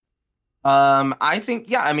I think,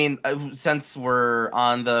 yeah, I mean, since we're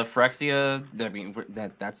on the Phyrexia, I mean,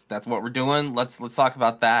 that's what we're doing. Let's talk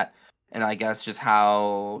about that, and I guess just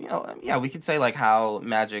how, yeah, we could say like how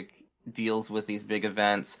Magic deals with these big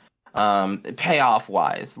events, payoff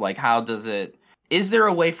wise. Like, how does it? Is there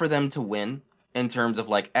a way for them to win in terms of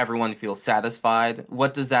like everyone feels satisfied?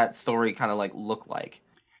 What does that story kind of like look like?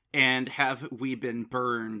 And have we been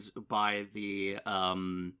burned by the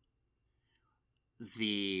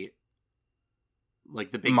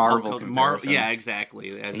like the big pop Marvel culture yeah, comparison.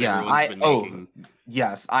 exactly, as Yeah, everyone's been making.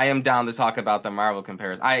 yes, I am down to talk about the Marvel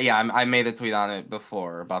comparison. I made a tweet on it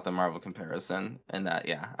before about the Marvel comparison, and that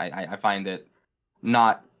yeah, I find it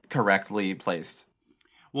not correctly placed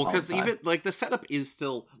Well, all the because time. even like the setup is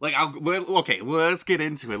still like okay, let's get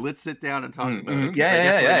into it. Let's sit down and talk about it Mm-hmm. because Yeah, I yeah,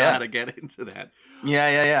 definitely yeah, know how yeah, to get into that. yeah,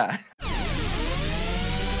 yeah, yeah.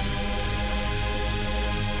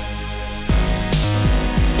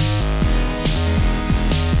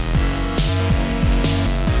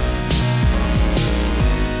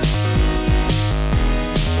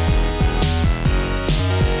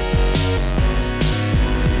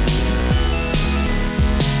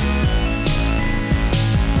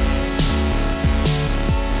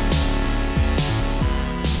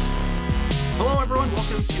 Hello, everyone.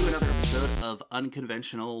 Welcome to another episode of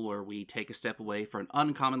Unconventional, where we take a step away from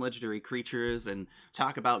uncommon legendary creatures and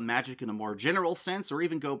talk about magic in a more general sense, or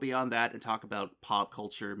even go beyond that and talk about pop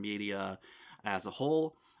culture media as a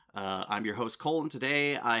whole. I'm your host, Cole, and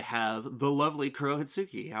today I have the lovely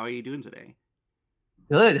Kurohitsuki. How are you doing today?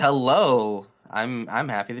 Good. Hello. I'm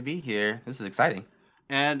happy to be here. This is exciting.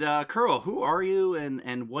 And Kuro, who are you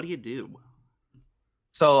and what do you do?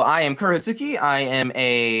 So I am Kurohitsuki. I am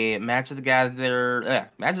a Magic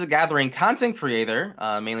the Gathering content creator,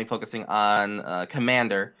 mainly focusing on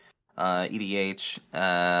Commander, EDH,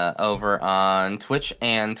 over on Twitch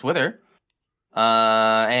and Twitter.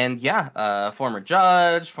 And yeah, former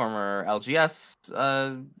judge, former LGS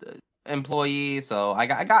employee. So I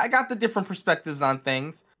got the different perspectives on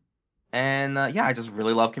things. And yeah, I just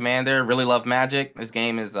really love Commander. Really love Magic. This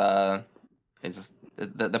game is just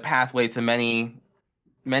the pathway to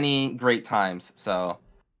many great times. So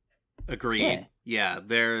yeah. Agreed. Yeah,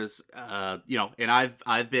 there's and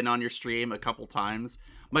I've been on your stream a couple times.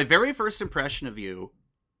 My very first impression of you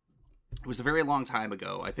was a very long time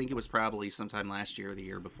ago. I think it was probably sometime last year or the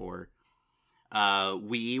year before.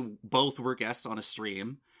 We both were guests on a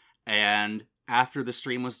stream, and after the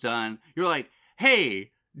stream was done, you're like,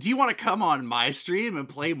 "Hey, do you want to come on my stream and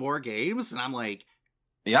play more games?" And I'm like,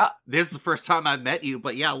 Yeah. this is the first time I've met you,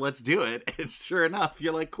 but yeah, let's do it. And sure enough,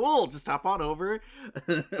 you're like, cool, just hop on over.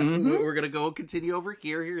 Hmm. We're gonna go continue over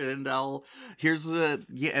here, and here's the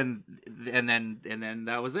yeah, and then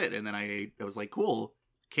that was it. And then I was like, cool.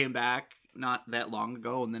 Came back not that long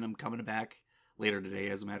ago, and then I'm coming back later today,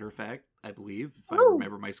 as a matter of fact, I believe, if I Woo.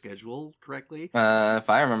 remember my schedule correctly. If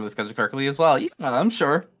I remember the schedule correctly as well, yeah, I'm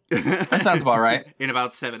sure that sounds about right. In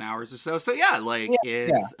about 7 hours or so. So yeah, like Yeah,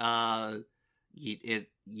 yeah. it's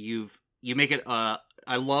you make it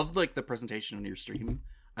I love like the presentation on your stream.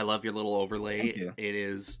 I love your little Thank overlay. you. It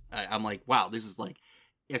is I'm like, wow, this is like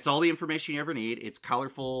it's all the information you ever need. It's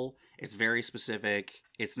colorful, it's very specific.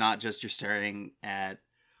 It's not just you're staring at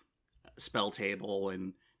spell table,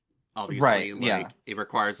 and Right. obviously like Yeah. it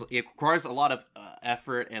requires a lot of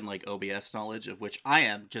effort and like OBS knowledge, of which I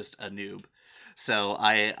am just a noob. So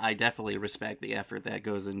I definitely respect the effort that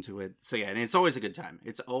goes into it. So yeah, and it's always a good time.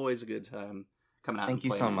 It's always a good time coming out and Thank you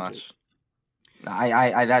playing so Magic. much.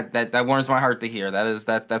 I that warms my heart to hear.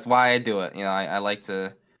 That's why I do it. I like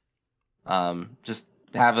to just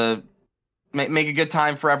have a make a good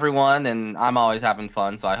time for everyone, and I'm always having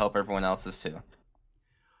fun. So I hope everyone else is too.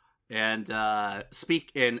 And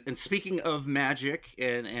speaking of Magic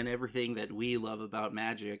and everything that we love about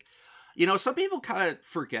Magic, some people kind of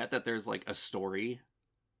forget that there's like a story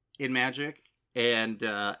in Magic, and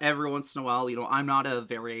every once in a while, I'm not a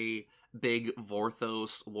very big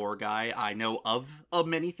Vorthos lore guy. I know of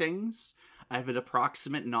many things. I have an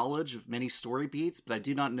approximate knowledge of many story beats, but I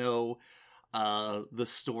do not know the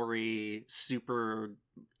story super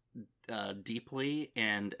deeply,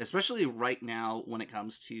 and especially right now when it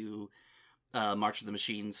comes to March of the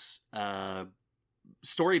Machines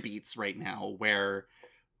story beats right now, where,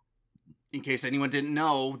 in case anyone didn't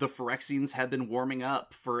know, the Phyrexians have been warming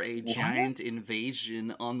up for a What? giant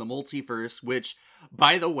invasion on the multiverse, which,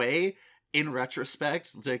 by the way, in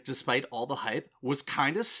retrospect, like, despite all the hype, was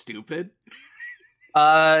kind of stupid.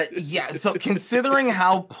 Yeah. So considering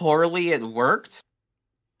how poorly it worked,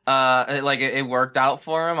 it worked out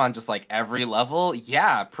for him on just like every level.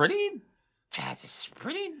 Yeah, pretty. Yeah, just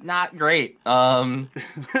pretty not great.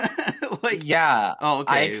 Like, yeah, oh,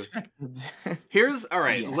 I okay. expected. Here's all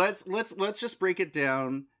right. Yeah. Let's just break it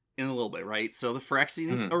down in a little bit, right? So the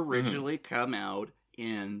Phyrexians originally come out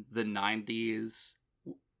in the 90s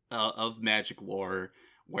of Magic lore,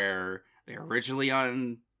 where they're originally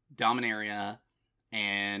on Dominaria,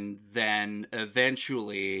 and then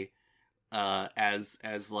eventually, as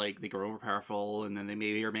like they grow more powerful, and then they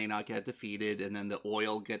may or may not get defeated, and then the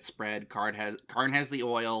oil gets spread. Karn has the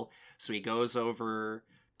oil, so he goes over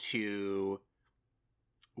to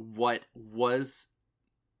what was,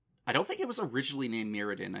 I don't think it was originally named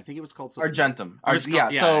Mirrodin. I think it was called something. Argentum. Yeah,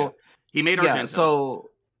 so he made Argentum. So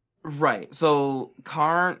right. So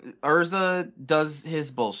Urza does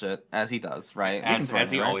his bullshit as he does, right? As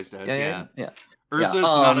he always does. Yeah. Urza's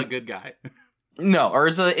not a good guy. No,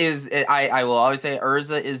 Urza is. I will always say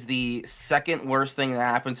Urza is the second worst thing that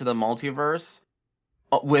happened to the multiverse,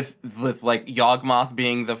 with like Yawgmoth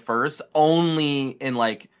being the first. Only in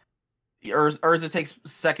like Urza takes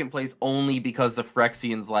second place only because the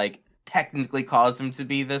Phyrexians like technically caused him to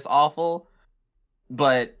be this awful,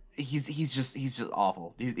 but he's just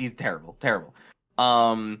awful. He's terrible.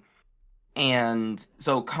 And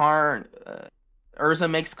so Karn, Urza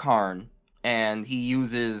makes Karn, and he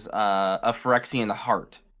uses a Phyrexian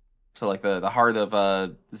heart. So like the heart of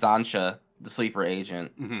Zansha, the sleeper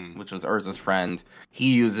agent, which was Urza's friend.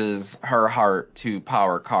 He uses her heart to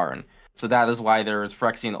power Karn. So that is why there's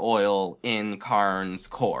Phyrexian oil in Karn's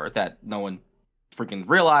core that no one freaking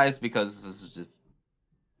realized, because this is just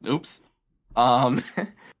oops.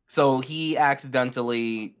 So he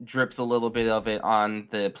accidentally drips a little bit of it on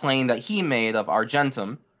the plane that he made of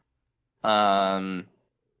Argentum. And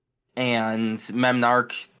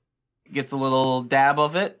Memnarch gets a little dab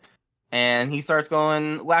of it, and he starts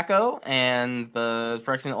going wacko, and the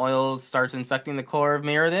Phyrexian oil starts infecting the core of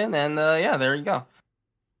Mirrodin, and yeah, there you go.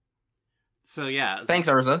 So yeah, thanks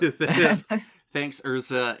Urza. Thanks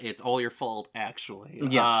Urza. It's all your fault, actually.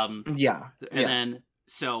 Yeah. And then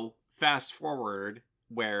so fast forward,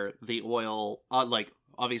 where the oil, like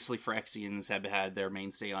obviously Phyrexians have had their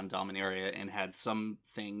mainstay on Dominaria and had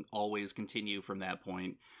something always continue from that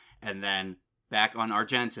point, and then back on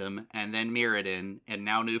Argentum, and then Mirrodin, and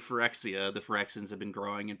now New Phyrexia. The Phyrexians have been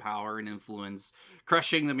growing in power and influence,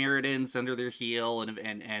 crushing the Mirrodins under their heel, and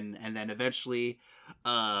then eventually,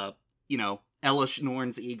 Ella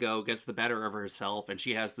Schnorn's ego gets the better of herself, and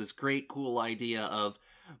she has this great, cool idea of,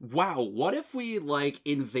 wow, what if we, like,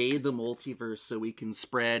 invade the multiverse so we can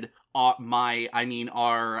spread the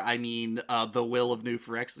will of New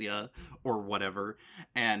Phyrexia, or whatever,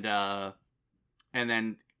 and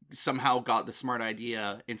then somehow got the smart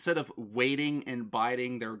idea, instead of waiting and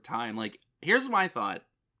biding their time, like, here's my thought,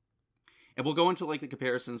 and we'll go into, like, the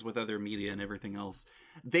comparisons with other media and everything else.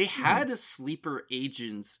 They had sleeper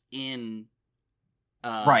agents in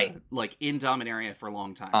like in Dominaria for a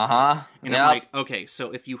long time. And I'm like, okay,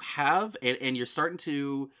 so if you have, and you're starting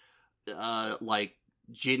to like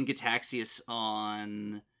Jin Gataxius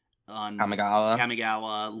on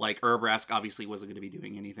Kamigawa, like Urbrask obviously wasn't going to be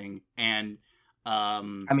doing anything, and I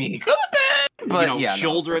mean, he could have been, but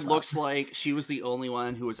Children looks like she was the only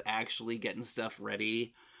one who was actually getting stuff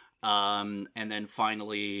ready, and then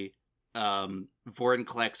finally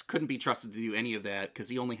Vorinclex couldn't be trusted to do any of that because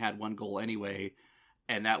he only had one goal anyway,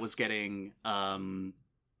 and that was getting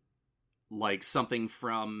like something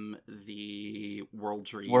from the World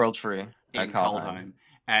Tree in Kaldheim.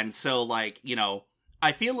 And so, like,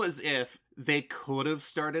 I feel as if they could have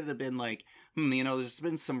started and been like, there's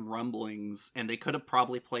been some rumblings, and they could have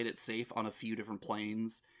probably played it safe on a few different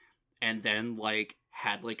planes, and then like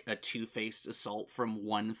had like a two-faced assault from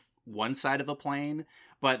one side of a plane.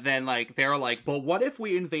 But then like they're like, but what if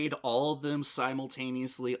we invade all of them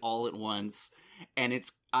simultaneously all at once? And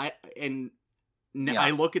I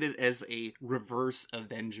look at it as a reverse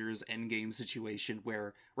Avengers Endgame situation,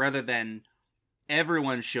 where rather than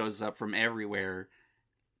everyone shows up from everywhere,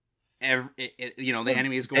 the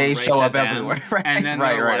enemy is going right show to up them, everywhere, right? And then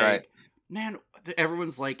right. Man,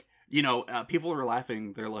 everyone's like, people are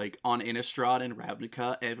laughing. They're like, on Innistrad and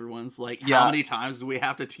Ravnica, everyone's like, how many times do we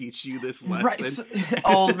have to teach you this lesson? Right.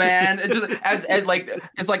 Old man, it's just as like,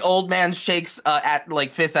 it's like old man shakes at like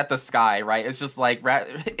fist at the sky, right? It's just like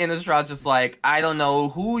Innistrad's just like, I don't know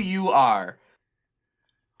who you are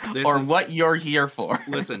what you're here for.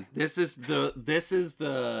 Listen, this is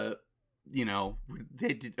the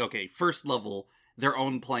they did, okay, first level, their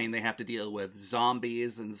own plane they have to deal with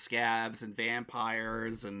zombies and scabs and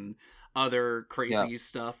vampires and other crazy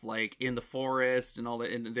stuff like in the forest and all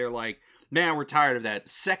that, and they're like, man, we're tired of that.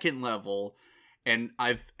 Second level, and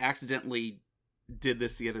I've accidentally did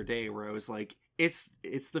this the other day where I was like,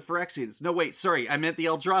 it's the Phyrexians. No, wait, sorry, I meant the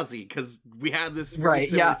Eldrazi, because we had this very Right,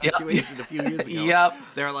 similar yeah, situation a few years ago. Yep.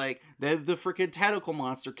 They're like, then the freaking tentacle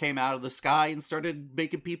monster came out of the sky and started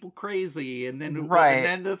making people crazy, and then the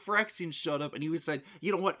Phyrexians showed up, and he said,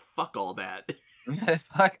 you know what, fuck all that.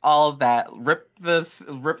 Fuck all that. Rip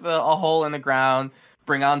a hole in the ground,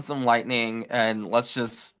 bring on some lightning, and let's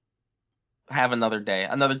just have another day,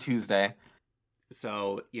 another Tuesday.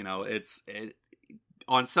 So,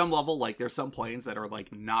 on some level, like, there's some planes that are,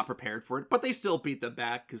 like, not prepared for it, but they still beat them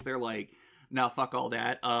back, because they're like, no, fuck all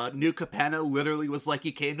that. New Capenna literally was like,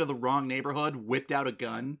 he came to the wrong neighborhood, whipped out a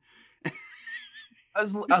gun.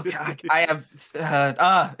 I have...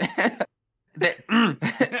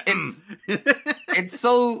 it's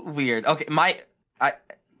so weird. Okay,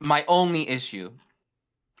 my only issue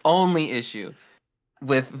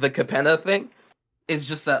with the Capenna thing is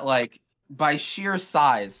just that, like, by sheer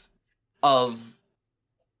size of...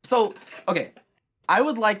 So, okay, I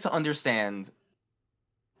would like to understand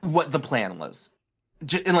what the plan was.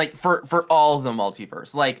 And, like, for all the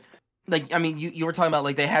multiverse. Like, I mean, you were talking about,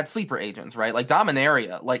 like, they had sleeper agents, right? Like,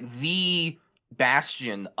 Dominaria, like, the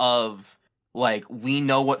bastion of, like, we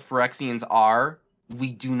know what Phyrexians are,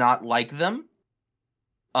 we do not like them.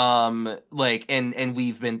 Like, and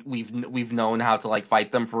we've known how to, like,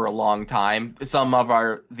 fight them for a long time. Some of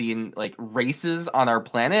the races on our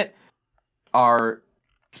planet are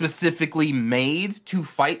specifically made to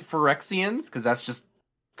fight Phyrexians, because that's just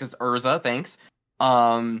because Urza, thanks.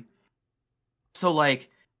 So, like,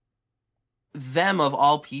 them of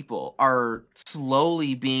all people are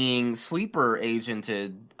slowly being sleeper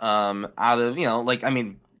agented out of, like, I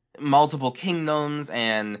mean, multiple kingdoms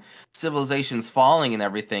and civilizations falling and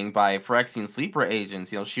everything by Phyrexian sleeper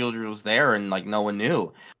agents. Shieldred was there and, like, no one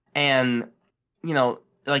knew. And,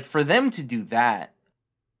 like, for them to do that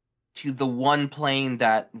to the one plane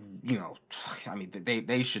that, I mean,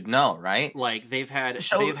 they should know, right? Like, they've had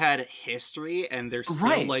history, and there's still,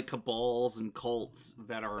 right, like, cabals and cults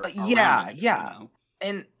that are yeah, around, yeah.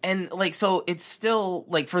 And like, so it's still,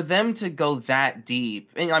 like, for them to go that deep.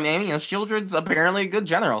 And I mean, Shieldred's apparently a good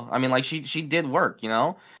general. I mean, like, she did work,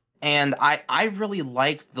 and I really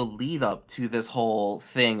liked the lead up to this whole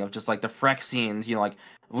thing of just, like, the Phyrexians, like,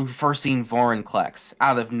 we've first seen Vorinclex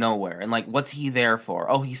out of nowhere, and, like, what's he there for?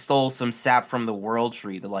 Oh, he stole some sap from the World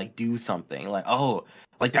Tree to, like, do something. Like, oh,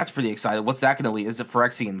 like, that's pretty exciting. What's that gonna lead? Is it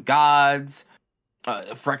Phyrexian gods?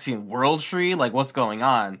 Phyrexian World Tree? Like, what's going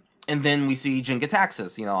on? And then we see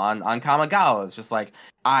Jin-Gitaxias, on Kamigawa. It's just like,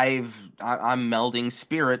 I'm melding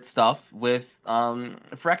spirit stuff with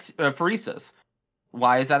Phyresis.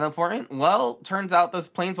 Why is that important? Well, turns out this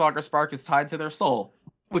Planeswalker spark is tied to their soul,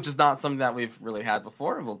 which is not something that we've really had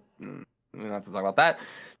before. We don't have to talk about that.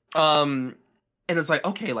 And it's like,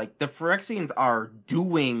 okay, like, the Phyrexians are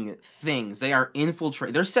doing things. They are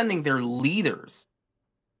infiltrating. They're sending their leaders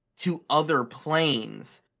to other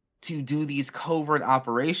planes to do these covert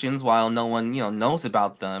operations while no one, knows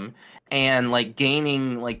about them, and, like,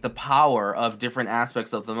 gaining, like, the power of different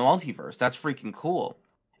aspects of the multiverse. That's freaking cool.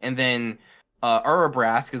 And then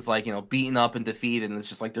Urabrask is, like, beaten up and defeated, and it's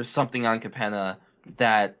just like, there's something on Capenna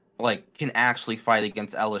that, like, can actually fight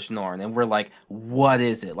against Elish Norn, and we're like, what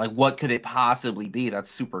is it? Like, what could it possibly be?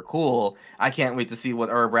 That's super cool. I can't wait to see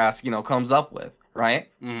what Urabrask, comes up with, right?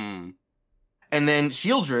 Mm. And then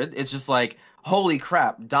Shieldred, it's just like, holy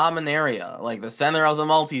crap, Dominaria, like, the center of the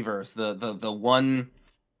multiverse, the one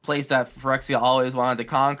place that Phyrexia always wanted to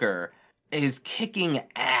conquer, is kicking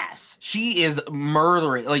ass. She is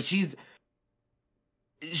murdering, like, she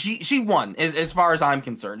won, as far as I'm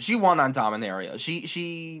concerned. She won on Dominaria.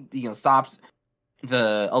 She stops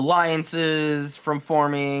the alliances from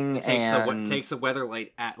forming, takes the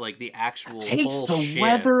Weatherlight at, like, the actual takes bullshit. The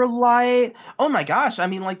Weatherlight. Oh my gosh! I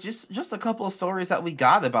mean, like, just a couple of stories that we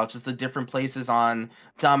got about just the different places on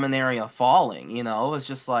Dominaria falling. It's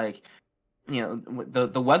just like,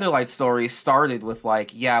 the Weatherlight story started with,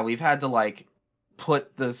 like, yeah, we've had to, like,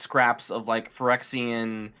 put the scraps of, like,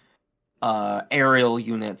 Phyrexian aerial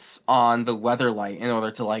units on the Weatherlight in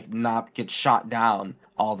order to, like, not get shot down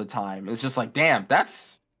all the time. It's just like, damn,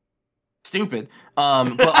 that's stupid.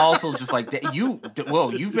 But also just like, you've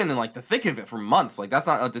been in, like, the thick of it for months. Like, that's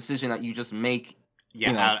not a decision that you just make.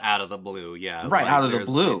 Yeah, out of the blue. Yeah, right, like, out of the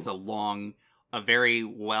blue. It's a very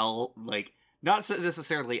well, like, not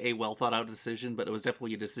necessarily a well thought out decision, but it was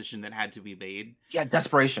definitely a decision that had to be made. Yeah,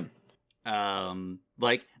 desperation.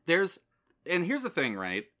 Like, and here's the thing,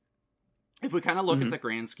 right? If we kind of look at the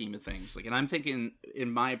grand scheme of things, like, and I'm thinking in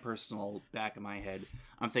my personal back of my head,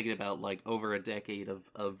 I'm thinking about, like, over a decade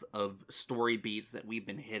of story beats that we've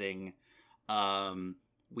been hitting,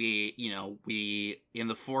 we in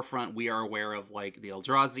the forefront, we are aware of like the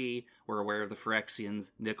Eldrazi, we're aware of the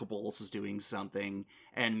Phyrexians, Nicol Bolas is doing something,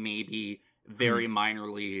 and maybe very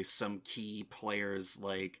minorly some key players,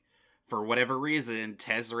 like for whatever reason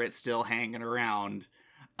Tezzeret still hanging around,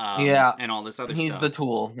 and all this other stuff. He's the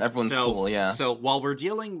tool, everyone's tool. Yeah. So while we're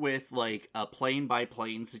dealing with like a plane by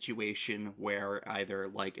plane situation where either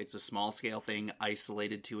like it's a small scale thing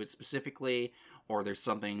isolated to it specifically, or there's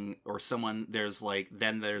something or someone, there's like,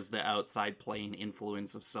 then there's the outside plane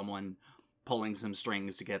influence of someone pulling some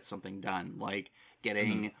strings to get something done, like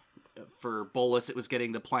getting for Bolas it was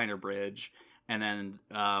getting the planar bridge, and then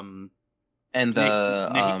and the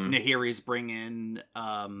Nahiri's bring in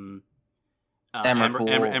Emrakul.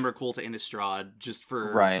 Emrakul to Innistrad just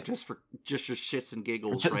for shits and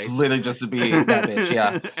giggles, right? Literally just to be that bitch,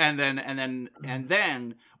 yeah. and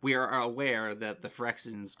then we are aware that the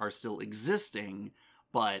Phyrexians are still existing,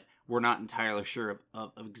 but we're not entirely sure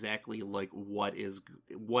of exactly like what is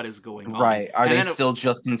going on. Right? Are they still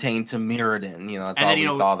just contained to Mirrodin? You know, that's all we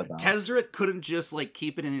thought about. Tezzeret couldn't just like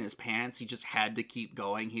keep it in his pants. He just had to keep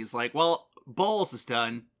going. He's like, well, Bolas is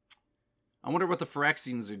done. I wonder what the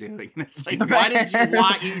Phyrexians are doing. And it's like,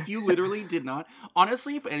 why, if you literally did not,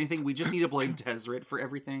 honestly, if anything, we just need to blame Tezzeret for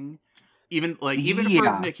everything. Even for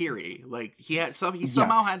Nahiri. Like, he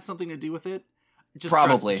somehow had something to do with it.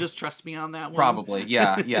 Just trust me on that one. Probably,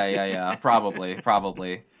 yeah. Probably.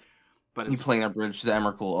 But he playing a bridge to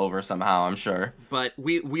Emrakul over somehow, I'm sure. But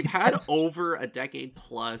we've had over a decade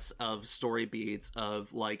plus of story beats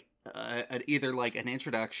of, like, either, like, an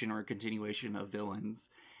introduction or a continuation of villains.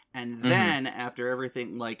 And then, after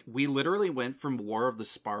everything, like, we literally went from War of the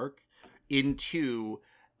Spark into,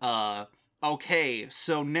 okay,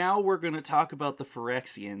 so now we're going to talk about the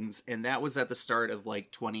Phyrexians, and that was at the start of,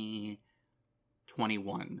 like,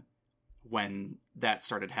 2021, when that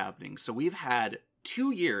started happening. So we've had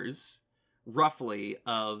 2 years, roughly,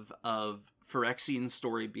 of Phyrexian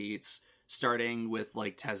story beats, starting with,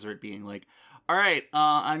 like, Tezzeret being like, alright,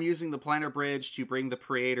 I'm using the planar bridge to bring the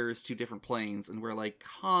Praetors to different planes, and we're like,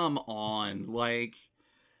 come on, like...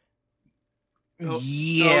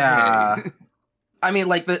 yeah. Okay. I mean,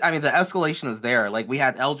 the escalation is there. Like, we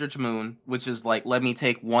had Eldritch Moon, which is like, let me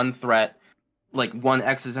take one threat, like, one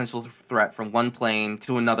existential threat from one plane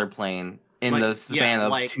to another plane in the span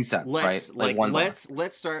of 2 sets, right?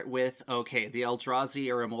 Let's start with, okay, the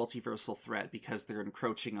Eldrazi are a multiversal threat because they're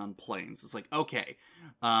encroaching on planes. It's like, okay.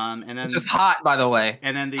 And then... It's just hot, by the way.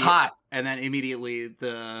 And then and then immediately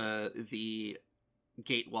the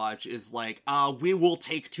Gatewatch is like, we will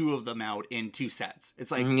take 2 of them out in 2 sets. It's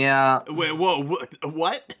like, wait, whoa,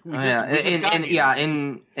 what?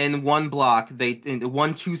 In one block, in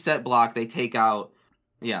one 2-set block, they take out,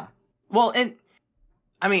 well, and,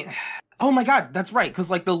 I mean, oh my god, that's right,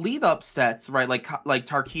 because, like, the lead-up sets, right, like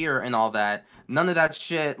Tarkir and all that, none of that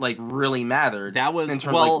shit, like, really mattered. That was,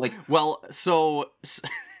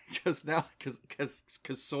 because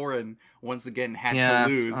Soren once again had to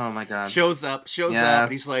lose. Oh my god. Shows up,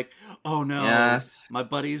 and he's like, "Oh no, my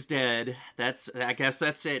buddy's dead. I guess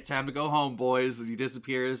that's it. Time to go home, boys." And he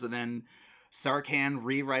disappears, and then Sarkhan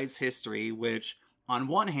rewrites history. Which, on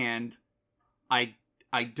one hand, I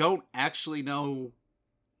don't actually know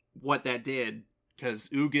what that did, because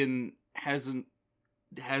Ugin has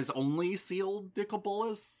only sealed Nicol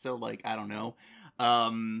Bolas, so like I don't know.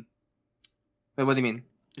 Wait, what do you mean?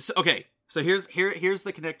 So, okay, so here's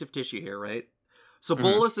the connective tissue here, right? So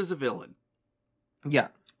Bolas is a villain. Yeah.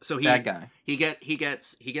 So bad guy. He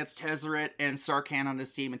gets Tezzeret and Sarkhan on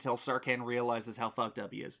his team until Sarkhan realizes how fucked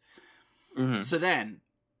up he is. So then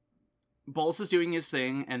Bolas is doing his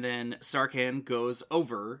thing, and then Sarkhan goes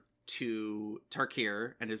over to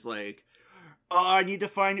Tarkir and is like, "Oh, I need to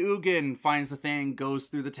find Ugin." Finds the thing, goes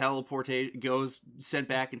through the teleportation, goes sent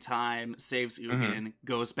back in time, saves Ugin,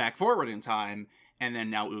 goes back forward in time. And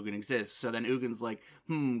then now Ugin exists. So then Ugin's like,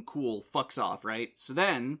 cool, fucks off, right? So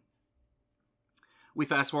then we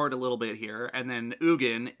fast forward a little bit here, and then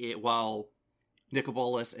Ugin, while Nicol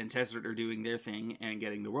Bolas and Tezzeret are doing their thing and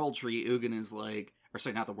getting the World Tree, Ugin is like, or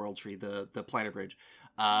sorry, not the World Tree, the Planar Bridge.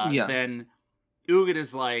 Then Ugin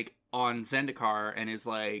is like on Zendikar and is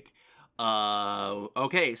like,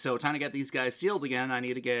 okay, so time to get these guys sealed again. I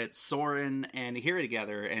need to get Soren and Nahiri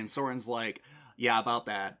together. And Soren's like, yeah, about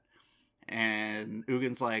that. And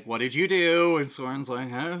Ugin's like, what did you do? And Soren's like,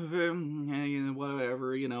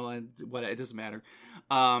 whatever, it doesn't matter.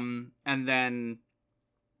 And then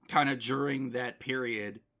kind of during that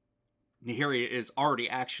period, Nahiri is already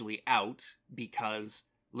actually out because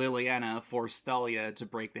Liliana forced Thalia to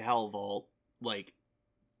break the Hell Vault, like,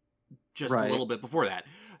 just a Right. little bit before that.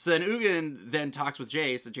 So then Ugin then talks with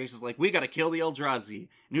Jace, and Jace is like, we gotta kill the Eldrazi.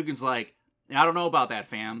 And Ugin's like, I don't know about that,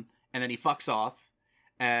 fam. And then he fucks off.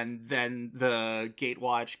 And then the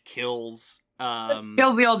Gatewatch kills...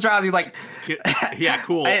 Kills the Eldrazi. He's like, yeah,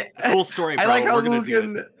 cool. Cool story, bro. I like how We're gonna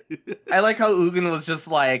do Ugin. I like how Ugin was just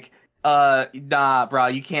like, nah, bro,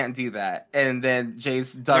 you can't do that. And then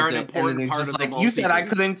Jace does it, and then he's just like, you said I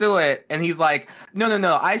couldn't do it, and he's like,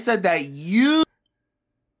 no, I said that you,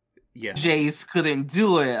 Jace, couldn't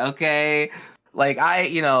do it. Okay, like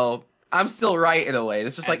I'm still right in a way.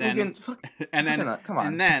 It's just like Ugin. Come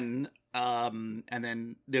on. And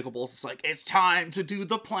then Nicol Bolas is like, it's time to do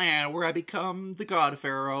the plan where I become the God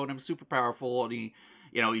Pharaoh and I'm super powerful, and he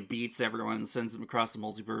beats everyone and sends them across the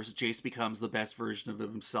multiverse. Jace becomes the best version of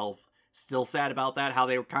himself. Still sad about that, how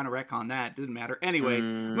they were kind of retcon that. Didn't matter. Anyway,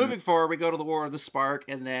 moving forward, we go to the War of the Spark,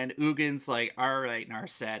 and then Ugin's like, alright,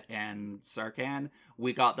 Narset and Sarkhan,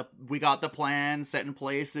 we got the plan set in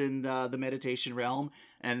place in the Meditation Realm,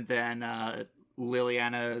 and then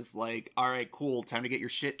Liliana is like, alright, cool, time to get your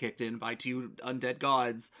shit kicked in by 2 undead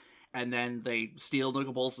gods. And then they steal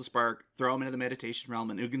Nicol Bolas' Spark, throw him into the Meditation Realm,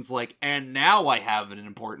 and Ugin's like, and now I have an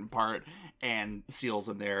important part, and seals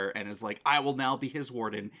him there, and is like, I will now be his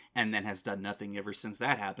warden, and then has done nothing ever since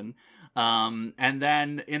that happened. And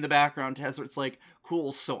then, in the background, Tezzeret's like,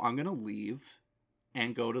 cool, so I'm gonna leave,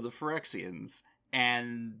 and go to the Phyrexians.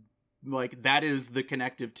 And, like, that is the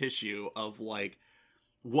connective tissue of, like,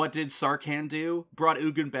 what did Sarkhan do? Brought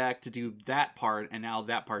Ugin back to do that part, and now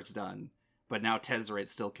that part's done. But now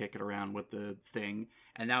Tezzeret's still kicking around with the thing.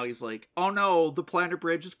 And now he's like, oh no, the Planar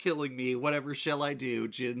Bridge is killing me. Whatever shall I do?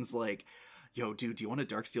 Jin's like, yo, dude, do you want a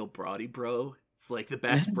Darksteel Brody, bro? It's like the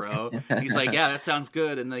best, bro. He's like, yeah, that sounds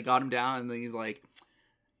good. And they got him down. And then he's like,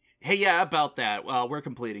 hey, yeah, about that. We're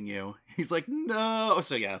completing you. He's like, no.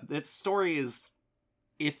 So yeah, this story is,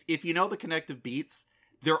 if you know the connective beats,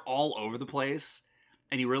 they're all over the place.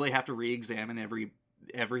 And you really have to re-examine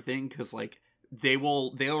everything. Because, like,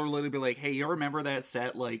 they'll literally be like, hey, you remember that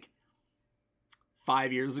set, like,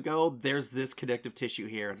 5 years ago? There's this connective tissue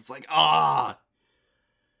here. And it's like,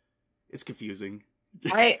 it's confusing.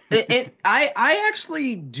 I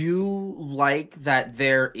actually do like that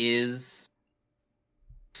there is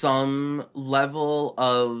some level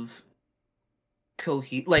of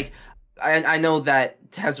like, I know that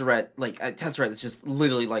Tezzeret is just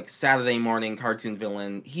literally like Saturday morning cartoon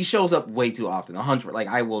villain. He shows up way too often. 100. Like,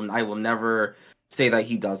 I will never say that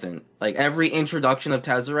he doesn't. Like, every introduction of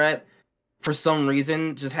Tezzeret, for some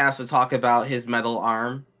reason, just has to talk about his metal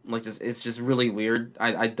arm. Like, it's just really weird.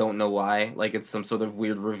 I don't know why. Like, it's some sort of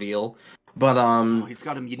weird reveal. But he's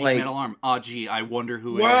got a unique metal arm. Oh, gee, I wonder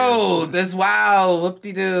who it is. Whoa,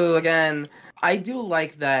 whoop-de-doo again. I do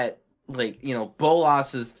like that. Like,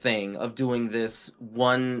 Bolas's thing of doing this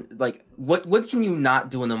one, like, what can you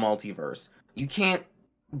not do in the multiverse? You can't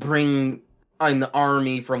bring an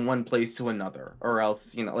army from one place to another, or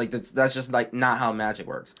else, like, that's just, like, not how magic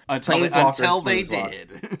works. Until they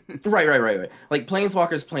did. Right. Like,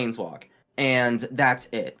 Planeswalkers planeswalk, and that's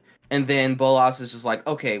it. And then Bolas is just like,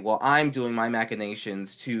 okay, well, I'm doing my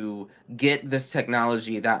machinations to get this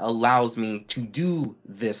technology that allows me to do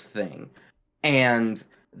this thing. And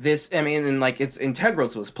like, it's integral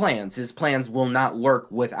to his plans. His plans will not work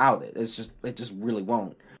without it. It just really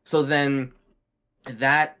won't. So then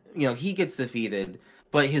that, he gets defeated,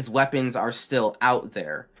 but his weapons are still out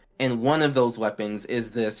there. And one of those weapons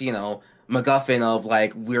is this, MacGuffin of,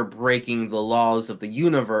 like, we're breaking the laws of the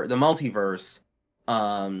universe, the multiverse,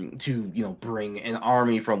 to, bring an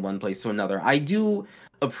army from one place to another. I do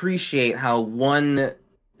appreciate how one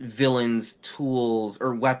villain's tools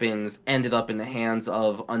or weapons ended up in the hands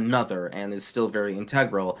of another and is still very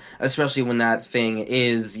integral, especially when that thing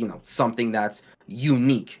is, something that's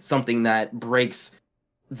unique, something that breaks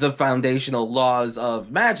the foundational laws of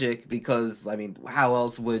magic, because, I mean, how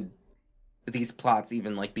else would these plots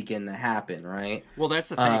even, like, begin to happen, right? Well, that's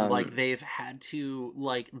the thing, like, they've had to,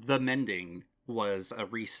 like, the Mending was a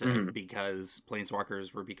reset because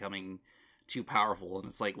Planeswalkers were becoming too powerful, and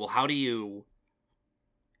it's like, well, how do you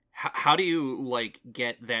like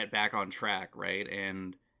get that back on track, right?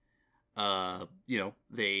 And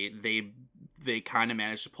they kind of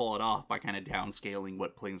managed to pull it off by kind of downscaling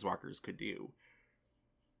what Planeswalkers could do.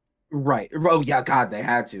 Right. Oh yeah, God, they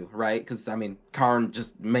had to, right? Because, I mean, Karn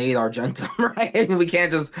just made Argentum, right? And we can't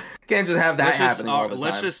just have that happening all the time.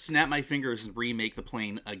 Let's just snap my fingers and remake the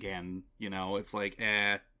plane again. It's like,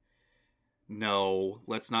 no,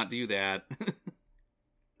 let's not do that.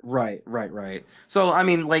 Right. So, I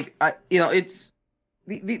mean, like, it's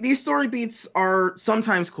these story beats are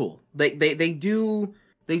sometimes cool. They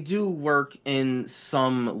they do work in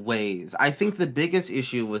some ways. I think the biggest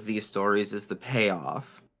issue with these stories is the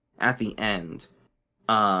payoff at the end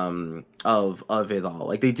of it all.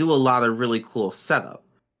 Like they do a lot of really cool setup,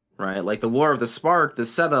 right? Like the War of the Spark, the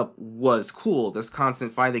setup was cool. This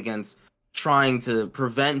constant fight against trying to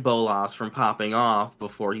prevent Bolas from popping off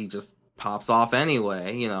before he just pops off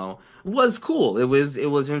anyway, was cool. It was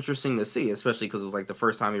interesting to see, especially because it was like the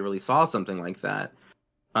first time we really saw something like that.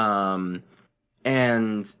 Um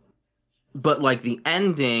and but like the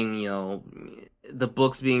ending, the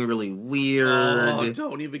books being really weird. Oh,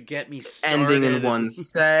 don't even get me Ending in started. one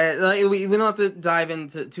set. Like we don't have to dive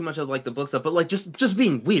into too much of like the book stuff, but like just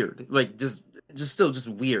being weird. Like just still just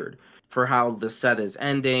weird for how the set is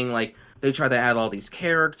ending. Like they try to add all these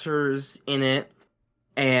characters in it.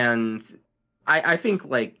 And I think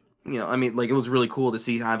like, I mean, like it was really cool to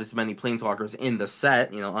see how this many planeswalkers in the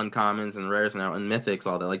set, uncommons and rares and mythics,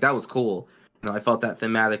 all that. Like that was cool. I felt that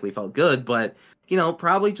thematically felt good, but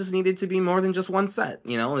probably just needed to be more than just one set.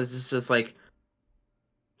 It's just like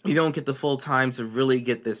you don't get the full time to really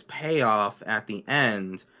get this payoff at the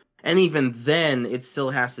end. And even then, it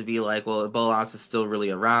still has to be like, well, Bolas is still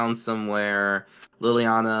really around somewhere.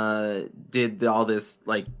 Liliana did all this,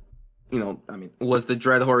 like, I mean, was the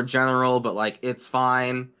Dreadhorde general, but like, it's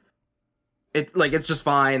fine. It's just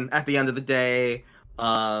fine at the end of the day.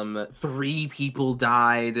 3 people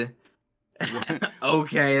died.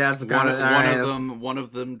 Okay, that's kind of one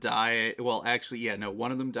of them died. Well, actually, yeah, no,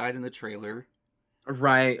 one of them died in the trailer.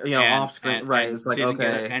 Right, off screen, right? It's like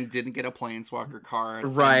okay, didn't get a planeswalker card,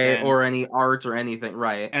 right, or any art or anything,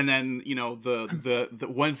 right? And then the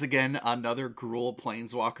once again another Gruul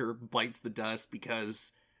planeswalker bites the dust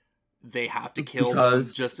because they have to kill them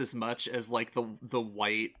just as much as like the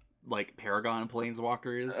white like Paragon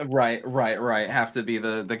planeswalkers. Right. Have to be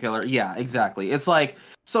the killer. Yeah, exactly. It's like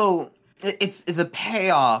so. It's the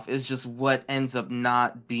payoff is just what ends up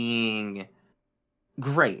not being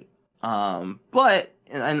great. But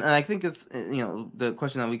and I think it's the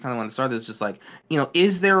question that we kind of want to start is just like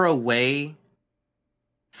is there a way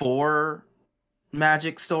for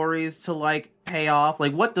Magic stories to like pay off?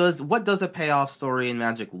 Like what does a payoff story in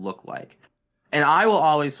Magic look like? And I will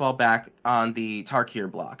always fall back on the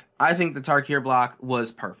Tarkir block. I think the Tarkir block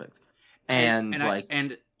was perfect.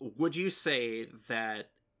 And would you say that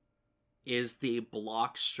is the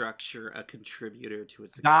block structure a contributor to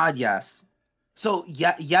its success? God, yes. So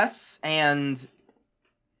yes,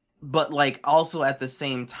 but like also at the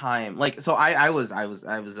same time, like so I was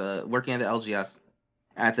working at the LGS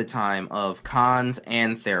at the time of Khans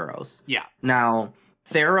and Theros. Yeah. Now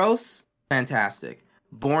Theros, fantastic.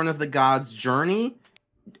 Born of the Gods Journey,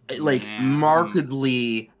 like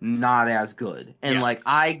markedly not as good. And yes.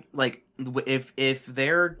 If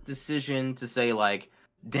their decision to say like,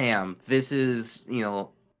 damn, this is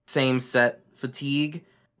same set fatigue,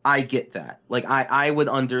 I get that. Like I would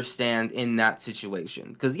understand in that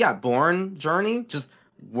situation because yeah, Born Journey just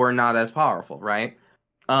were not as powerful, right?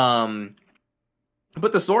 But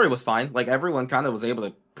the story was fine. Like everyone kind of was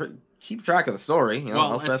able to keep track of the story.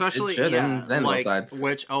 Well, especially like side.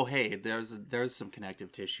 Which hey, there's some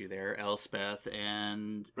connective tissue there. Elspeth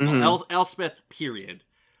and Elspeth period.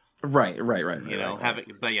 Right.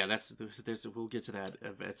 But yeah, there's we'll get to that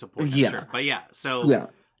at some point. Yeah, sure. But yeah, so yeah.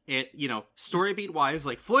 It story beat wise,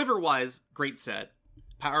 like flavor wise, great set.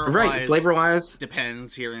 Power wise, flavor wise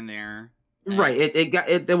depends here and there. Right,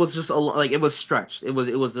 it was just it was stretched. It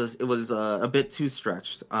was a bit too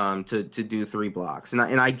stretched to do 3 blocks, and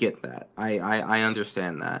I get that. I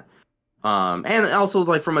understand that. And also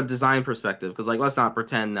like from a design perspective, because like let's not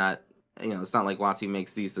pretend that it's not like WotC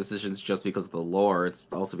makes these decisions just because of the lore. It's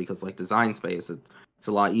also because like design space. It's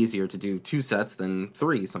a lot easier to do 2 sets than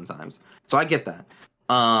 3 sometimes. So I get that.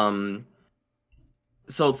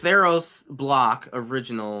 So Theros block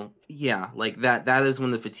original, yeah, like that is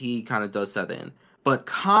when the fatigue kind of does set in. But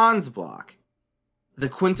Khan's block, the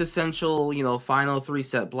quintessential, final 3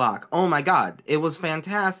 set block, oh my god, it was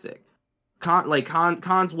fantastic.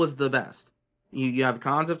 Khan's was the best. You have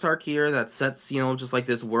Khans of Tarkir that sets, just like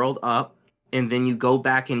this world up, and then you go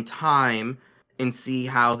back in time and see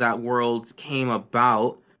how that world came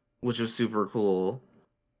about, which was super cool.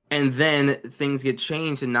 And then things get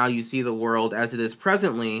changed, and now you see the world as it is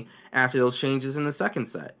presently after those changes in the second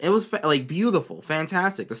set. It was beautiful,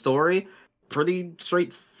 fantastic. The story, pretty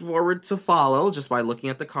straightforward to follow just by looking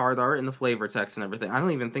at the card art and the flavor text and everything. I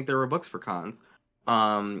don't even think there were books for Khans.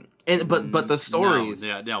 But the stories,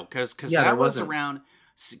 because that was around.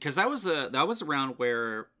 Because that was around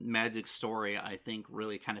where Magic story, I think,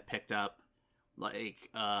 really kind of picked up, like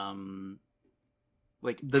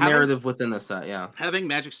like the narrative within the set. Yeah, having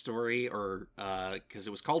Magic Story, or because it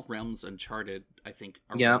was called Realms Uncharted, I think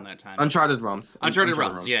yeah, around that time. Uncharted Realms. Uncharted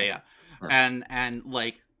Realms. Yeah, yeah. And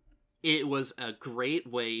like it was a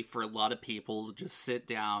great way for a lot of people to just sit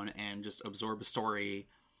down and just absorb a story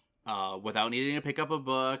without needing to pick up a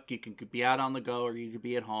book. You can be out on the go, or you could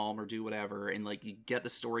be at home, or do whatever, and like you get the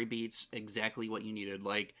story beats exactly what you needed.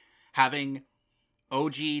 Like having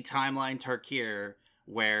OG Timeline Tarkir,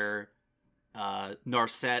 where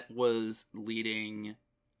Narset was leading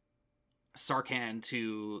Sarkhan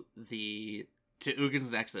to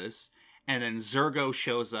Ugin's Nexus, and then Zergo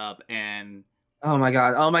shows up and Oh my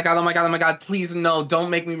god! Oh my god! Oh my god! Oh my god! Please no! Don't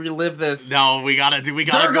make me relive this. no, we gotta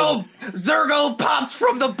Zergo. Zergo popped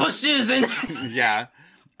from the bushes and yeah.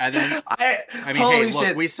 And then I mean, holy hey, look,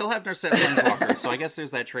 shit. we still have Narset Planeswalker, so I guess there's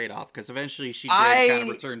that trade-off, because eventually she did kind of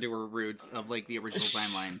return to her roots of like the original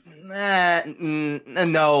timeline. No. And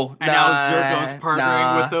now Zergo's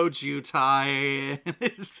partnering with Ojutai.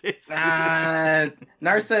 it's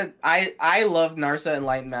Narset. I love Narset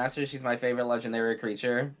Enlightened Master. She's my favorite legendary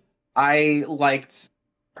creature. I liked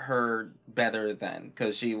her better then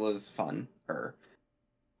because she was fun. I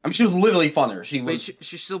mean, she was literally funner.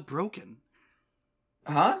 She's still broken.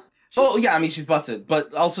 Huh? Oh yeah, I mean she's busted,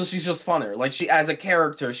 but also she's just funner. Like she, as a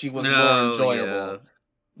character, she was more enjoyable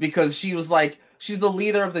because she was like she's the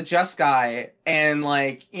leader of the Jeskai, and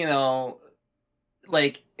like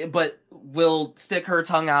but will stick her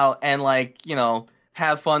tongue out and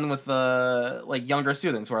have fun with the younger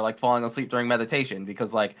students who are like falling asleep during meditation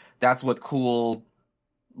because like that's what cool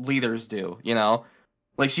leaders do.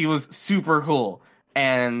 Like she was super cool,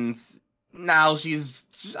 and now she's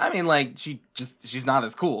not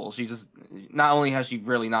as cool. She just, not only has she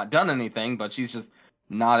really not done anything, but she's just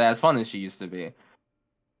not as fun as she used to be.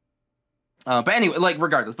 But anyway,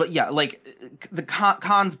 regardless, but yeah, the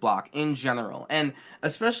cons block in general, and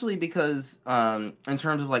especially because in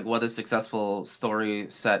terms of what a successful story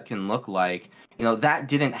set can look like, that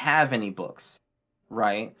didn't have any books,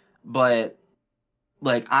 right? But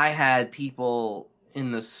I had people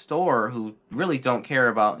in the store who really don't care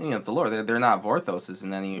about the lore. They're not Vorthoses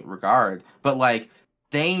in any regard, but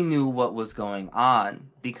they knew what was going on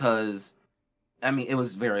because it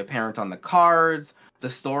was very apparent on the cards. The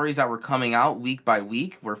stories that were coming out week by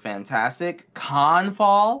week were fantastic.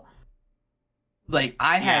 Confall,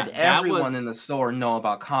 I had everyone in the store know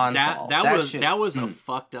about Confall. That was a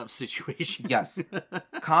fucked up situation. Yes,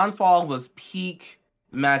 Confall was peak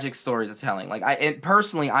Magic storytelling.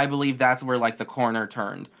 Personally, I believe that's where the corner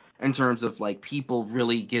turned in terms of people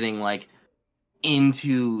really getting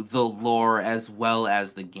into the lore as well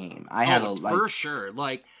as the game. For sure.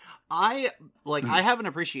 I have an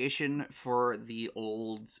appreciation for the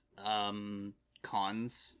old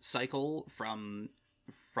cons cycle from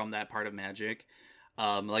that part of Magic.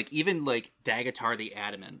 Even Dagatar the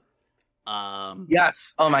Adamant.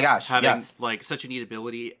 Yes. Oh my gosh. Having yes. Such a neat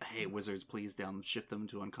ability. Hey, wizards, please downshift them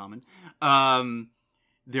to uncommon.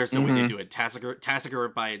 There's no way to do it. Tassiger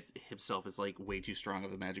by himself is way too strong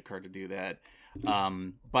of a Magic card to do that.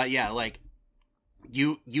 But yeah,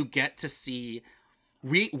 you get to see.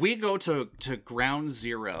 We go to ground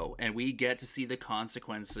zero and we get to see the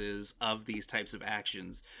consequences of these types of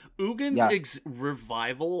actions. Ugin's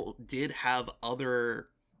revival did have other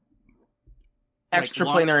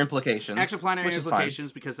extraplanar implications. Extraplanar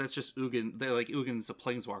implications because that's just Ugin. Ugin's a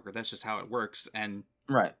planeswalker. That's just how it works. And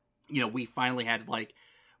right, we finally had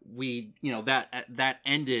that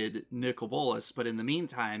ended Nicol Bolas, but in the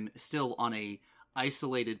meantime, still on a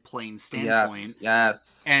isolated plane standpoint.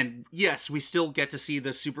 Yes. And yes, we still get to see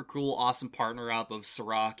the super cool, awesome partner up of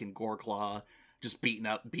Serac and Goreclaw just beating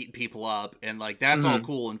people up, and that's all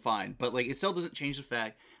cool and fine. But it still doesn't change the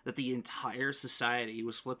fact that the entire society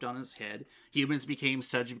was flipped on its head. Humans became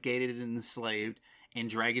subjugated and enslaved, and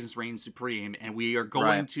dragons reigned supreme. And we are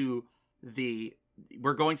going to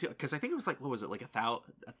because I think it was what was it,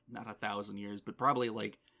 not 1,000 years, but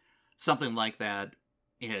probably something like that.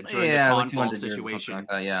 Yeah, during the Confall situation. Like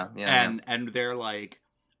that. Yeah. And they're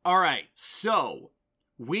all right, so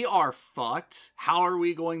we are fucked. How are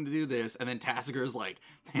we going to do this? And then Tassiger's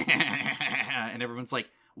and everyone's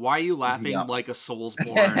why are you laughing like a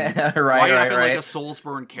Soulsborne? Why are you laughing like a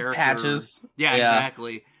Soulsborne character? Patches. Yeah,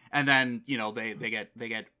 exactly. And then, they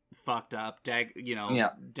get fucked up.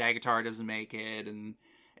 Dagatar doesn't make it, and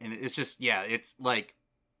it's just, it's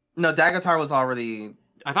no, Dagatar was already...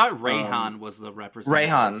 I thought Rayhan was the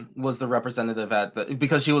representative. Rayhan was the representative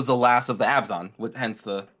because she was the last of the Abzan, hence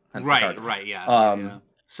the card. Right, yeah.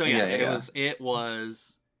 So it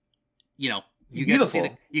was you get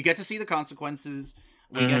to see the consequences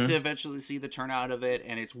We get to eventually see the turnout of it,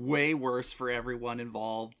 and it's way worse for everyone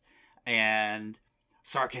involved. And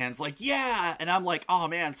Sarkhan's like, yeah, and I'm like, oh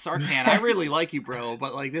man, Sarkhan, I really like you, bro,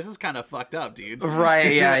 but like this is kind of fucked up, dude.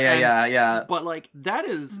 Right? Yeah. But like that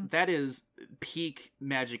is peak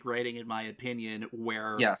Magic writing, in my opinion,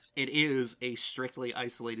 where Yes. it is a strictly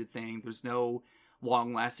isolated thing. There's no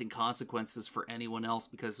long-lasting consequences for anyone else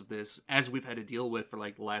because of this, as we've had to deal with for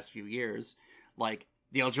like the last few years. Like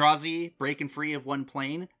the Eldrazi breaking free of one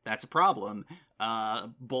plane, that's a problem.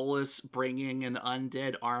 Bolas bringing an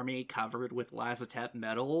undead army covered with Lazotep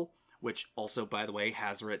metal, which also, by the way,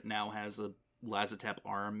 Hazoret now has a Lazotep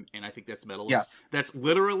arm, and I think that's metal. Yes. That's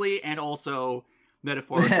literally and also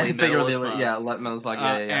metaphorically metal as fuck. Yeah, metal as fuck.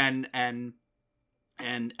 Yeah.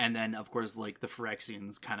 And then of course like the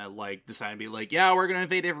Phyrexians kind of like decide to be like, yeah, we're gonna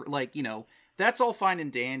invade like, you know, that's all fine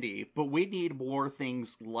and dandy, but we need more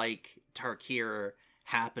things like Tarkir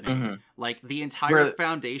happening. Like the entire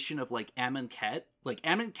foundation of like Amonkhet, like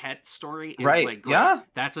Amonkhet's story is like great. Yeah,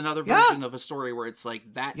 that's another version of a story where it's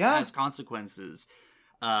like that has consequences.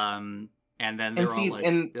 And then they're all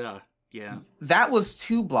like, yeah, that was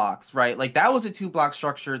 2 blocks, right? Like that was a 2-block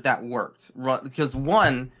structure that worked, because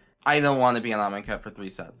one, I don't want to be an Amonkhet for 3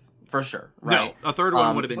 sets for sure, right? No, a third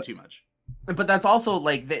one would have been too much. But that's also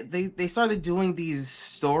like they started doing these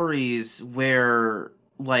stories where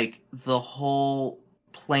like the whole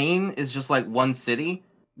plane is just like one city,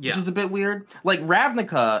 which is a bit weird. Like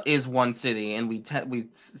Ravnica is one city, and we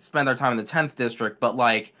spend our time in the 10th district, but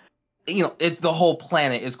like, you know, the whole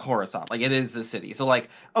planet is Coruscant. Like it is the city. So like,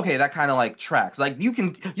 okay, that kind of like tracks. Like you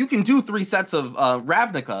can do 3 sets of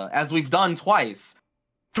Ravnica, as we've done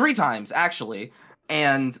 3 times actually,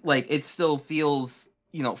 and like it still feels,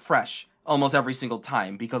 you know, fresh almost every single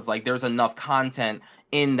time, because like there's enough content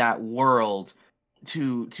in that world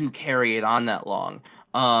to carry it on that long.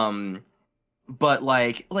 But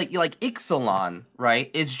like Ixalan,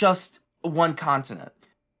 right, is just one continent.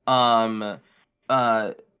 Kaladesh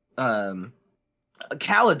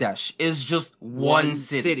is just one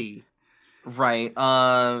city. Right.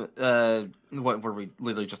 What were we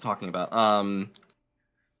literally just talking about?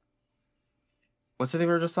 What city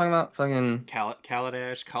we were just talking about? Fucking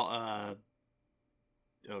Kaladesh.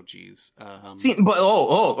 Oh geez. See, but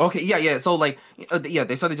okay, yeah. So like,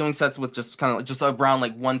 they started doing sets with just kind of like, just around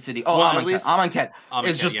like one city. Oh, well, Amonkhet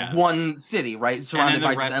is just one city, right? Surrounded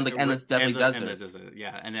by just endless deadly desert.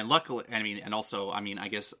 Yeah, and then luckily, I mean, I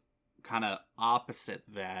guess kind of opposite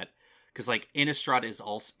that, because like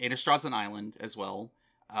Innistrad's an island as well.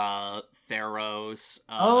 Theros,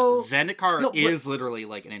 Zendikar is literally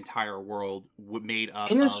like an entire world made up.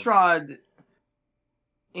 Innistrad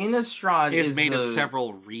is made of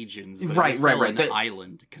several regions, but right. An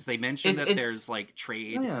island, because they mentioned that there's like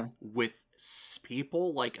trade with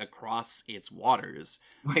people like across its waters.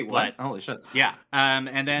 Wait, what? Holy shit! Yeah, and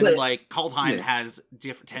then like Kaldheim has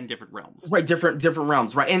 10 different realms. Right, different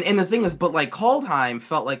realms. Right, and the thing is, but like Kaldheim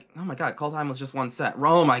felt like, oh my god, Kaldheim was just one set.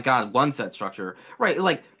 Oh my god, one set structure. Right,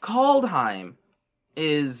 like Kaldheim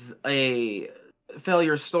is a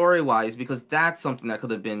failure story-wise, because that's something that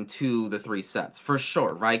could have been 2 to 3 sets for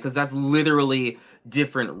sure, right? Because that's literally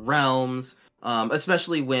different realms,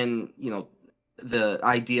 especially when, you know, the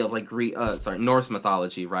idea of like Norse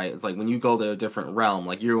mythology, right? It's like when you go to a different realm,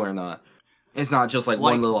 like you are not. It's not just like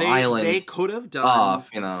one little island. They could have done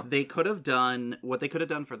They could have done what they could have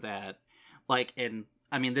done for that, like, and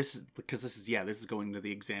I mean, this is going to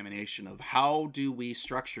the examination of how do we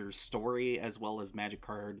structure story as well as Magic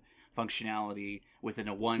card functionality within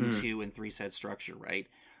a 1, 2, and 3 set structure, right?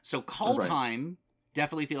 So Kaldheim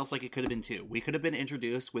definitely feels like it could have been 2. We could have been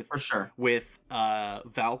introduced with, for sure, with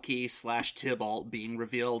Valky / Tybalt being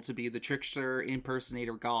revealed to be the trickster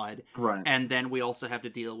impersonator god, right? And then we also have to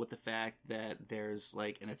deal with the fact that there's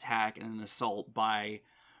like an attack and an assault by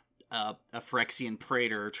a Phyrexian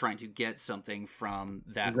praetor trying to get something from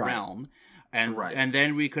that realm. And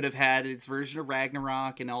then we could have had its version of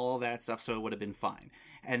Ragnarok and all of that stuff, so it would have been fine.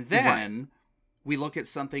 And then we look at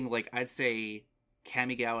something like, I'd say,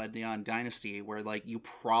 Kamigawa Neon Dynasty, where like you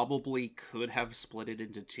probably could have split it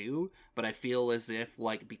into 2, but I feel as if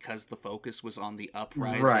like because the focus was on the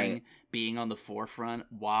uprising being on the forefront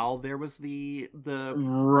while there was the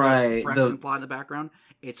Phyrexian plot in the background,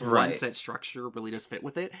 its one set structure really does fit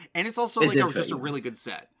with it, and it's also like just a really good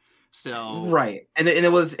set. So and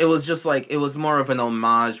it was just like, it was more of an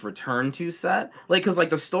homage return to set, like, because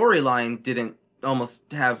like the storyline didn't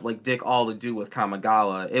almost have like dick all to do with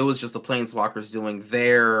Kamigawa. It was just the Planeswalkers doing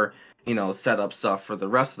their, you know, setup stuff for the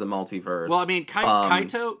rest of the multiverse. Well, I mean,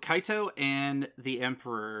 Kaito and the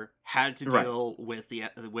Emperor had to deal with the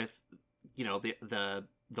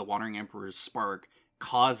Wandering Emperor's spark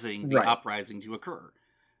causing the Right. uprising to occur.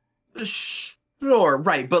 Sure,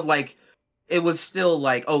 right, but like it was still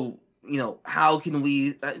like, oh, how can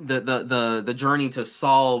we the journey to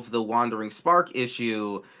solve the wandering spark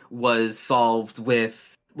issue was solved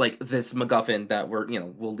with like this MacGuffin that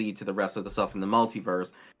will lead to the rest of the stuff in the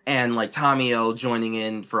multiverse, and like Tamio joining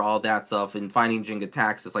in for all that stuff and finding Jinga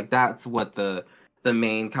Taxis. Like that's what the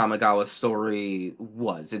main Kamigawa story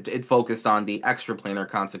was. It focused on the extraplanar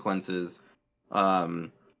consequences,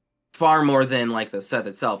 far more than like the set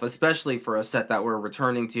itself, especially for a set that we're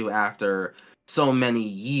returning to after so many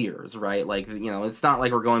years, right? Like, it's not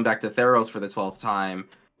like we're going back to Theros for the 12th time,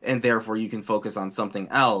 and therefore you can focus on something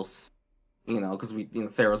else, because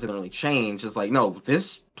Theros didn't really change. It's like, no,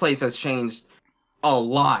 this place has changed a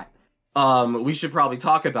lot. We should probably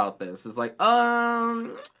talk about this. It's like,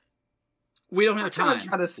 we don't have time.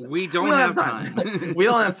 We don't have time. We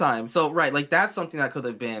don't have time. So, right, like that's something that could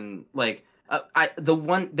have been like,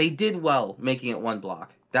 they did well making it one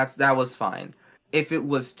block. That was fine. If it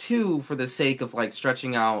was two for the sake of like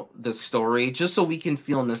stretching out the story, just so we can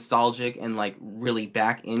feel nostalgic and like really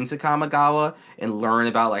back into Kamigawa and learn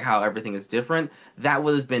about like how everything is different, that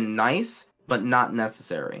would have been nice, but not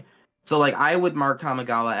necessary. So like I would mark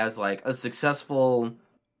Kamigawa as like a successful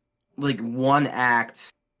like one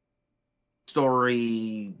act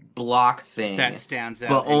story block thing that stands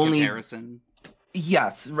out in comparison.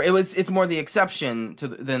 Yes, it's more the exception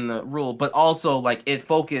than the rule, but also like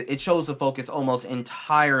it shows the focus almost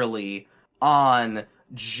entirely on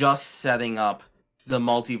just setting up the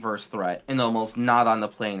multiverse threat and almost not on the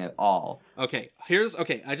plane at all. Okay,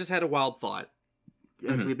 I just had a wild thought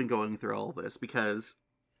as we've been going through all of this, because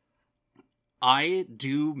I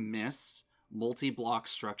do miss multi-block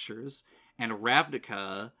structures, and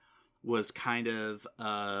Ravnica was kind of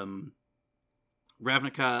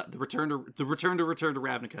Ravnica, the return to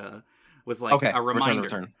Ravnica was like a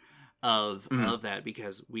reminder of that,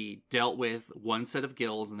 because we dealt with one set of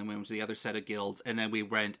guilds and then we went to the other set of guilds, and then we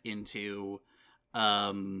went into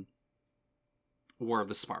War of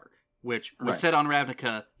the Spark, which was set on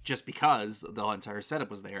Ravnica just because the entire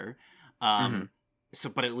setup was there. So,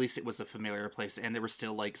 but at least it was a familiar place, and there were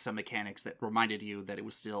still like some mechanics that reminded you that it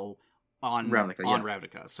was still on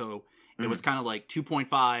Ravnica. So it was kind of like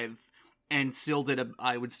 2.5. And still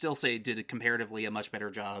I would still say did a comparatively a much better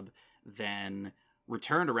job than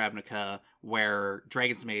Return to Ravnica, where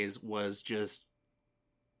Dragon's Maze was just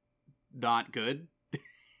not good.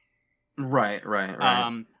 Right.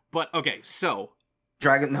 But okay, so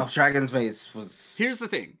Dragon's Maze was. Here's the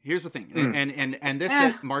thing, and this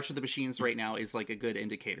set, March of the Machines right now is like a good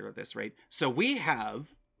indicator of this, right? So we have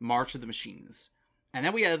March of the Machines, and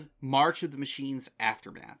then we have March of the Machines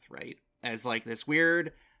Aftermath, right? As like this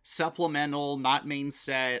weird supplemental, not main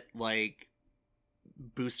set, like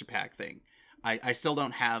booster pack thing. I still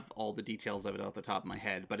don't have all the details of it off the top of my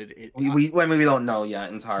head, but we don't know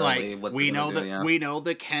yet entirely. Like, we know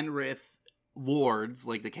the Kenrith lords,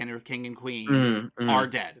 like the Kenrith King and Queen, are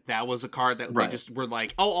dead. That was a card that they just were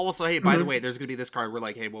like, oh, also, hey, by the way, there's gonna be this card. We're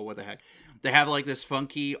like, hey, well, what the heck? They have like this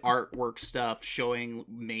funky artwork stuff showing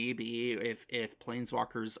maybe if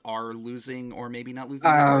planeswalkers are losing or maybe not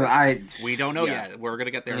losing. We don't know yet. We're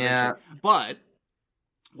gonna get there eventually. But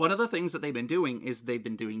one of the things that they've been doing is they've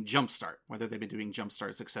been doing Jumpstart. Whether they've been doing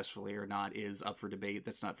Jumpstart successfully or not is up for debate.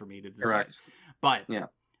 That's not for me to decide. Correct. But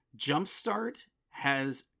Jumpstart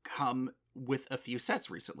has come with a few sets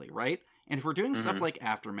recently, right? And if we're doing stuff like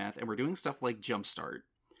Aftermath and we're doing stuff like Jumpstart,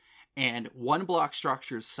 and one block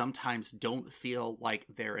structures sometimes don't feel like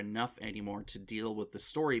they're enough anymore to deal with the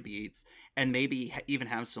story beats, and maybe even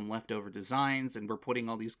have some leftover designs, and we're putting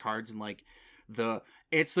all these cards in like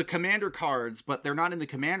it's the commander cards, but they're not in the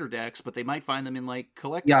commander decks, but they might find them in like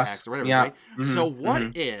collector packs or whatever, right? So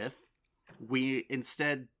what if we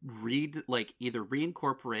instead either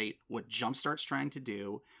reincorporate what Jumpstart's trying to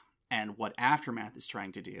do and what Aftermath is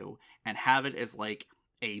trying to do, and have it as like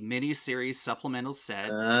a mini-series supplemental set,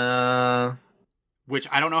 which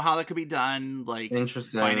I don't know how that could be done, like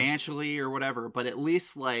financially or whatever, but at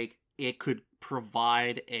least like it could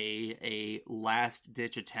provide a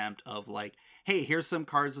last-ditch attempt of like, hey, here's some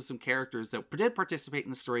cards of some characters that did participate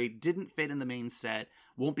in the story, didn't fit in the main set,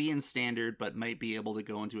 won't be in standard, but might be able to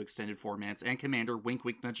go into extended formats and commander, wink,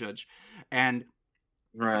 wink, nudge, nudge, and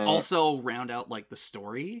also round out like the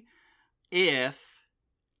story if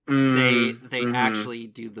they actually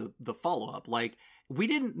do the follow-up. Like, we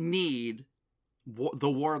didn't need the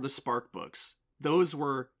War of the Spark books. Those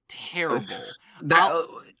were terrible.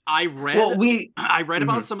 I read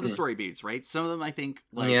about some of the story beats, right? Some of them I think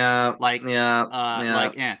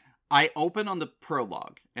I open on the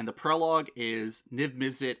prologue, and the prologue is Niv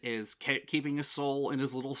Mizzet is keeping a soul in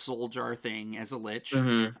his little soul jar thing as a lich,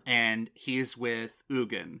 Mm-hmm. and he's with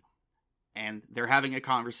Ugin, and they're having a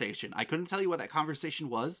conversation. I couldn't tell you what that conversation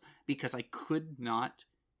was because I could not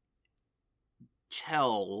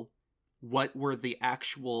tell what were the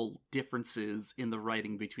actual differences in the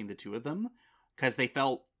writing between the two of them, because they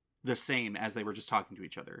felt the same as they were just talking to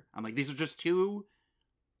each other. I'm like, these are just two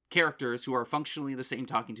characters who are functionally the same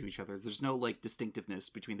talking to each other. There's no like distinctiveness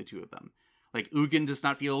between the two of them. Like Ugin does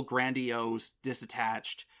not feel grandiose,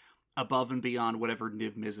 disattached, above and beyond whatever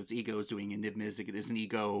Niv Mizzet's ego is doing, and Niv Mizzet is an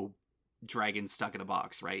ego dragon stuck in a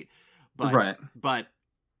box, right? But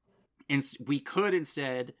we could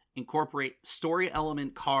instead incorporate story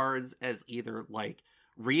element cards as either like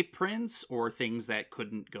reprints or things that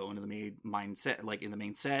couldn't go into the main set, like in the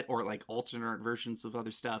main set, or like alternate versions of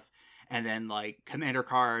other stuff. And then like commander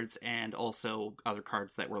cards and also other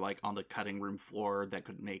cards that were like on the cutting room floor that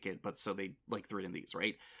couldn't make it, but so they like threw it in these,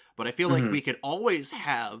 right? But I feel like we could always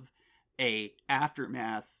have a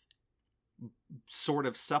Aftermath sort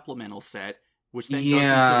of supplemental set, which then goes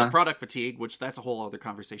into the product fatigue, which that's a whole other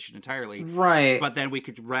conversation entirely. Right. But then we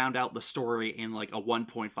could round out the story in like a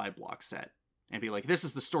 1.5 block set and be like, this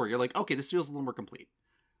is the story. You're like, okay, this feels a little more complete.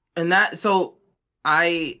 And that, so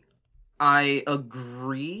I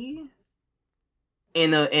agree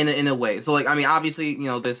in a way. So like, I mean, obviously, you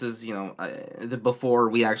know, this is, you know, before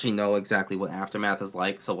we actually know exactly what Aftermath is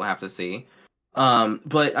like, so we'll have to see.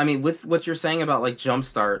 But I mean, with what you're saying about like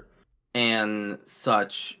Jumpstart and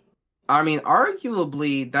such, I mean,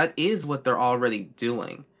 arguably that is what they're already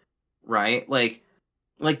doing, right? Like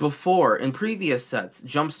before in previous sets,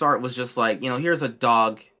 Jumpstart was just like, you know, here's a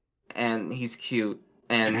dog and he's cute,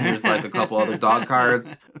 and here's like a couple other dog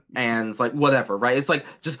cards, and it's like whatever, right? It's like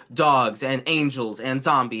just dogs and angels and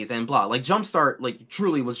zombies and blah. Like Jumpstart, like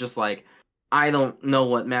truly was just like, I don't know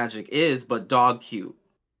what magic is, but dog cute,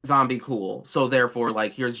 zombie cool. So therefore,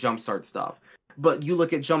 like here's Jumpstart stuff. But you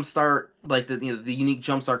look at Jumpstart, like the unique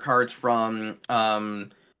Jumpstart cards from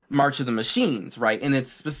March of the Machines, right? And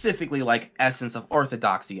it's specifically like Essence of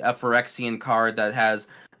Orthodoxy, a Phyrexian card that has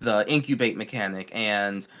the incubate mechanic,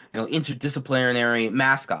 and you know, interdisciplinary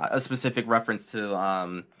mascot, a specific reference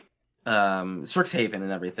to Strixhaven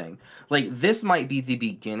and everything. Like this might be the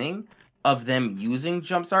beginning of them using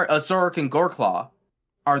Jumpstart. Sorok and Goreclaw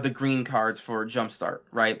are the green cards for Jumpstart,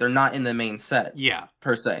 right? They're not in the main set,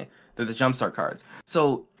 per se. They're the Jumpstart cards.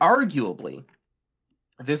 So arguably,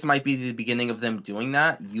 this might be the beginning of them doing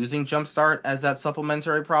that, using Jumpstart as that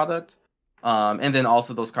supplementary product. And then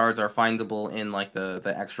also those cards are findable in like the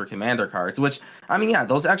extra commander cards, which, I mean, yeah,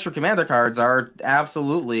 those extra commander cards are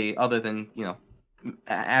absolutely, other than, you know,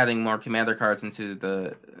 adding more commander cards into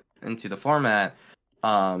the format,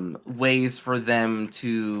 ways for them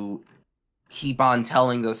to keep on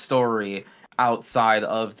telling the story outside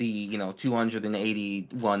of the, you know,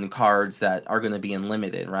 281 cards that are going to be in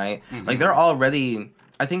limited, right? Like they're already,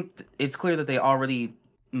 I think it's clear that they already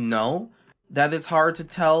know that it's hard to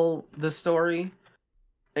tell the story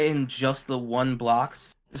in just the one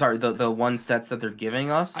blocks. Sorry, the one sets that they're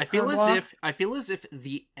giving us. I feel as if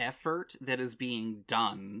the effort that is being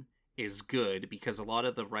done is good, because a lot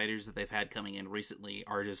of the writers that they've had coming in recently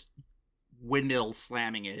are just windmill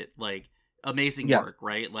slamming it, like amazing work,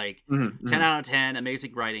 right? Like 10 out of 10,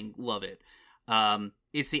 amazing writing, love it.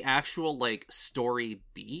 It's the actual like story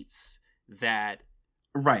beats that,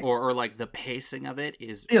 right, or like the pacing of it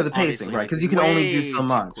is the pacing, right? Because you can only do so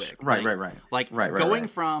much, quick. Right. Going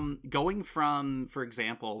from, for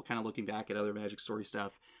example, kind of looking back at other Magic story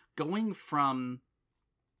stuff, going from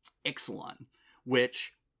Ixalan,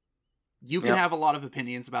 which you can have a lot of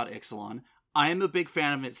opinions about Ixalan. I am a big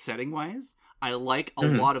fan of it setting wise. I like a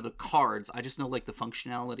lot of the cards. I just know like the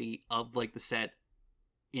functionality of like the set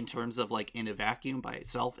in terms of like in a vacuum by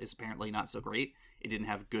itself is apparently not so great. It didn't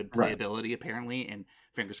have good playability apparently, and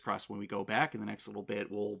fingers crossed when we go back in the next little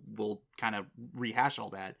bit we'll kind of rehash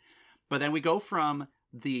all that. But then we go from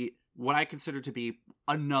the what I consider to be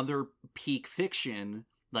another peak fiction,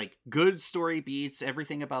 like good story beats,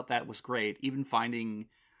 everything about that was great. Even finding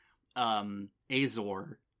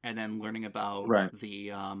Azor and then learning about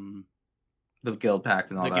the Guild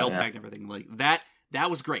Pact and all the that. Guild Pact and everything like that. That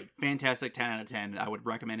was great. Fantastic. 10 out of 10. I would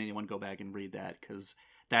recommend anyone go back and read that, because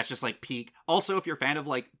that's just like peak. Also, if you're a fan of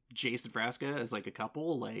like Jace and Vraska as like a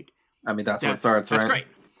couple, like, I mean, that's what starts, that's right? great.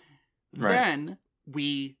 Right. Then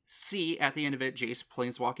we see at the end of it Jace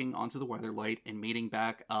planeswalking onto the Weatherlight and meeting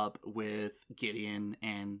back up with Gideon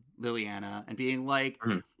and Liliana and being like,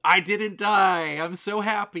 I didn't die. I'm so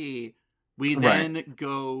happy. We then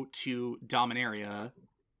go to Dominaria,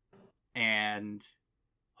 and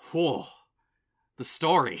whoa, the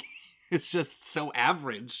story is just so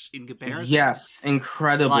average in comparison. Yes,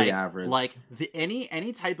 incredibly average. Like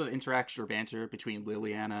any type of interaction or banter between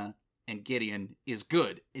Liliana and Gideon is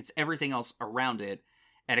good. It's everything else around it,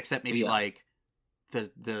 and except maybe like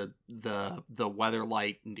the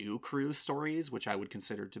Weatherlight new crew stories, which I would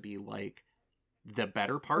consider to be like the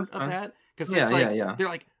better part of that, because it's like they're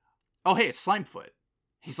like, oh hey, it's Slimefoot.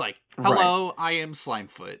 He's like, hello, I am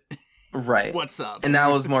Slimefoot. Right. What's up? And that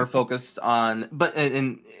was more focused on, but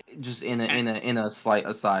in just in a slight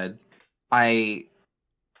aside, I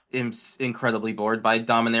am incredibly bored by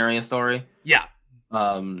Dominaria story. Yeah.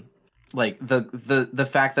 Like the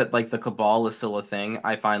fact that like the Cabal is still a thing,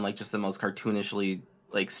 I find like just the most cartoonishly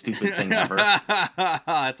like stupid thing ever.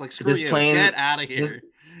 It's like, screw this you, plane, get out of here.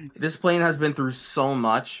 This plane has been through so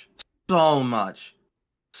much, and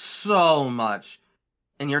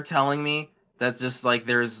you're telling me that just like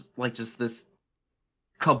there's like just this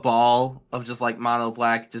cabal of just like mono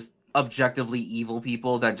black, just objectively evil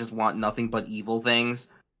people that just want nothing but evil things,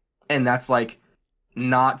 and that's like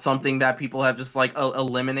not something that people have just like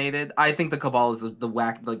eliminated. I think the Cabal is the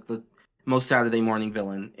whack, like the most Saturday morning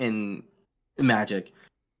villain in Magic,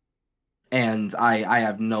 and I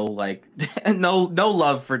have no like no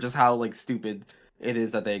love for just how like stupid it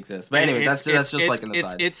is that they exist. But anyway, that's just like an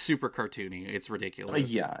aside. It's super cartoony. It's ridiculous.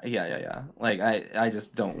 Yeah. Like I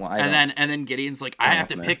just don't want. And then Gideon's like, I have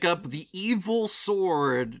to pick up the evil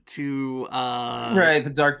sword to right,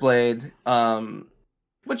 the Dark Blade.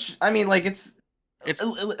 Which I mean, like it's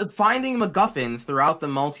finding MacGuffins throughout the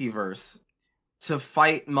multiverse to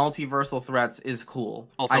fight multiversal threats is cool.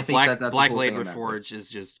 Also, I think that's Black cool Blade Reforged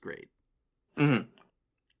is just great. Mm-hmm.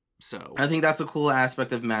 So I think that's a cool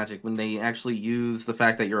aspect of Magic when they actually use the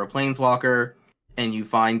fact that you're a planeswalker and you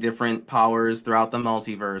find different powers throughout the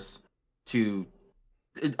multiverse to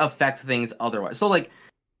affect things otherwise. So like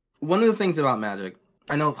one of the things about Magic,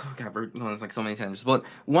 I know, God, we're going like so many tangents, but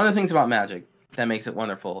one of the things about Magic that makes it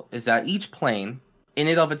wonderful is that each plane in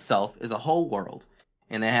and of itself is a whole world,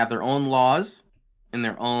 and they have their own laws and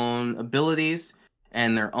their own abilities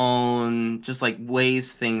and their own just like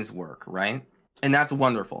ways things work, right? And that's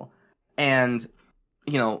wonderful. And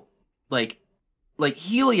you know, like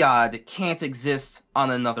Heliod can't exist on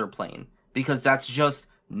another plane because that's just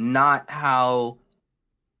not how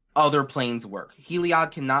other planes work.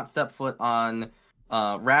 Heliod cannot step foot on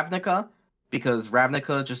Ravnica because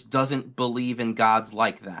Ravnica just doesn't believe in gods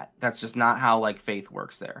like that. That's just not how like faith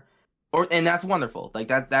works there. And that's wonderful. Like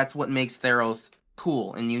that's what makes Theros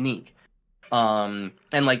cool and unique. And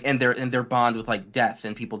their bond with like death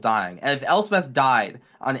and people dying. And if Elspeth died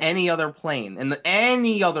on any other plane in the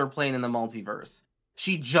multiverse,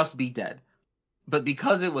 she'd just be dead. But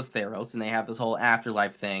because it was Theros and they have this whole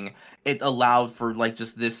afterlife thing, it allowed for like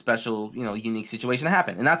just this special, you know, unique situation to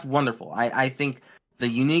happen. And that's wonderful. I think the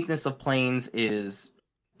uniqueness of planes is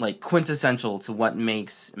like quintessential to what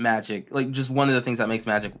makes Magic, like just one of the things that makes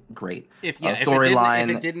Magic great. If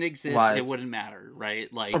it didn't exist, it wouldn't matter,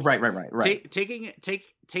 right? Like right. Taking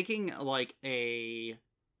like a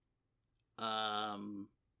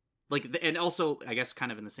like, and also I guess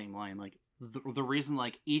kind of in the same line, like the reason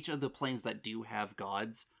like each of the planes that do have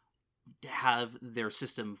gods have their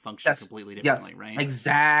system function completely differently, right?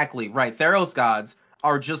 Exactly right. Theros gods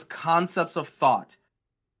are just concepts of thought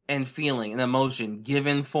and feeling and emotion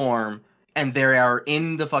given form, and they are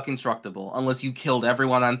indestructible unless you killed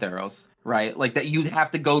everyone on Theros, right? Like that you'd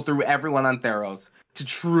have to go through everyone on Theros to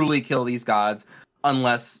truly kill these gods,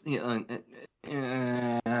 unless unless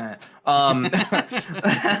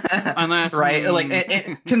right,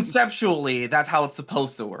 like conceptually that's how it's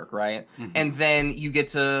supposed to work, right? Mm-hmm. And then you get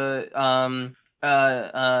to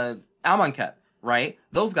Amonkhet, right?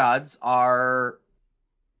 Those gods are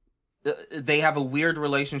they have a weird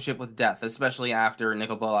relationship with death, especially after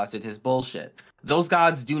Nicol Bolas did his bullshit. Those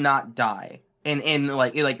gods do not die. And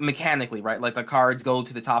like mechanically, right? Like the cards go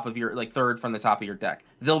to the top of your, like third from the top of your deck.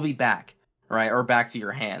 They'll be back, right? Or back to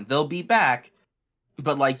your hand. They'll be back,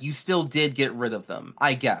 but like you still did get rid of them,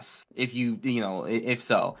 I guess, if if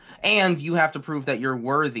so. And you have to prove that you're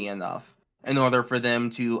worthy enough in order for them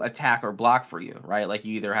to attack or block for you, right? Like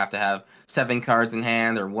you either have to have 7 cards in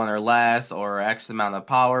hand or 1 or less or X amount of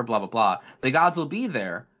power, blah, blah, blah. The gods will be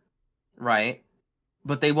there, right?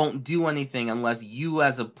 But they won't do anything unless you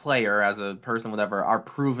as a player, as a person, whatever, are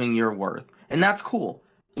proving your worth. And that's cool.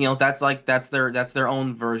 You know, that's their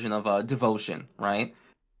own version of devotion, right?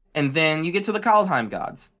 And then you get to the Kaldheim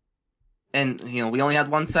gods. And, you know, we only had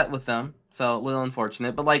one set with them, so a little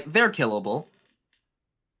unfortunate, but like they're killable.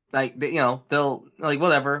 Like, they'll, like,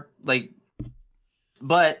 whatever, like,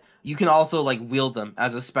 but you can also, like, wield them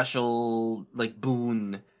as a special, like,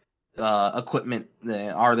 boon equipment,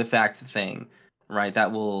 artifact thing, right?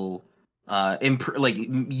 That will like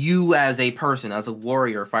you as a person, as a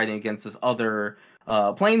warrior fighting against this other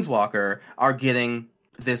planeswalker, are getting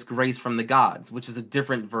this grace from the gods, which is a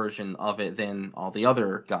different version of it than all the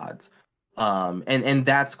other gods. And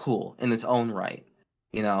that's cool in its own right,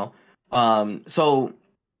 you know. So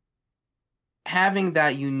having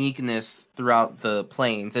that uniqueness throughout the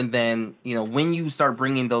planes, and then, you know, when you start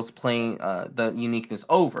bringing those the uniqueness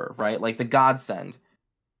over, right, like the godsend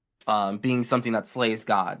being something that slays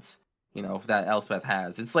gods, you know, if that Elspeth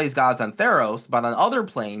has, it slays gods on Theros, but on other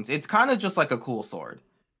planes it's kind of just like a cool sword,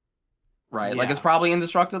 right? Like, it's probably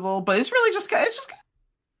indestructible, but it's really just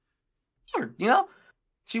weird, you know.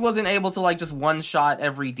 She wasn't able to like just one shot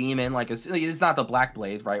every demon, like it's not the Black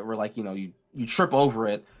Blade, right, where like, you know, you trip over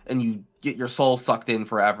it and you get your soul sucked in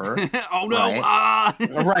forever. Oh no!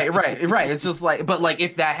 Right? Right. It's just like, but like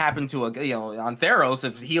if that happened to a, you know, on Theros,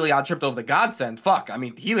 if Heliod tripped over the godsend, fuck. I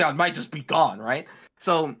mean, Heliod might just be gone, right?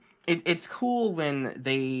 So it's cool when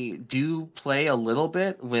they do play a little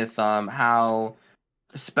bit with how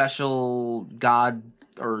special god,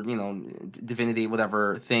 or, you know, divinity,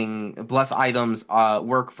 whatever thing, bless items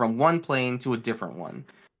work from one plane to a different one,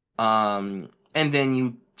 and then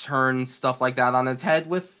you turn stuff like that on its head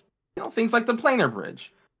with, you know, things like the planar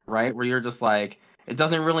bridge, right, where you're just like, it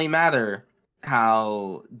doesn't really matter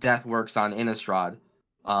how death works on Innistrad,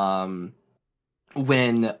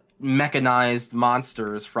 when mechanized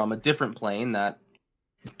monsters from a different plane that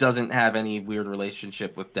doesn't have any weird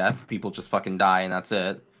relationship with death, people just fucking die and that's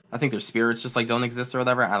it. I think their spirits just like don't exist or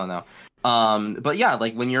whatever. I don't know. But yeah,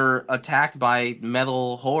 like when you're attacked by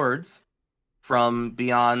metal hordes from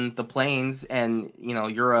beyond the planes, and, you know,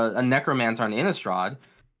 you're a necromancer on Innistrad,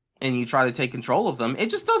 and you try to take control of them,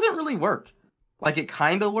 it just doesn't really work. Like, it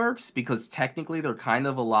kind of works because technically they're kind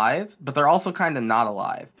of alive, but they're also kind of not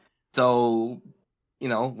alive. So, you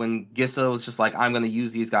know, when Gissa was just like, I'm going to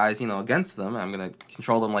use these guys, you know, against them, I'm going to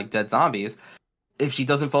control them like dead zombies, if she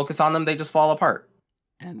doesn't focus on them, they just fall apart.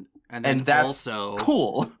 And that's also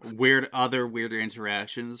cool. Weirder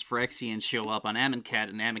interactions. Phyrexians show up on Amonkhet,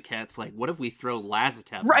 and Amonkhet's like, what if we throw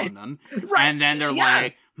Lazotep on them? Right. And then they're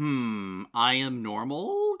like, I am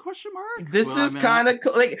normal? Question mark? This is kind of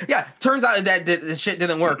cool. Like, yeah, turns out that the shit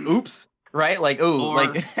didn't work. Oops. Right? Like, ooh,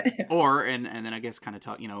 like and then I guess kind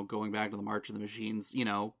of you know, going back to the March of the Machines, you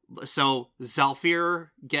know, so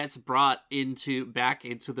Zhalfir gets brought back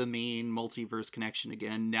into the main multiverse connection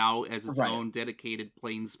again, now as its own dedicated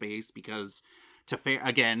plane space, because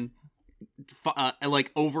again,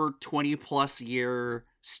 like over 20 plus year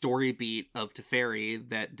story beat of Teferi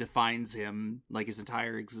that defines him, like his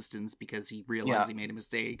entire existence, because he realized he made a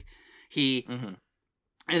mistake.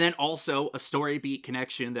 And then also a story beat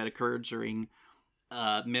connection that occurred during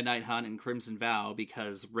Midnight Hunt and Crimson Vow,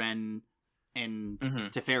 because Ren and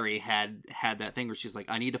Teferi had that thing where she's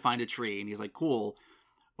like, I need to find a tree. And he's like, cool.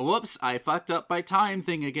 Whoops, I fucked up my time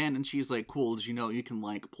thing again. And she's like, cool, did you know you can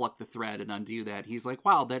like pluck the thread and undo that? He's like,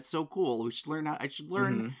 wow, that's so cool. I should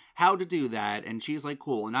learn how to do that. And she's like,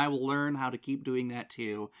 cool. And I will learn how to keep doing that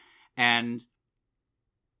too. And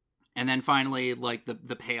then finally, like,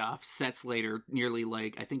 the payoff sets later, nearly,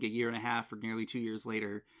 like, I think a year and a half or nearly 2 years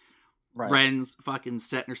later, Ren's fucking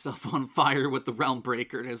setting herself on fire with the Realm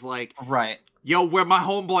Breaker and is like, yo, where my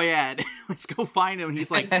homeboy at? Let's go find him. And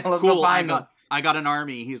he's like, cool, I got an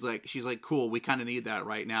army. She's like, cool, we kind of need that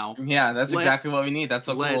right now. Yeah, that's exactly what we need. That's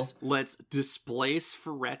so cool. Let's displace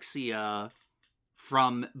Phyrexia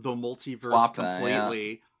from the multiverse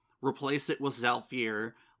completely, replace it with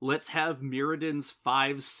Zhalfir. Let's have Mirrodin's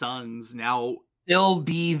 5 sons now still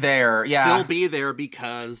be there. Still be there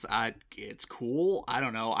because it's cool. I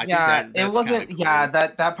don't know. I think that's it wasn't. Cool. Yeah,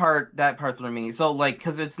 that part threw me. So like,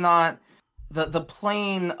 because it's not the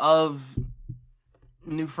plane of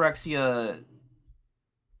New Phyrexia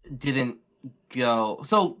didn't go.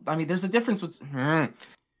 So I mean, there's a difference with.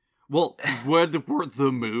 Well, were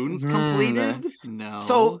the moons completed? No.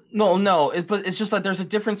 So no. But it's just like there's a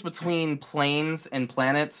difference between planes and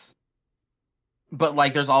planets. But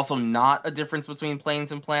like, there's also not a difference between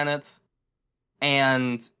planes and planets,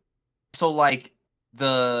 and so like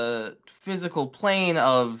the physical plane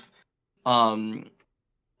of New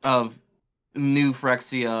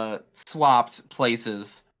Phyrexia swapped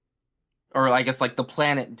places, or I guess like the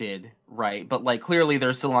planet did, right? But like clearly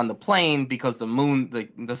they're still on the plane because the moon,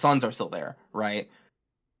 the suns are still there, right?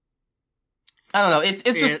 I don't know. It's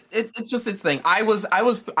just its thing. I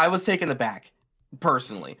was taken aback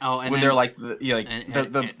personally. Oh, and when they're like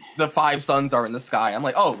the 5 suns are in the sky. I'm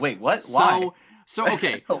like, oh wait, what? Why? So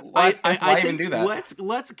okay, Why I even think do that?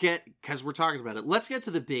 let's get, because we're talking about it. Let's get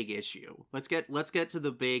to the big issue. Let's get to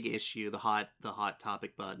the big issue, the hot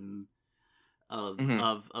topic button of Hmm.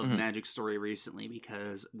 of Hmm. Magic Story recently,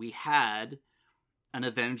 because we had an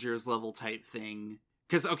Avengers level type thing.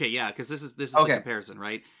 Because okay, yeah, because this is the Okay. comparison,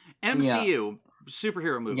 right? Yeah. MCU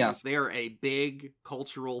superhero movies, Yes. they are a big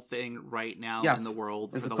cultural thing right now in the Yes.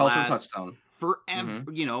 world It's for a the cultural last touchstone. forever.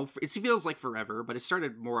 Hmm. It feels like forever, but it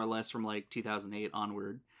started more or less from like 2008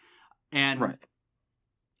 onward. And Right.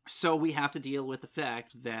 so we have to deal with the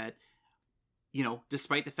fact that,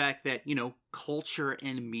 despite the fact that, culture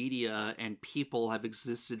and media and people have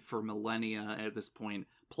existed for millennia at this point,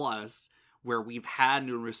 plus, where we've had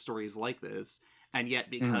numerous stories like this, and yet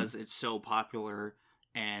Hmm. because it's so popular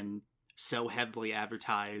and so heavily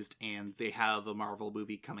advertised, and they have a Marvel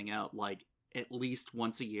movie coming out like at least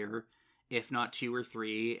once a year, if not two or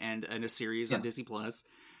three, and a series on Yeah. Disney Plus,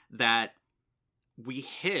 that we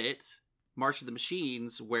hit March of the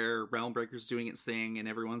Machines, where Realm Breaker's doing its thing and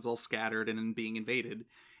everyone's all scattered and being invaded. And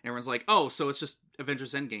everyone's like, oh, so it's just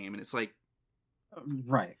Avengers Endgame. And it's like,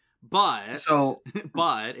 Right. but, So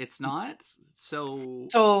but it's not. So,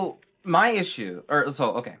 So my issue,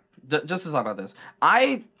 okay, just to talk about this,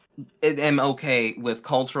 I am okay with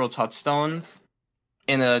cultural touchstones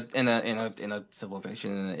in a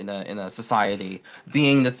civilization, in a society,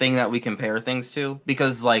 being the thing that we compare things to,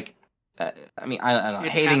 because like, I mean, I don't know,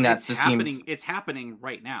 hating that just seems it's happening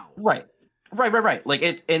right now. right. Right. Like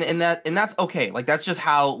it, and that's okay. Like that's just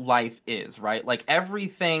how life is, right? Like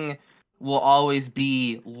everything will always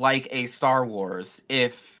be like a Star Wars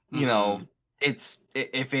if Mm-hmm.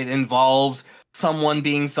 if it involves someone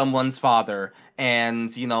being someone's father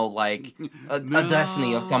and like a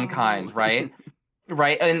destiny of some No. kind, right?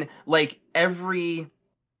 Right, and like every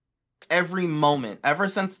moment ever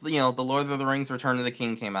since the Lord of the Rings: Return of the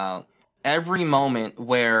King came out, every moment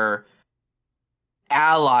where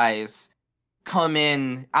allies come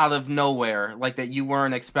in out of nowhere, like that you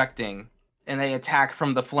weren't expecting, and they attack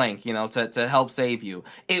from the flank, to help save you.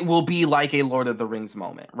 It will be like a Lord of the Rings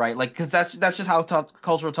moment, right? Like, because that's just how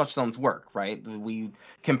cultural touchstones work, right? We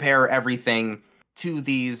compare everything to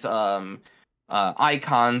these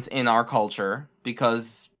icons in our culture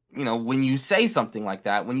because when you say something like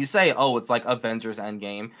that, when you say, "Oh, it's like Avengers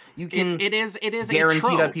Endgame," you can it is a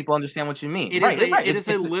guarantee that trope. people understand what you mean, It is right? a Right? it is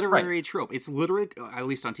a It's right. literary trope. It's literally, at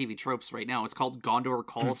least on TV tropes right now, it's called Gondor Mhm.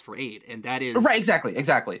 calls for aid, and Right?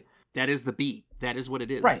 Exactly. that is the beat. That is what it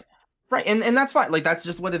Right. is. Right. And that's fine. Like that's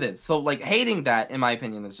just what it is. So like hating that, in my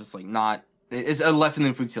opinion, is just like not is a lesson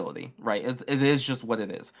in futility, right? It is just what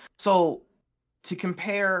it is. So to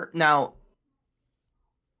compare now,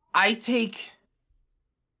 I take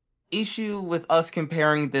issue with us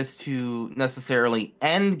comparing this to necessarily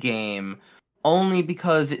Endgame only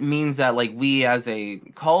because it means that like we as a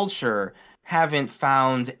culture haven't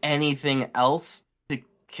found anything else to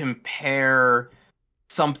compare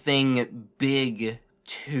something big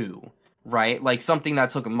to, right? Like something that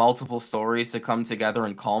took multiple stories to come together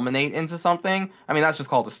and culminate into something. I mean, that's just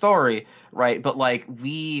called a story, right? But like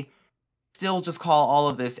we still just call all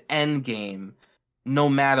of this Endgame no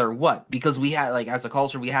matter what, because we had like as a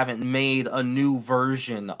culture we haven't made a new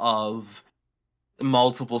version of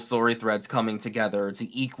multiple story threads coming together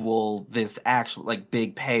to equal this actual like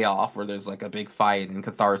big payoff where there's like a big fight and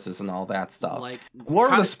catharsis and all that stuff. Like, War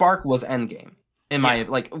of how the did Spark was Endgame. In my yeah,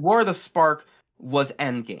 like War of the Spark was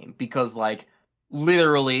Endgame because like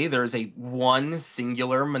literally there's a one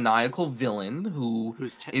singular maniacal villain who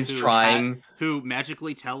is trying who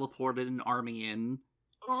magically teleported an army in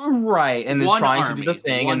right and is trying to do the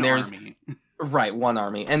thing, one and there's army. right, one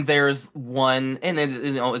army, and there's one, and then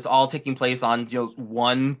it's all taking place on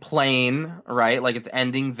one plane, right? Like it's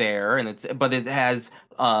ending there, and but it has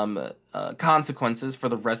consequences for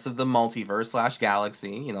the rest of the multiverse slash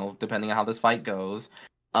galaxy. Depending on how this fight goes,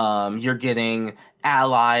 you're getting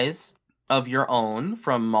allies of your own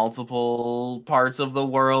from multiple parts of the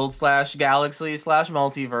world slash galaxy slash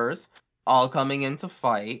multiverse, all coming into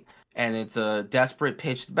fight, and it's a desperate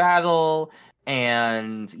pitched battle,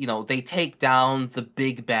 and they take down the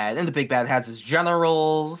big bad, and the big bad has his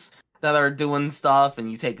generals that are doing stuff, and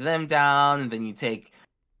you take them down, and then you take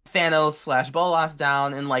Thanos slash Bolas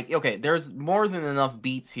down, and like, okay, there's more than enough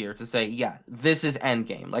beats here to say, yeah, this is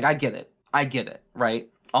Endgame. Like, I get it, right?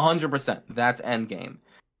 100%, that's Endgame.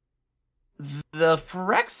 The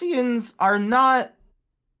Phyrexians are not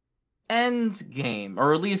Endgame,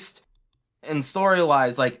 or at least in story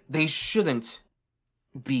wise, like they shouldn't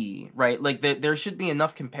be, right? Like there should be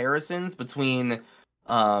enough comparisons between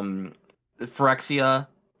um Phyrexia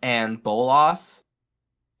and Bolas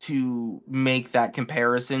to make that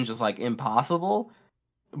comparison just like impossible.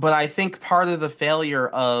 But I think part of the failure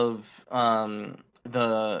of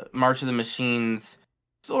the March of the Machines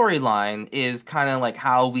storyline is kind of like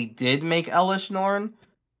how we did make Elish Norn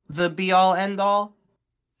the be all end all.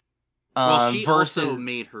 Well, she Versus also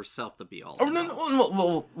made herself the be all. Oh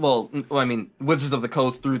no! Well, I mean, Wizards of the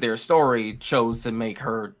Coast through their story chose to make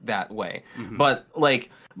her that way. Mm-hmm. But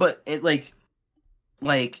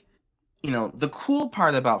the cool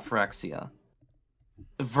part about Phyrexia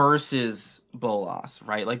versus Bolas,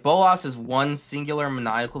 right? Like Bolas is one singular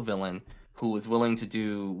maniacal villain who is willing to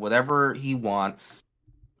do whatever he wants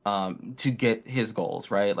to get his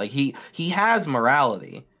goals, right? Like he has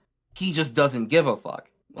morality, he just doesn't give a fuck.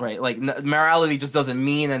 Right, like morality just doesn't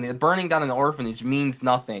mean, and burning down an orphanage means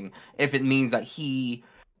nothing if it means that he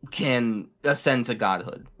can ascend to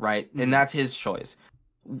godhood, right? Mm-hmm. And that's his choice.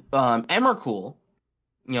 Emrakul,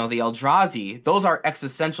 the Eldrazi, those are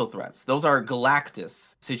existential threats. Those are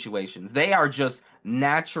Galactus situations. They are just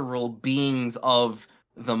natural beings of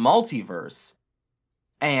the multiverse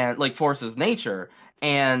and like forces of nature,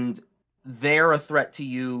 and they're a threat to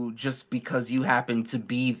you just because you happen to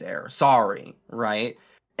be there. Sorry, right?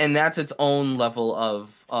 And that's its own level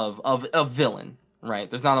of villain, right?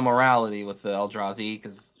 There's not a morality with the Eldrazi,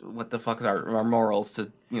 because what the fuck is our morals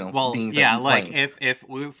to beings? Yeah, like if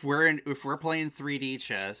we're playing 3D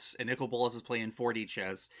chess and Nicol Bolas is playing 4D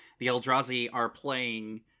chess, the Eldrazi are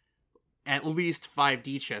playing at least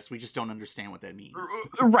 5D chess. We just don't understand what that means.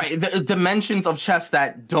 Right, the dimensions of chess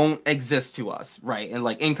that don't exist to us, right, and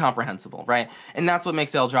like incomprehensible, right? And that's what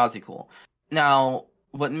makes the Eldrazi cool. Now,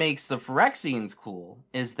 what makes the Phyrexians cool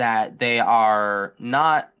is that they were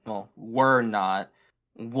not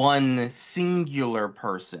one singular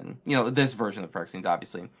person. This version of Phyrexians,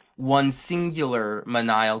 obviously, one singular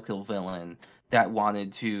maniacal villain that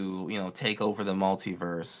wanted to, take over the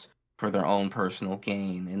multiverse for their own personal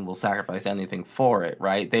gain and will sacrifice anything for it,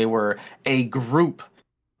 right? They were a group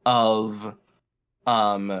of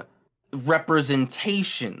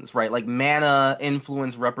representations, right? Like mana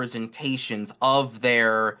influence representations of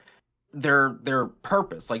their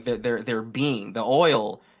purpose, like their being. The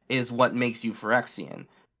oil is what makes you Phyrexian,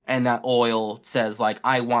 and that oil says like,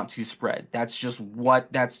 I want to spread. That's just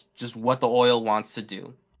what the oil wants to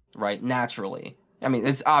do, right? Naturally. I mean,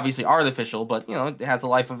 it's obviously artificial, but it has a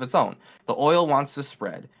life of its own. The oil wants to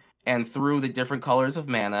spread, and through the different colors of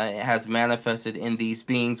mana, it has manifested in these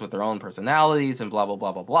beings with their own personalities and blah blah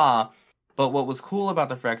blah blah blah. But what was cool about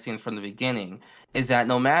the Phyrexians from the beginning is that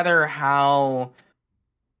no matter how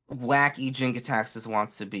wacky Jin-Gitaxias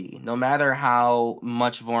wants to be, no matter how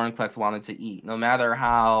much Vorinclex wanted to eat, no matter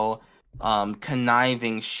how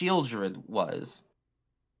conniving Shieldred was,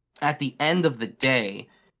 at the end of the day,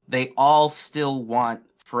 they all still want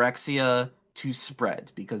Phyrexia to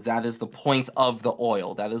spread, because that is the point of the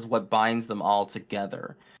oil. That is what binds them all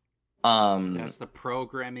together. That's the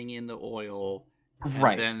programming in the oil.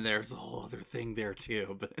 Right. And then there's a whole other thing there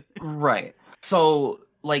too. But right. So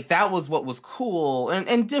like that was what was cool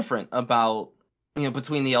and different about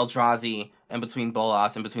between the Eldrazi and between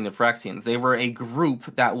Bolas and between the Phyrexians. They were a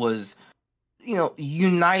group that was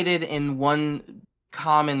united in one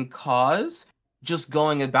common cause, just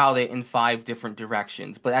going about it in 5 different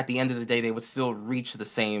directions. But at the end of the day, they would still reach the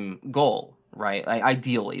same goal, right?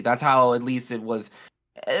 Ideally, that's how at least it was.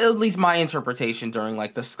 At least my interpretation during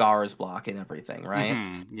like the Scars block and everything, right?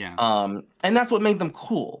 Mm-hmm, yeah. And that's what made them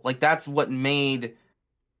cool. Like that's what made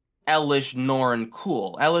Elish Norn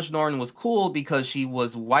cool. Elish Norn was cool because she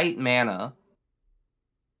was white mana,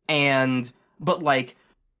 but like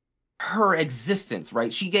her existence,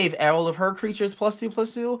 right? She gave all of her creatures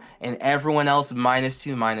 +2/+2, and everyone else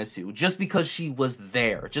 -2/-2, just because she was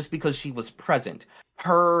there, just because she was present.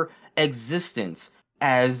 Her existence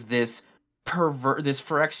as this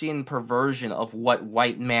Phyrexian perversion of what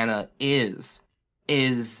white mana is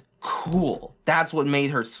cool. That's what made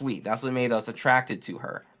her sweet. That's what made us attracted to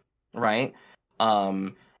her, right?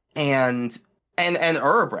 And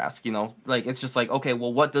Urabrask, like it's just like, okay,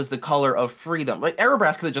 well, what does the color of freedom? Like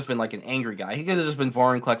Urabrask could have just been like an angry guy. He could have just been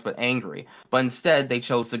Vorinclex but angry. But instead, they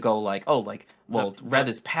chose to go like, red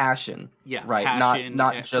is passion. Yeah, right. Passion,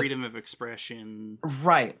 not just freedom of expression.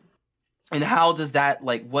 Right. And how does that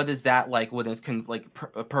what is that like when it's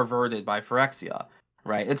perverted by Phyrexia,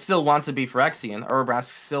 right? It still wants to be Phyrexian. Urabrask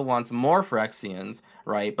still wants more Phyrexians,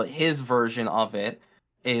 right? But his version of it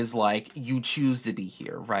is like, you choose to be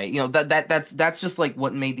here, right? That's just like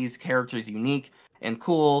what made these characters unique and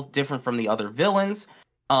cool, different from the other villains.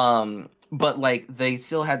 But like they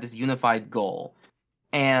still had this unified goal.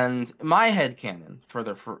 And my headcanon for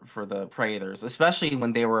the Praetors, especially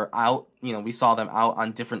when they were out, we saw them out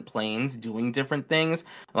on different planes doing different things.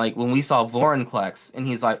 Like when we saw Vorinclex, and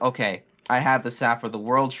he's like, "Okay, I have the sap of the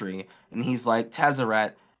World Tree," and he's like,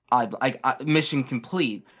 "Tezzeret, mission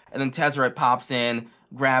complete." And then Tezzeret pops in,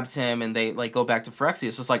 grabs him, and they like go back to Phyrexia.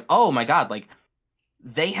 It's just like, oh my god, like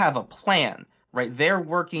they have a plan, right? They're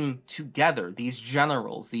working together. These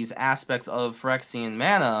generals, these aspects of Phyrexian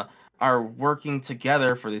mana are working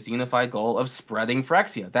together for this unified goal of spreading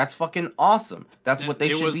Phyrexia. That's fucking awesome. That's what they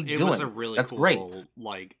should be doing. It was a really That's cool, great.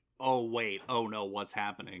 like, oh wait, oh no, what's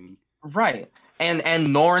happening? Right.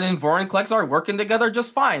 And Norn and Vorinclex are working together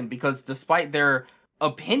just fine because despite their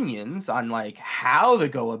opinions on like how to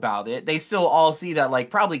go about it, they still all see that like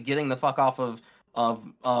probably getting the fuck off of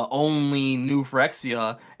only New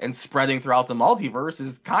Phyrexia and spreading throughout the multiverse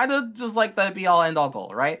is kind of just like the be all end all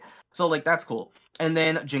goal, right? So like that's cool. And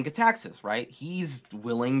then Jin-Gitaxias, right? He's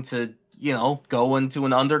willing to, go into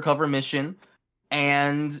an undercover mission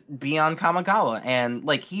and be on Kamigawa, and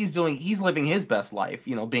like he's living his best life,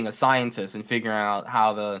 being a scientist and figuring out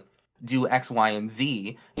how to do X, Y, and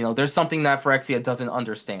Z. There's something that Phyrexia doesn't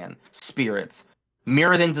understand: spirits.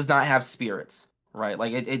 Mirrodin does not have spirits, right?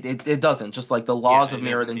 Like it doesn't. Just like the laws of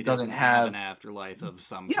Mirrodin doesn't have an afterlife of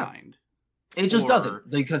some kind. It just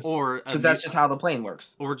doesn't because that's just how the plane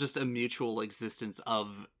works. Or just a mutual existence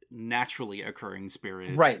of naturally occurring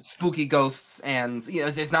spirits, right? Spooky ghosts, and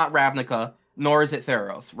it's not Ravnica. Nor is it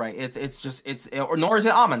Theros, right? Or nor is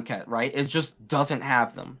it Amonkhet, right? It just doesn't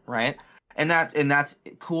have them, right? And that's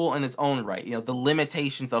cool in its own right. The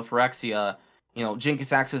limitations of Phyrexia,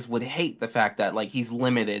 Jin-Gitaxias would hate the fact that like he's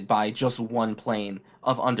limited by just one plane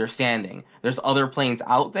of understanding. There's other planes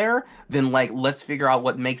out there, then like let's figure out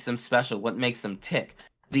what makes them special, what makes them tick.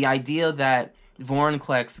 The idea that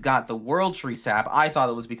Vorinclex got the World Tree sap, I thought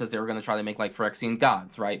it was because they were going to try to make like Phyrexian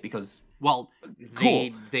gods, right? Because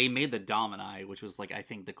they made the Domini, which was like I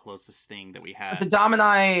think the closest thing that we had. The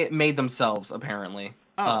Domini made themselves apparently.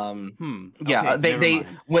 Yeah, okay,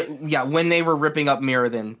 when they were ripping up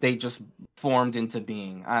Mirrodin, they just formed into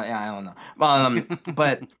being. I don't know.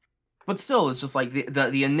 But still, it's just like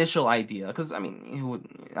the initial idea. Because I mean,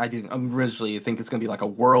 I didn't originally think it's gonna be like a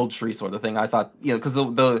World Tree sort of thing. I thought because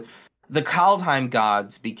the Kaldheim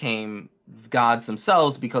gods became gods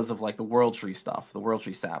themselves because of like the World Tree stuff, the World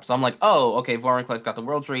Tree sap. So I'm like, oh, okay, Vorinclex got the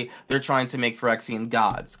World Tree. They're trying to make Phyrexian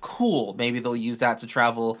gods. Cool. Maybe they'll use that to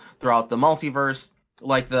travel throughout the multiverse,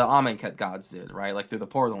 like the Amonkhet gods did, right? Like through the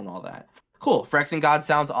portal and all that. Cool. Phyrexian gods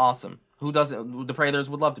sounds awesome. Who doesn't? The Praetors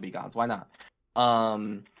would love to be gods. Why not?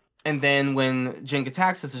 And then when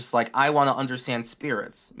Jin-Gitaxias is just like, I want to understand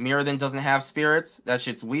spirits. Mirrodin doesn't have spirits. That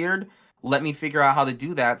shit's weird. Let me figure out how to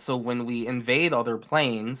do that so when we invade other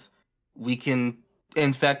planes, we can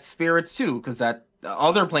infect spirits too, because that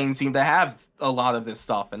other planes seem to have a lot of this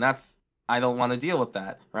stuff, and I don't want to deal with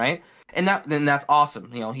that, right? And that's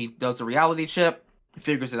awesome. He does the reality chip,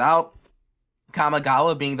 figures it out.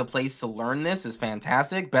 Kamigawa being the place to learn this is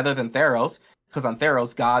fantastic, better than Theros, because on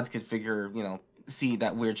Theros, gods could figure, see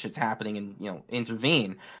that weird shit's happening and,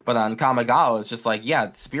 intervene. But on Kamigawa, it's just like,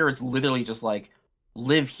 yeah, spirits literally just like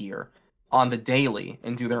live here on the daily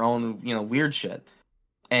and do their own, weird shit.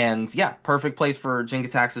 And yeah, perfect place for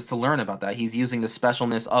Jin-Gitaxias to learn about that. He's using the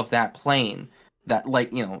specialness of that plane, that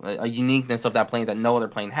like, a uniqueness of that plane that no other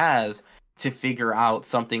plane has to figure out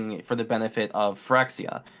something for the benefit of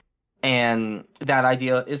Phyrexia. And that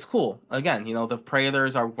idea is cool. Again, the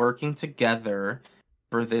Praetors are working together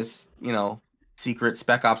for this, secret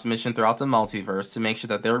Spec Ops mission throughout the multiverse to make sure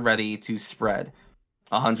that they're ready to spread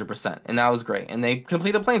 100%. And that was great. And they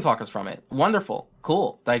completed Planeswalkers from it. Wonderful.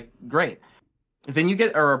 Cool. Like, great. Then you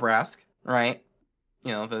get Urabrask, right?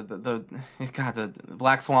 The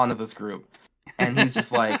black swan of this group. And he's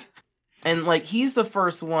just like, and like, he's the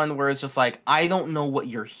first one where it's just like, I don't know what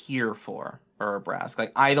you're here for, Urabrask.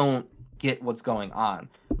 Like, I don't get what's going on.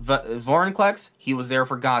 Vorinclex, he was there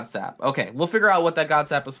for Godsap. Okay, we'll figure out what that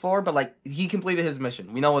Godsap is for, but like, he completed his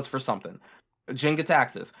mission. We know it's for something.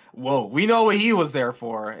 Jin-Gitaxias, whoa, we know what he was there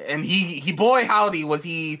for. And he boy howdy was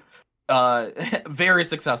he very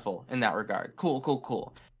successful in that regard.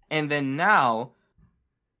 Cool. And then now,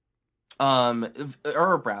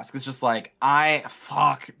 Urabrask is just like, I'm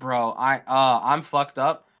fucked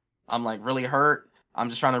up. I'm like really hurt. I'm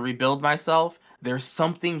just trying to rebuild myself. There's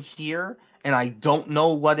something here, and I don't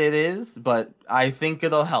know what it is, but I think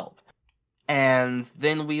it'll help. And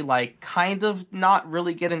then we like kind of not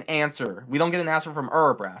really get an answer. We don't get an answer from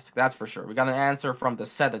Urabrask, that's for sure. We got an answer from the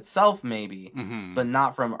set itself, maybe, but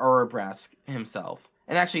not from Urabrask himself.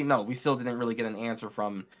 And actually, no, we still didn't really get an answer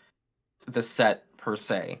from the set per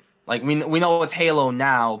se. Like we know it's Halo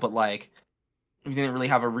now, but like we didn't really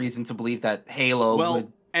have a reason to believe that Halo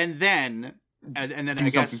would and then do I something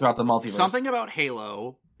guess throughout the multiverse. something about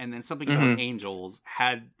Halo and then something about Angels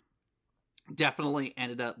had definitely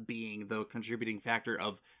ended up being the contributing factor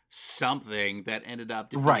of something that ended up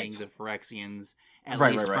defeating the Phyrexians, at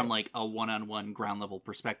least from like a one-on-one ground level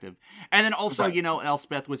perspective. And then also, you know,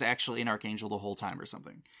 Elspeth was actually an Archangel the whole time or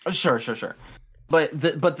something. Sure. But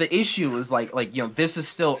the issue is like you know, this is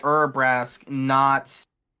still Urabrask, not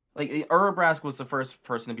like Urabrask was the first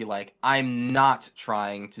person to be like, I'm not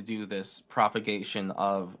trying to do this propagation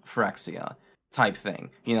of Phyrexia type thing.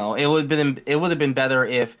 You know, it would have been better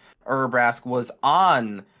if Urabrask was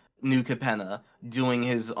on New Capenna doing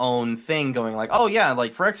his own thing, going like, oh yeah,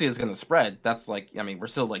 like Phyrexia is gonna spread. That's like, I mean, we're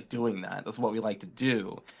still like doing that. That's what we like to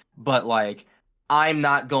do. But like, I'm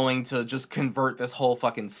not going to just convert this whole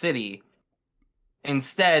fucking city.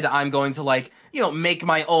 Instead, I'm going to like, you know, make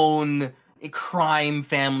my own crime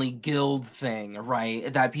family guild thing,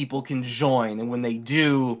 right? That people can join, and when they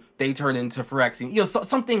do, they turn into Phyrexian. You know,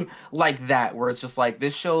 something like that, where it's just like,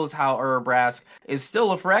 this shows how Urabrask is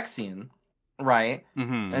still a Phyrexian, right?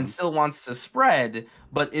 And still wants to spread,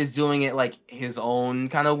 but is doing it like his own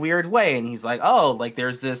kind of weird way. And he's like, oh, like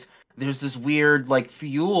there's this weird like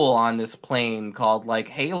fuel on this plane called like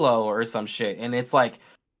Halo or some shit, and it's like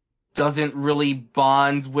doesn't really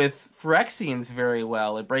bond with Phyrexians very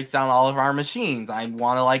well. It breaks down all of our machines. I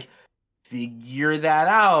want to like figure that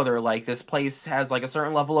out, or like this place has like a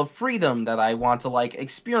certain level of freedom that I want to like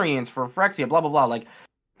experience for Phyrexia, blah blah blah. Like,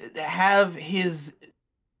 have his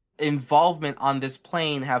involvement on this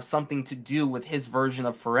plane have something to do with his version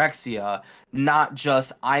of Phyrexia, not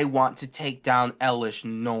just I want to take down Elish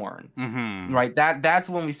Norn. Right? That's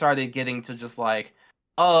when we started getting to just like,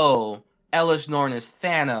 oh, Elish Norn is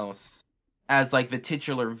Thanos as like the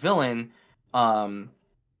titular villain,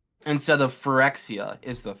 instead of Phyrexia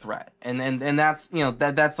is the threat. And that's, you know,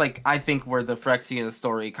 that's like, I think where the Phyrexia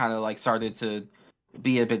story kind of like started to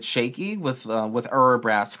be a bit shaky with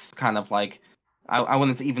Urabrask's kind of like, I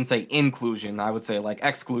wouldn't even say inclusion, I would say like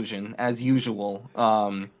exclusion as usual.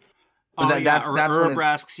 But that's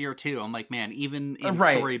Urabrask's here too. I'm like, man, even in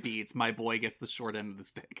story beats, my boy gets the short end of the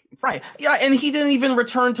stick. Right. Yeah, and he didn't even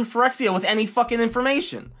return to Phyrexia with any fucking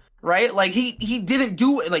information. Right? Like he didn't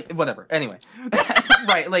do it, like whatever. Anyway.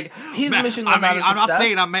 Right, like his mission was not a success. I'm not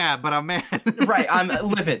saying I'm mad, but I'm mad. Right, I'm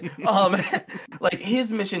livid. Like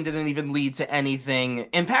his mission didn't even lead to anything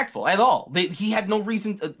impactful at all. He had no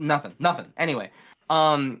reason to, nothing. Anyway.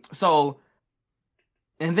 So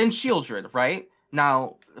and then Shieldred, right?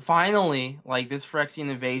 Now, finally, like this Phyrexian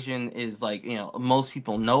invasion is like, you know, most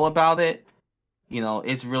people know about it. You know,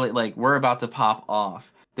 it's really like we're about to pop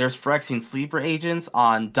off. There's Phyrexian sleeper agents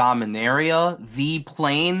on Dominaria, the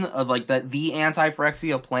plane of like the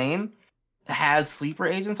anti-Phyrexia plane has sleeper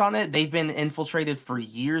agents on it. They've been infiltrated for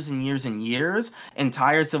years and years and years.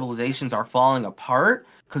 Entire civilizations are falling apart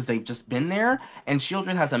because they've just been there. And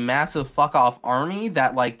Shieldred has a massive fuck off army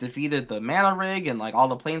that like defeated the Mana Rig and like all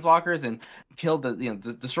the planeswalkers and killed the, you know,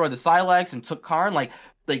 destroyed the Silex and took Karn. Like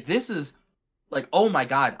this is like, oh my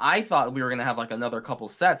god, I thought we were gonna have like another couple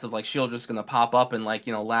sets of like Shield just gonna pop up and like,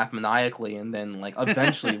 you know, laugh maniacally, and then like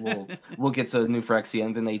eventually we'll get to New Phyrexia,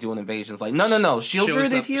 and then they do an invasion. It's like, no, Shieldred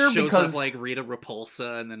is here because up like Rita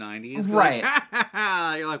Repulsa in the 90s, right?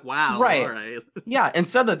 Like, you're like, wow, right? All right. Yeah.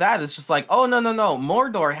 Instead of that, it's just like, oh no,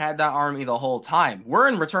 Mordor had that army the whole time. We're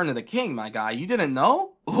in Return of the King, my guy. You didn't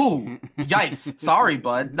know? Ooh, yikes! Sorry,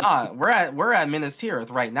 bud. Nah, we're at Minas Tirith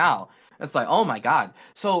right now. It's like, oh my god.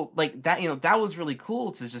 So like that, you know, that was really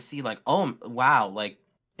cool to just see like, oh wow, like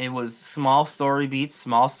it was small story beats.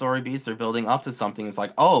 They're building up to something. It's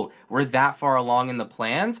like, oh, we're that far along in the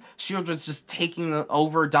plans. Shieldred's just taking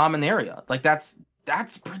over Dominaria. Like that's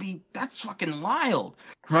fucking wild,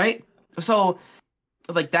 right? So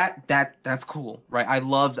like that's cool, right? I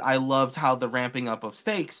loved how the ramping up of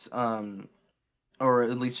stakes, or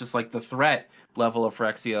at least just like the threat level of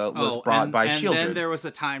Phyrexia was brought by Shieldred. And then there was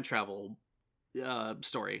a time travel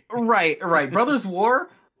story. Right. Brothers War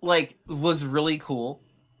like was really cool.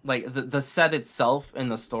 Like the set itself and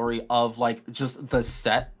the story of like just the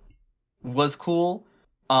set was cool.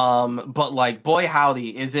 But like, boy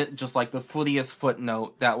howdy, is it just like the footiest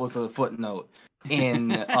footnote that was a footnote in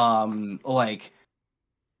like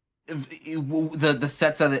the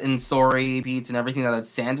sets that in story beats and everything that it's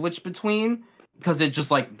sandwiched between. Because it just,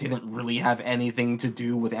 like, didn't really have anything to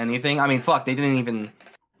do with anything. I mean, fuck, they didn't even...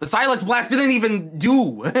 The Silex Blast didn't even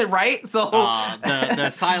do, right? So... the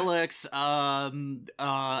Silex,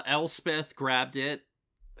 Elspeth grabbed it.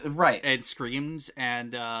 Right. And screamed,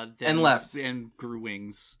 and then... And left. And grew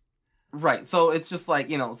wings. right. So it's just like,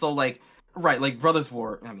 so like, right, like Brothers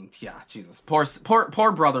War. I mean, yeah, Jesus, poor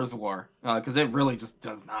Brothers War, because it really just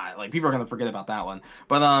does not, like, people are gonna forget about that one.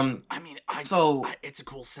 But I mean, so it's a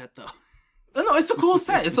cool set though. no, it's a cool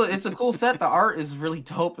set. It's a cool set. The art is really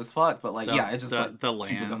dope as fuck. But like, yeah, it just like the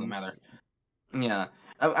super doesn't matter. lands. Yeah.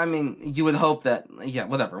 I mean, you would hope that, yeah,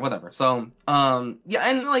 whatever. So, yeah,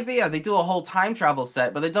 and like, they do a whole time travel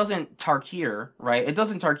set, but it doesn't Tarkir, right? It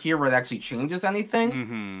doesn't Tarkir where it actually changes anything.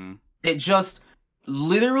 Mm-hmm. It just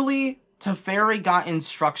literally, Teferi got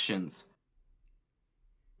instructions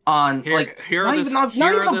on not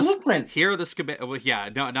even the blueprint. Here are the schematics. Well, yeah,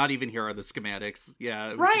 not even here are the schematics.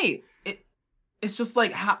 Yeah, right. It's just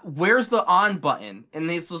like, where's the on button?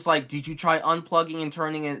 And it's just like, did you try unplugging and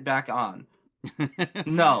turning it back on?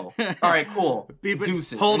 No. All right, cool.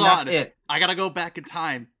 Deuces. Hold on. It. I gotta go back in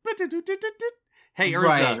time. Hey, Urza.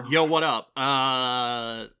 Right. Yo, what up?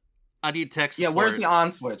 I need text support. Yeah, where's the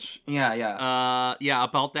on switch? Yeah. Yeah,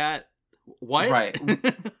 about that. What? Right.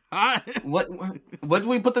 What do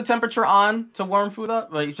we put the temperature on to warm food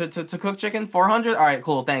up? Like, to cook chicken? 400? All right,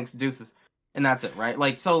 cool. Thanks. Deuces. And that's it, right?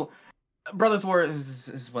 Like, so Brothers War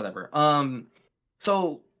is whatever.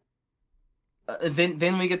 So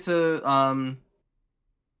then we get to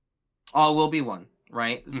All Will Be One,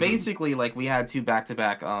 right? Mm-hmm. Basically, like, we had 2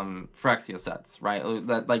 back-to-back Phyrexia sets, right?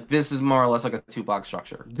 That, like, this is more or less like a 2-block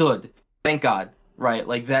structure. Good. Thank God. Right,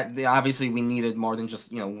 like that. Obviously, we needed more than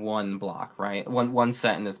just, one block, right? One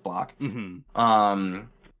set in this block. Mm-hmm.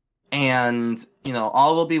 And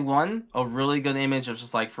All Will Be One, a really good image of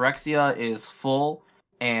just like Phyrexia is full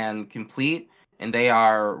and complete, and they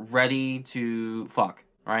are ready to fuck,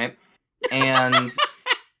 right? And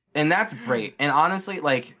and that's great. And honestly,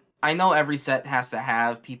 like, I know every set has to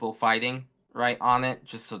have people fighting, right, on it,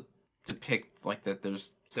 just to depict like that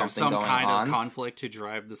there's something some going kind on. Of conflict to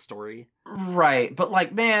drive the story. Right, but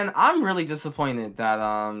like, man, I'm really disappointed that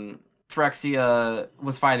Phyrexia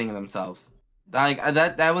was fighting themselves. Like,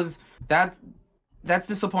 that's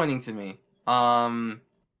disappointing to me. And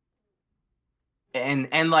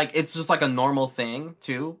like, it's just like a normal thing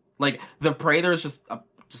too. Like, the Praetors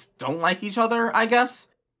just don't like each other, I guess.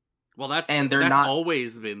 Well, that's not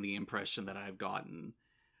always been the impression that I've gotten.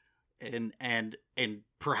 And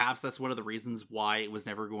perhaps that's one of the reasons why it was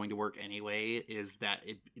never going to work anyway, is that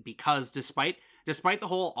because despite the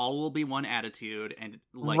whole all will be one attitude, and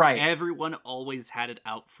like, right, everyone always had it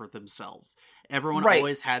out for themselves. Everyone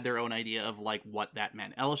always had their own idea of like what that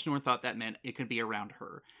meant. Elishnor thought that meant it could be around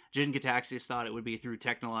her. Jin Gitaxias thought it would be through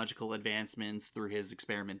technological advancements, through his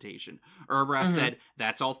experimentation. Urbras said,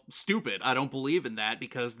 that's all stupid. I don't believe in that,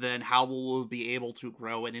 because then how will we be able to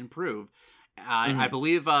grow and improve? I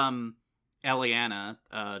believe Eliana,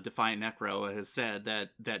 Defiant Necro, has said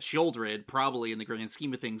that Shieldred, probably in the grand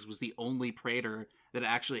scheme of things, was the only Praetor that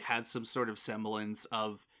actually had some sort of semblance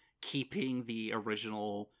of keeping the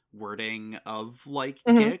original wording of like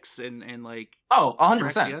Gix and like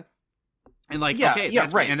 100%. And like, yeah, okay, yeah,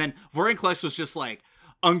 that's right. And then Vorinclex was just like,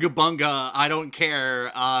 Unga Bunga, I don't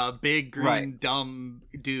care, big green dumb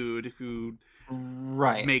dude who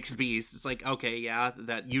makes beasts. It's like, okay, yeah,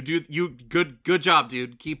 that you good job,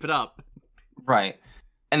 dude, keep it up. Right.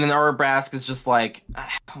 And then Urabrask is just like,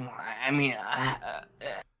 I mean,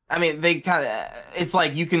 they kind of, it's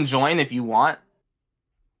like, you can join if you want,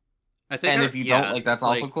 I think, and if you don't, like, that's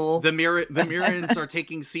also like, cool. The Mirians are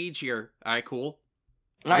taking siege here. All right, cool.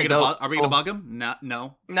 Are we gonna bug him?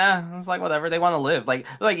 No. Nah, it's like, whatever. They want to live. Like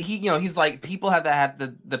he, he's like, people have to have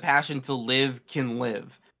the passion to live can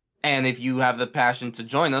live. And if you have the passion to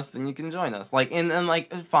join us, then you can join us. Like, and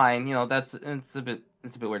like, fine, it's a bit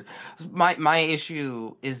weird. My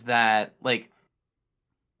issue is that, like,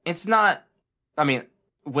 it's not, I mean,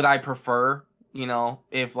 would I prefer,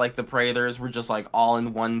 if like the Praetors were just like all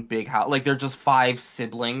in one big house, like they're just 5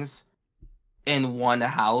 siblings in one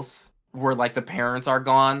house where like the parents are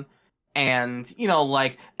gone, and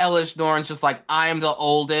like Elish Norn's just like, I'm the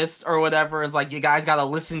oldest or whatever. It's like, you guys gotta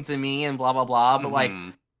listen to me and blah blah blah.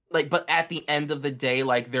 But but at the end of the day,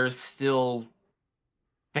 like, there's still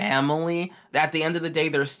family. At the end of the day,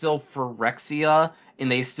 there's still Phyrexia,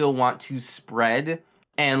 and they still want to spread.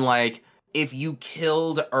 And like, if you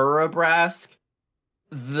killed Urabrask,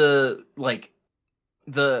 the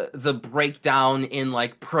breakdown in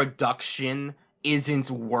like production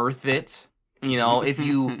isn't worth it. If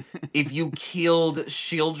you killed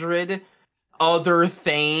Shieldred, other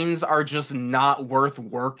Thanes are just not worth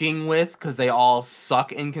working with because they all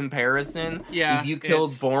suck in comparison. Yeah. If you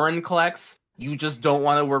killed Vorinclex, you just don't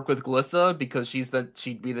want to work with Glissa because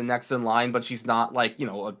she'd be the next in line, but she's not like,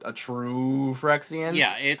 a true Phyrexian.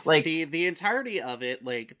 Yeah, it's like the entirety of it,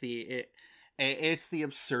 like It's the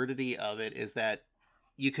absurdity of it is that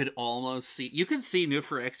you could see New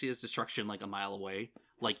Phyrexia's destruction like a mile away,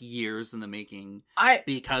 like years in the making,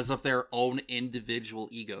 because of their own individual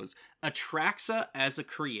egos. Atraxa as a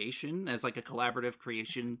creation, as like a collaborative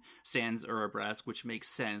creation, sans Urabrask, which makes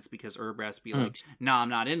sense because Urabrask be like, nah, I'm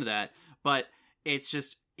not into that. But it's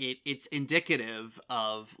just it's indicative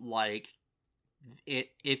of like if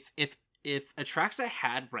Atraxa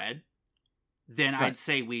had red, then I'd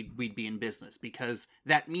say we'd be in business, because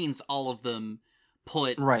that means all of them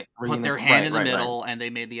put their hand in the middle and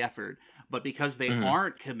they made the effort. But because they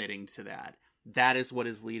aren't committing to that, that is what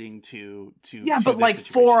is leading to but like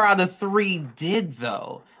situation. 4 out of 3 did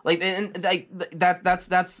though. Like, and like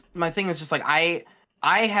that's my thing. Is just like I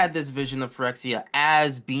had this vision of Phyrexia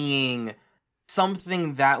as being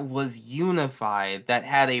something that was unified, that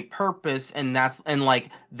had a purpose, and like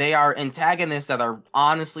they are antagonists that are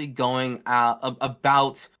honestly going out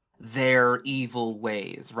about their evil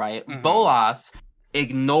ways, right? Bolas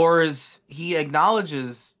acknowledges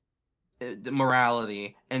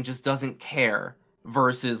morality and just doesn't care,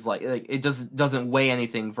 versus like it just doesn't weigh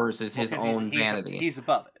anything versus his own vanity. He's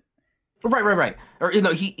above it. Right. Or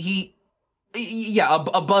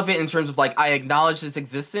above it in terms of like, I acknowledge its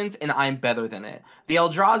existence and I'm better than it. The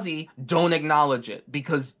Eldrazi don't acknowledge it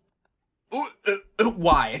because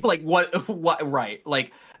why? Like what? Right?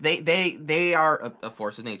 Like they are a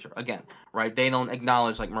force of nature again, right? They don't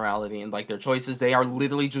acknowledge like morality and like their choices. They are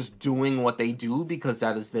literally just doing what they do because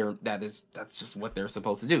that's just what they're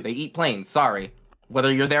supposed to do. They eat planes. Sorry,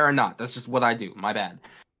 whether you're there or not, that's just what I do. My bad.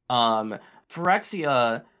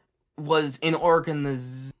 Phyrexia was an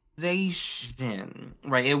organization,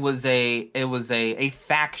 right? It was a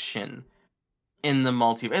faction in the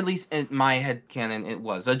multiverse. At least in my headcanon, it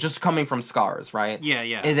was just coming from Scars, right?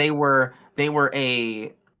 Yeah. And they were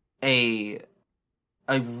a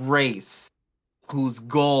race whose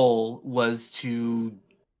goal was to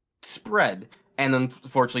spread, and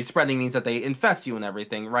unfortunately, spreading means that they infest you and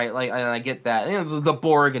everything, right? Like, and I get that, the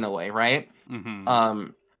Borg in a way, right?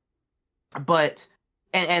 But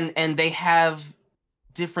and they have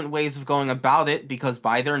different ways of going about it, because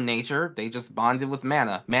by their nature they just bonded with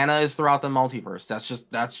mana. Mana is throughout the multiverse.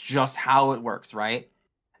 That's just how it works, right?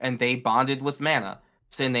 And they bonded with mana,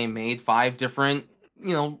 so they made 5 different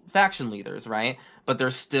faction leaders, right? But they're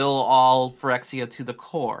still all Phyrexia to the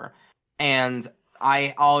core. And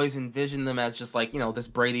I always envisioned them as just like this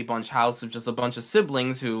Brady Bunch house of just a bunch of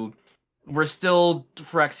siblings who were still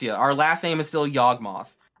Phyrexia. Our last name is still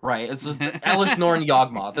Yawgmoth, right? It's just Elish Norn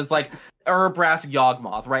Yawgmoth. It's like Urabrask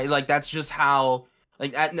Yawgmoth, right? Like that's just how.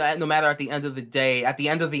 Like no matter at the end of the day, at the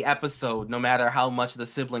end of the episode, no matter how much the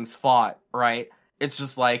siblings fought, right? It's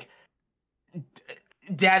just like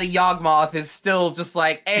Daddy Yawgmoth is still just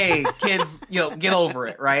like, hey, kids, get over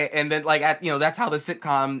it, right? And then like that's how the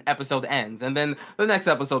sitcom episode ends, and then the next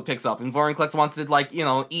episode picks up, and Vorinclex wants to like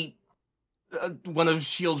eat one of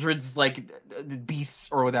Shieldred's like beasts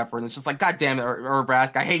or whatever, and it's just like, God damn it,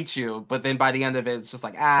 Urabrask, I hate you. But then by the end of it, it's just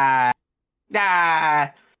like, I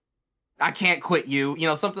can't quit you.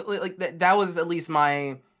 Something like that. That was at least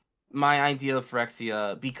my idea of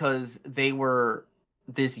Phyrexia, because they were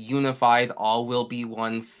this unified, all will be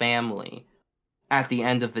one family at the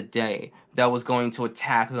end of the day that was going to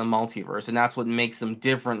attack the multiverse. And that's what makes them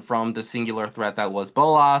different from the singular threat that was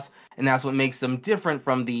Bolas, and that's what makes them different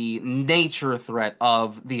from the nature threat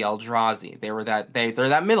of the Eldrazi. They're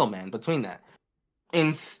that middleman between that.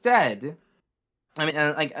 Instead,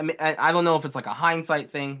 I don't know if it's like a hindsight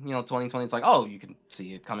thing, 2020, it's like, oh, you can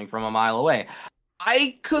see it coming from a mile away.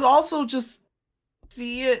 I could also just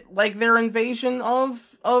see it like their invasion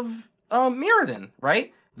of Mirrodin,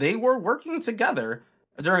 right? They were working together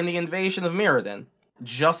during the invasion of Mirrodin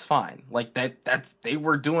just fine. Like they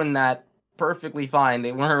were doing that perfectly fine.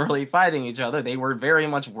 They weren't really fighting each other. They were very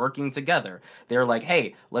much working together. They're like,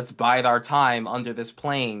 hey, let's bide our time under this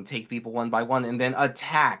plane, take people one by one, and then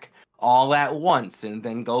attack all at once, and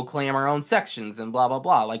then go claim our own sections and blah blah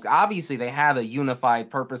blah. Like, obviously they had a unified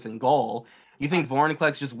purpose and goal. You think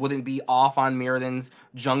Vorinclex just wouldn't be off on Mirrodin's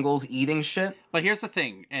jungles eating shit? But here's the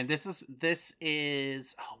thing, and this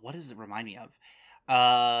is what does it remind me of?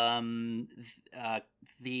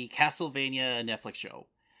 The Castlevania Netflix show.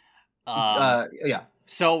 Yeah.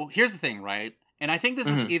 So here's the thing, right? And I think this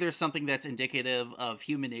is either something that's indicative of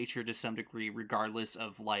human nature to some degree, regardless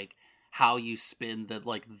of like how you spin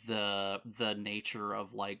the nature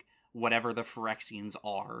of like whatever the Phyrexians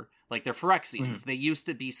are. Like, they're Phyrexians. They used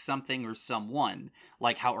to be something or someone,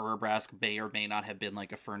 like how Urabrask may or may not have been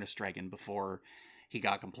like a furnace dragon before he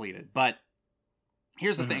got completed. But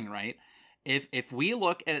here's the thing, right? If we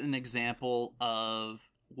look at an example of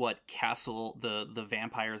the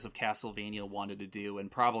vampires of Castlevania wanted to do,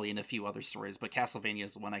 and probably in a few other stories, but Castlevania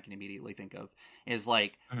is the one I can immediately think of, is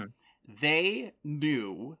like they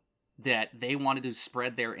knew that they wanted to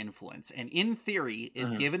spread their influence, and in theory,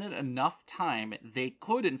 if given it enough time, they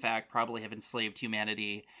could in fact probably have enslaved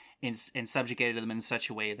humanity and subjugated them in such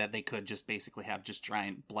a way that they could just basically have just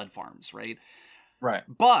giant blood farms, right? Right.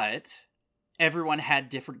 But everyone had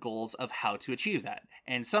different goals of how to achieve that.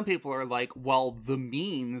 And some people are like, well, the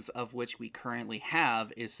means of which we currently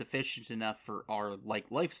have is sufficient enough for our like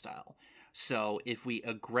lifestyle. So if we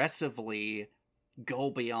aggressively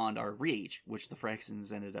go beyond our reach, which the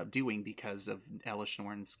Phyrexians ended up doing because of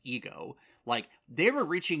Elishnorn's ego, like they were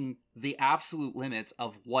reaching the absolute limits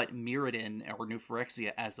of what Mirrodin or New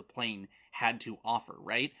Phyrexia as a plane had to offer,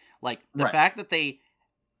 right? Like the fact that they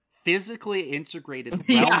physically integrated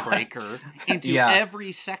Realmbreaker into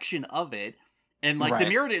every section of it, and like the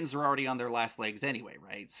Mirrodins are already on their last legs anyway,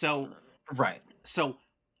 right? So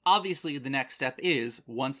obviously the next step is,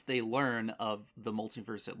 once they learn of the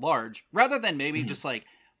multiverse at large, rather than maybe just like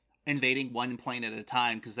invading one plane at a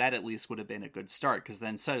time, because that at least would have been a good start, because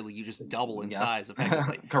then suddenly you just double in size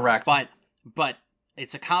effectively. Correct. But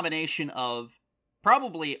it's a combination of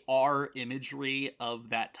probably our imagery of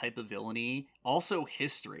that type of villainy, also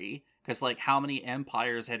history, because like how many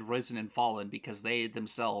empires had risen and fallen because they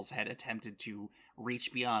themselves had attempted to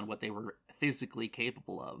reach beyond what they were physically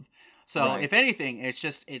capable of. So if anything,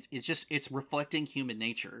 it's reflecting human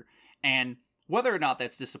nature. And whether or not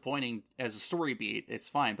that's disappointing as a story beat, it's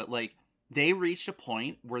fine. But like they reached a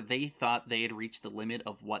point where they thought they had reached the limit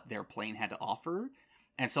of what their plane had to offer,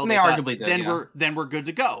 and so they thought, arguably did, then we're good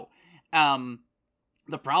to go.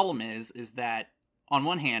 The problem is that on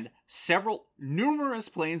one hand, numerous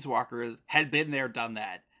planeswalkers had been there, done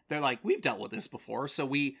that. They're like, we've dealt with this before,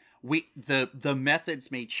 so the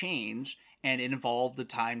methods may change. And it involved a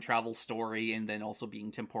time travel story, and then also being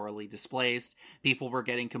temporally displaced. People were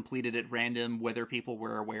getting completed at random, whether people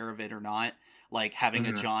were aware of it or not. Like having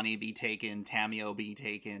a Johnny be taken, Tamio be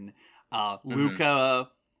taken, Luca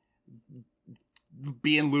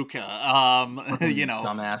being Luca. You know,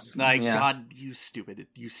 dumbass. Like God, you stupid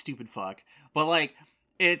fuck. But like,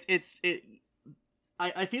 I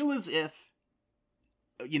feel as if,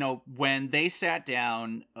 you know, when they sat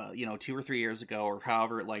down, 2 or 3 years ago, or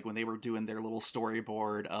however, like when they were doing their little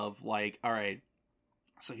storyboard of like, all right,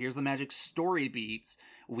 so here's the magic story beats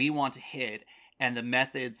we want to hit, and the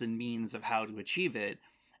methods and means of how to achieve it,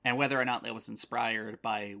 and whether or not that was inspired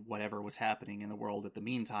by whatever was happening in the world at the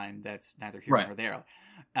meantime, that's neither here nor there.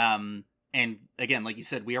 And again, like you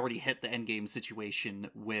said, we already hit the endgame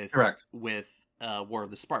situation with War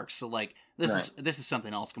of the Sparks, so like this is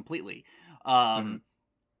something else completely.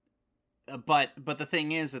 But the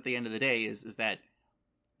thing is, at the end of the day, is that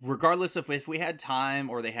regardless of if we had time,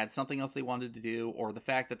 or they had something else they wanted to do, or the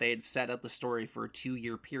fact that they had set up the story for a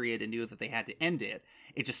 2-year period and knew that they had to end it,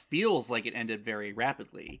 it just feels like it ended very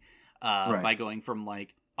rapidly by going from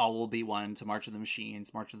like All Will Be One to March of the Machines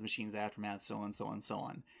Aftermath, so on, so on, so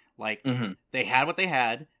on. Like they had what they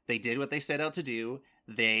had, they did what they set out to do,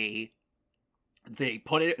 they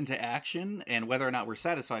put it into action, and whether or not we're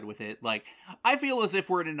satisfied with it, like, I feel as if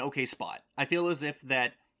we're in an okay spot. I feel as if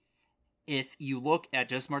that if you look at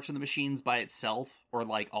just March of the Machines by itself, or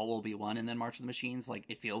like All Will Be One and then March of the Machines, like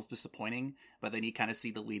it feels disappointing, but then you kind of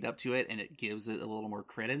see the lead up to it and it gives it a little more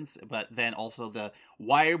credence. But then also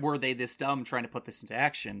why were they this dumb trying to put this into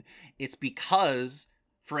action? It's because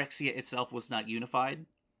Phyrexia itself was not unified,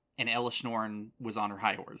 and Elishnorn was on her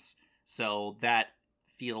high horse. So that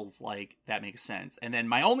feels like that makes sense. And then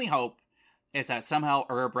my only hope is that somehow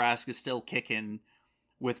Urabrask is still kicking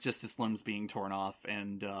with just his limbs being torn off,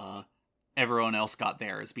 and everyone else got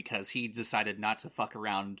theirs because he decided not to fuck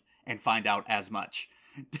around and find out as much.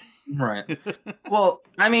 Right. Well,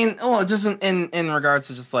 I mean, just in regards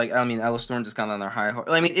to just like, I mean, Elishnorn just got on their high horse.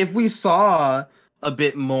 I mean, if we saw a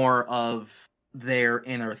bit more of their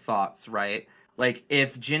inner thoughts, right? Like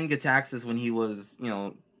if Jin Gitaxis, when he was,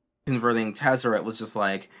 converting Tezzeret, was just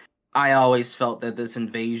like, I always felt that this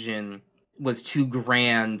invasion was too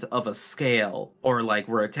grand of a scale, or like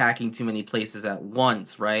we're attacking too many places at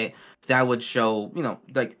once, right? That would show,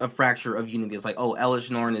 like a fracture of unity. It's like, oh,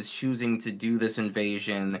 Elishnorn is choosing to do this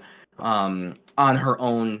invasion on her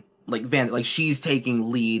own, like like she's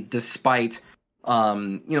taking lead despite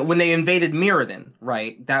when they invaded Mirrodin,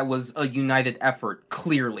 right? That was a united effort,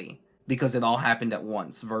 clearly, because it all happened at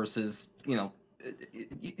once versus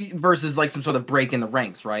like some sort of break in the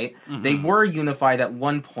ranks, right? They were unified at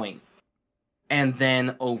one point, and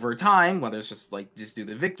then over time, whether it's just do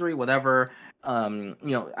the victory, whatever,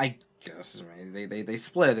 I guess they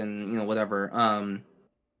split, and whatever.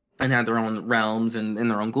 and have their own realms and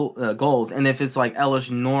their own goals. And if it's like Elish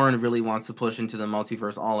Norn really wants to push into the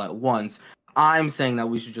multiverse all at once, I'm saying that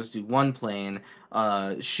we should just do one plane.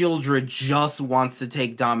 Shieldred just wants to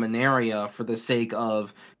take Dominaria for the sake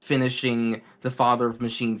of finishing the Father of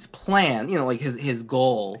Machines plan, like his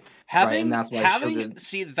goal. Right, and that's why Shieldred...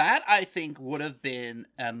 See, that I think would have been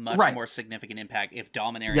a much more significant impact if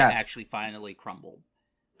Dominaria actually finally crumbled.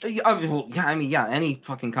 Any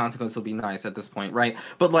fucking consequence will be nice at this point, right?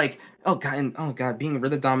 But like, oh god, being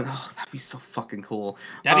rid of Dominaria, that'd be so fucking cool.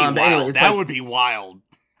 That'd be wild. Anyway, that would be wild.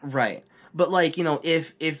 Right. But like,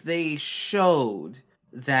 if they showed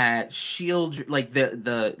that Shieldred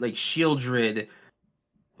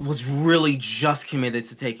was really just committed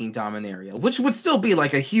to taking Dominaria, which would still be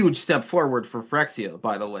like a huge step forward for Phyrexia,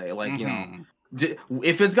 by the way. Like,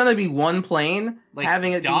 if it's gonna be one plane, like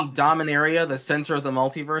having it be Dominaria, the center of the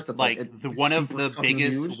multiverse, that's like one of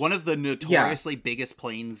the notoriously biggest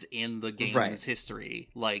planes in the game's history.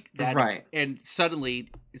 Like that, and suddenly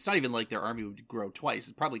it's not even like their army would grow twice;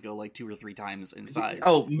 it'd probably go like 2 or 3 times in size.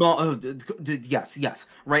 Yes,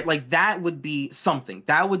 right. Like that would be something.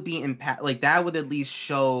 That would be impact. Like that would at least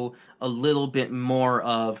show a little bit more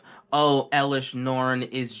of Elish Norn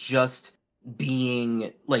is just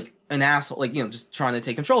being like an asshole, like just trying to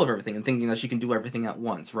take control of everything and thinking that she can do everything at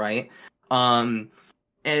once, right?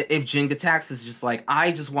 If Jin Gitax is just like,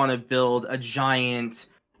 I just want to build a giant,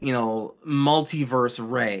 multiverse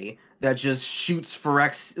ray that just shoots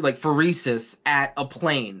Phyresis at a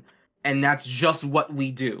plane, and that's just what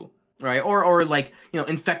we do, right? Or like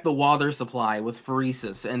infect the water supply with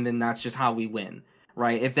Phyresis, and then that's just how we win,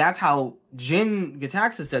 right? If that's how Jin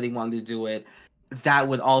Gitax said he wanted to do it, that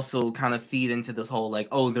would also kind of feed into this whole like,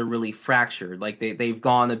 they're really fractured. Like they've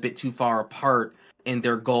gone a bit too far apart in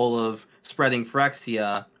their goal of spreading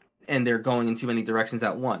Phyrexia, and they're going in too many directions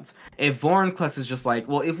at once. If Vorinclex is just like,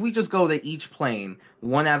 well, if we just go to each plane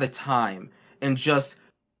one at a time and just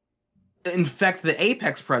infect the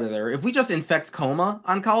Apex Predator, if we just infect Coma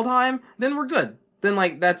on Kaldheim, then we're good. Then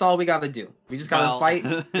like that's all we gotta do. We just gotta fight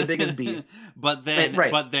the biggest beast. But then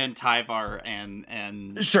Tyvar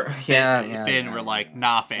and sure, Finn were like,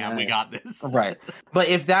 nah, fam, we got this. Right. But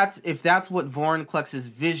if that's what Vorinclex's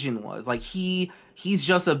vision was, like he's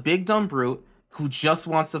just a big dumb brute who just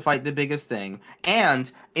wants to fight the biggest thing.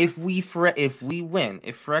 And if we win,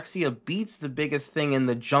 if Phyrexia beats the biggest thing in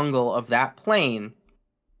the jungle of that plane,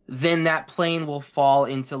 then that plane will fall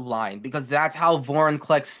into line, because that's how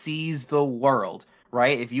Vorinclex sees the world,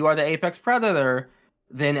 right? If you are the Apex Predator,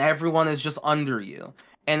 then everyone is just under you.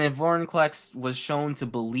 And if Vorinclex was shown to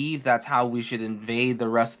believe that's how we should invade the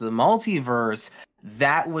rest of the multiverse,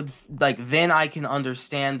 that would, like, then I can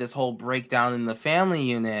understand this whole breakdown in the family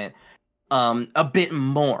unit a bit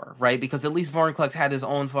more, right? Because at least Vorinclex had his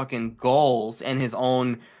own fucking goals and his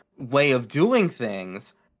own way of doing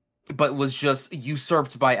things, but was just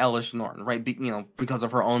usurped by Elish Norn, right? Because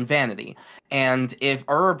of her own vanity. And if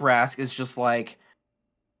Urabrask is just like,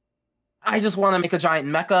 I just want to make a giant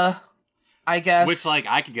mecha, I guess. Which, like,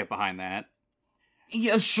 I could get behind that.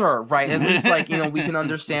 Yeah, sure, right. At least, like, we can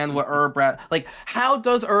understand what Urabrask... Like, how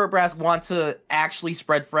does Urabrask want to actually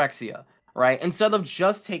spread Phyrexia, right? Instead of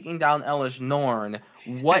just taking down Elish Norn,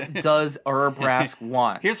 what does Urabrask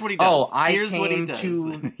want? Here's what he does. I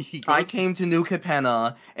came to New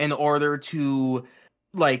Capenna in order to,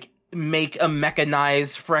 like, make a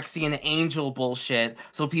mechanized Phyrexian angel bullshit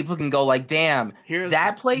so people can go like, damn,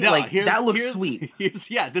 that looks sweet.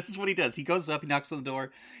 This is what he does. He goes up, he knocks on the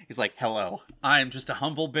door. He's like, hello, I'm just a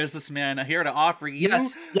humble businessman here to offer you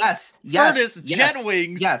Furnace jet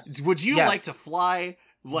wings. Yes. Would you like to fly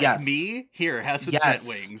like me? Here, have some jet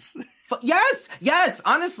wings. Yes,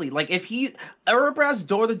 honestly, like if Urabrask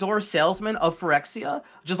door-to-door salesman of Phyrexia,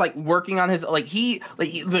 just like working on his,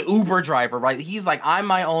 the Uber driver, right? He's like, I'm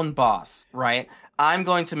my own boss, right? I'm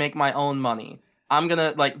going to make my own money. I'm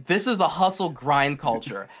gonna, this is the hustle grind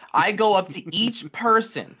culture. I go up to each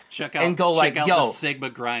person and go like, yo, the Sigma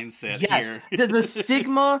grind set here. the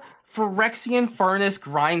Sigma Phyrexian furnace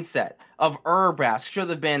grind set of Urabrask should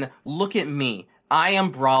have been, look at me. I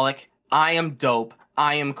am Brolic. I am dope.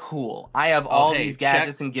 I am cool. I have all these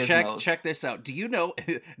gadgets and gizmos. Check this out. Do you know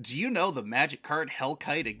the Magic Card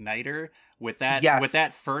Hellkite Igniter with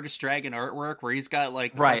that Furnace Dragon artwork where he's got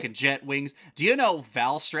fucking jet wings? Do you know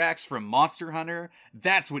Valstrax from Monster Hunter?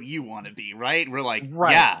 That's what you want to be, right? We're like,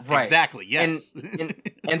 exactly, yes.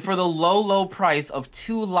 And for the low price of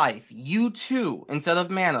 2 life, you too, instead of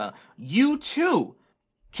mana, you too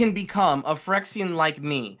can become a Phyrexian like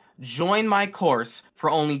me. Join my course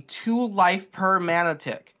for only 2 life per mana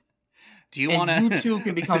tick. Do you want to? You too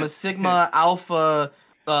can become a Sigma Alpha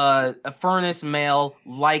a furnace male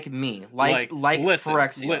like me, like listen,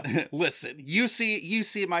 Phyrexia. listen. You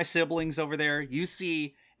see my siblings over there. You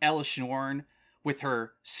see Elish Norn with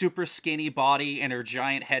her super skinny body and her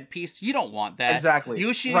giant headpiece. You don't want that. Exactly.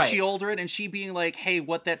 You see Right. Shieldred and she being like, "Hey,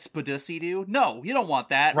 what that Spadussy do?" No, you don't want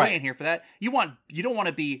that. We Right. ain't here for that. You don't want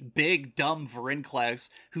to be big dumb Vorinclex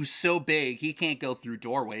who's so big he can't go through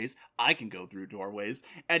doorways. I can go through doorways.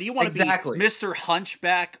 And you want to be Exactly. Mr.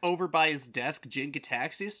 Hunchback over by his desk, Jin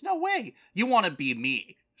Gataxius? No way. You want to be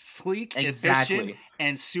me. Sleek, efficient, Exactly.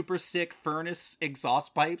 and super sick furnace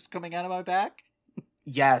exhaust pipes coming out of my back.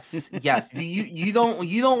 Yes, yes. You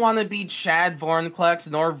don't want to be Chad Vorinclex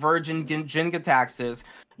nor Virgin Gingataxis.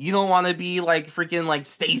 You don't want to be like freaking like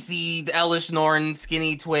Stacy Elish Norn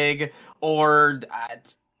Skinny Twig or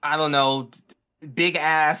I don't know, big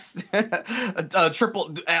ass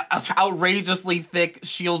triple outrageously thick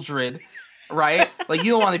Shieldred, right? Like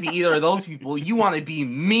you don't want to be either of those people. You want to be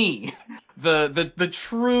me, the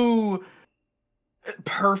true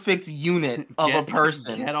perfect unit of a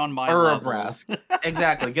person. Get on my level. Urabrask.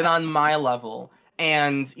 Exactly. Get on my level.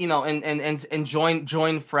 And you know, and join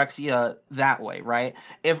Phyrexia that way, right?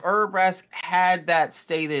 If Urabrask had that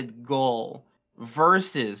stated goal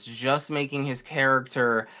versus just making his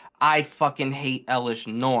character, I fucking hate Elish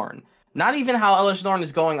Norn. Not even how Elish Norn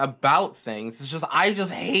is going about things. It's just I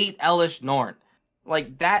just hate Elish Norn.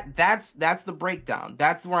 Like that's the breakdown.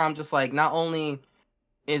 That's where I'm just like, not only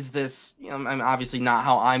is this, you know, I mean, obviously not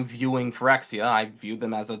how I'm viewing Phyrexia. I view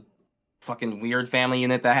them as a fucking weird family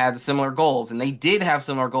unit that had similar goals, and they did have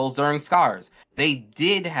similar goals during Scars. They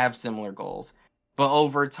did have similar goals, but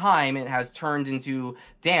over time it has turned into,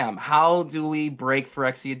 damn, how do we break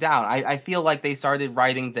Phyrexia down? I feel like they started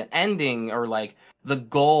writing the ending, or like the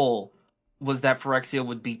goal was that Phyrexia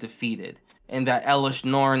would be defeated, and that Elish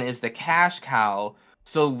Norn is the cash cow,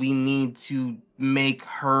 so we need to make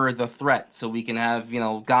her the threat, so we can have, you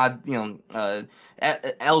know,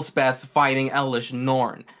 Elspeth fighting Elish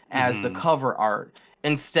Norn as the cover art,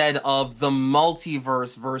 instead of the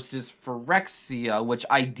multiverse versus Phyrexia, which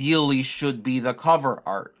ideally should be the cover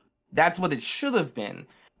art. That's what it should have been.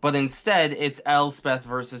 But instead, it's Elspeth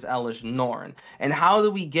versus Elish Norn. And how do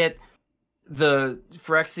we get the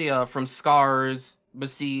Phyrexia from Scars,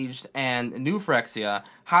 Besieged, and New Phyrexia?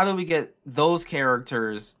 How do we get those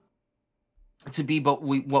characters to be what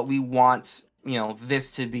we want, you know,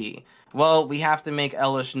 this to be? Well, we have to make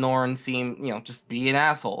Elish Norn seem, you know, just be an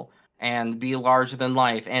asshole and be larger than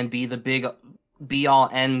life and be the big be all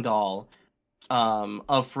end all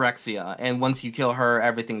of Phyrexia. And once you kill her,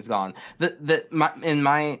 everything's gone.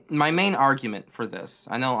 My main argument for this,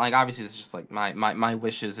 I know, like, obviously this is just like my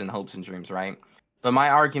wishes and hopes and dreams, right? But my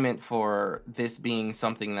argument for this being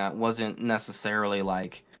something that wasn't necessarily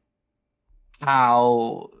like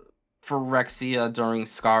how Phyrexia during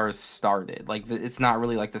Scars started, like it's not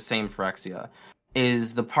really like the same Phyrexia,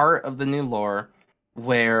 is the part of the new lore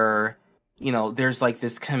where, you know, there's like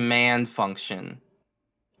this command function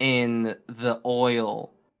in the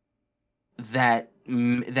oil that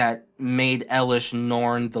made Elish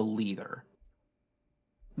Norn the leader.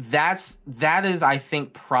 That is, I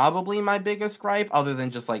think, probably my biggest gripe, other than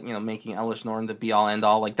just like, you know, making Elish Norn the be all end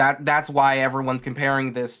all. Like that's why everyone's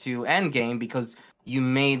comparing this to Endgame, because you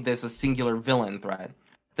made this a singular villain thread.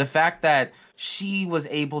 The fact that she was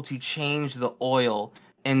able to change the oil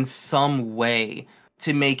in some way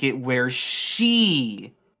to make it where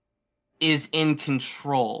she is in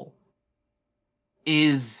control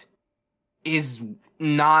is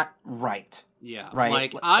not right. Yeah. Right.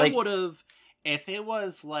 Like I would have, if it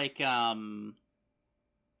was like the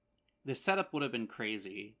setup would have been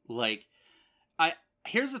crazy. Like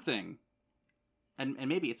here's the thing. And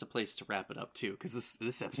maybe it's a place to wrap it up too, because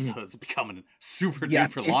this episode is becoming super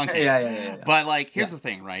duper long. Yeah. But like, here's the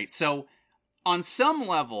thing, right? So, on some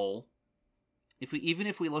level, if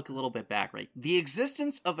we look a little bit back, right, the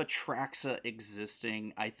existence of Atraxa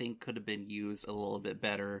existing, I think, could have been used a little bit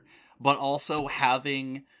better. But also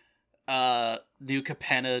having New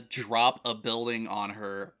Capenna drop a building on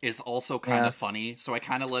her is also kind of funny. So I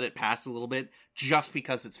kind of let it pass a little bit just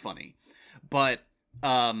because it's funny. But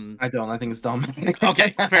I don't. I think it's dumb.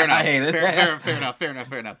 Okay, fair enough. I hate it. Fair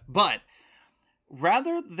enough. But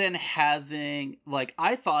rather than having, like,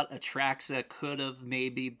 I thought Atraxa could have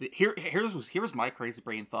maybe here's my crazy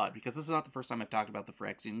brain thought, because this is not the first time I've talked about the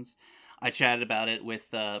Phyrexians. I chatted about it with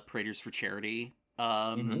Praetors for Charity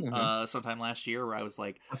sometime last year, where I was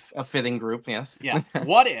like, a fitting group, yes. Yeah.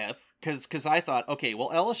 What if, because I thought, okay,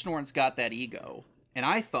 well, Elish Norn's got that ego. And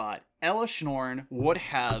I thought Elish Norn would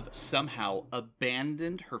have somehow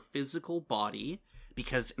abandoned her physical body,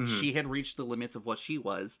 because Mhm. she had reached the limits of what she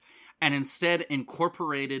was, and instead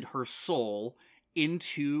incorporated her soul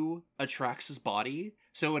into Atraxa's body.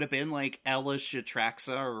 So it would have been like Elish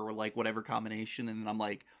Atraxa or like whatever combination, and I'm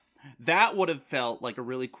like, that would have felt like a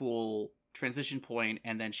really cool transition point,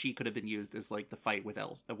 and then she could have been used as like the fight with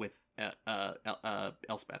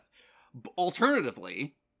Elspeth.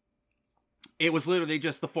 Alternatively, it was literally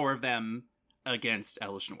just the four of them against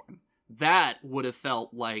Elish Norn. That would have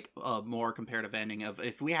felt like a more comparative ending of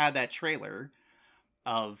if we had that trailer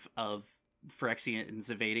of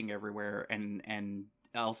Phyrexians invading everywhere and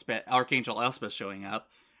Elspeth, Archangel Elspeth showing up,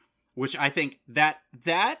 which I think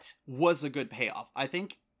that was a good payoff. I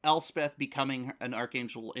think Elspeth becoming an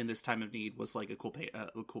archangel in this time of need was like a cool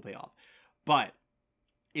payoff. But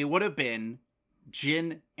it would have been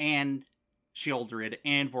Jin and Sheoldred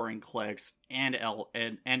and Vorinclex and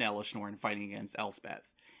Elish Norn fighting against Elspeth.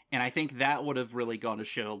 And I think that would have really gone to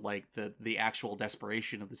show like the actual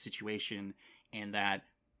desperation of the situation, and that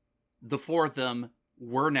the four of them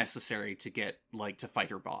were necessary to get like to fight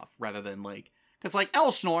her off, rather than like, because like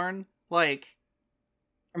Elish Norn, like,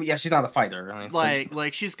 I mean, yeah, she's not a fighter. I mean,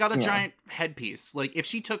 like she's got a yeah. giant headpiece. Like if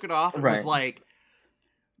she took it off and Right. was like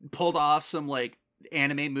pulled off some like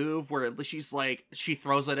anime move where she's like she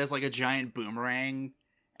throws it as like a giant boomerang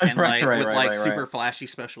and Right, like right, with right, like right, super right. flashy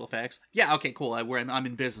special effects. Yeah, okay, cool. I'm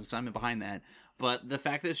in business. I'm in behind that. But the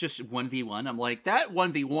fact that it's just 1v1, I'm like, that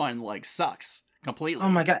 1v1 like sucks completely. Oh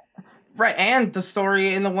my god. Right, and the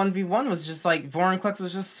story in the 1v1 was just like Vorinclex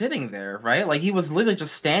was just sitting there, right? Like he was literally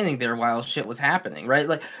just standing there while shit was happening, right?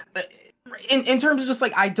 Like in terms of just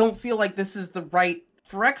like I don't feel like this is the right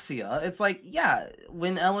Phyrexia. It's like, yeah,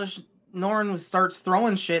 when Elish Norn starts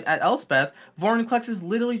throwing shit at Elspeth, Vorinclex is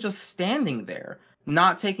literally just standing there,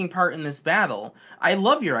 not taking part in this battle. I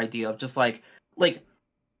love your idea of just like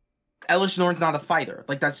Elish Norn's not a fighter.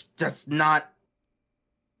 Like that's just not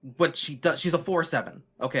what she does. She's a 4/7,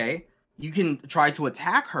 okay? You can try to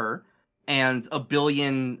attack her, and a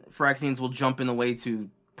billion Phyrexians will jump in the way to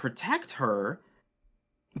protect her,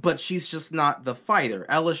 but she's just not the fighter.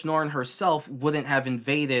 Elish Norn herself wouldn't have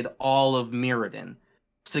invaded all of Mirrodin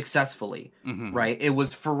successfully, right? It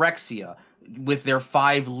was Phyrexia with their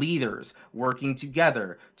 5 leaders working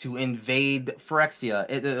together to invade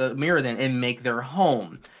Mirrodin, and make their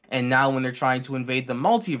home. And now when they're trying to invade the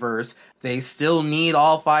multiverse, they still need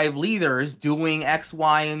all 5 leaders doing X,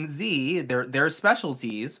 Y, and Z, their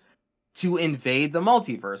specialties, to invade the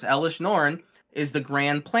multiverse. Elish Norn is the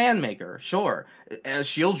grand plan maker, sure.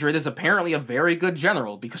 Sheoldred is apparently a very good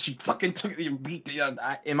general because she fucking beat.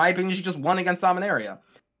 In my opinion, she just won against Dominaria.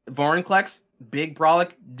 Vorinclex, big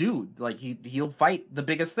brolic dude, like he'll fight the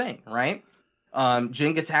biggest thing, right?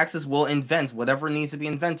 Jingataxis will invent whatever needs to be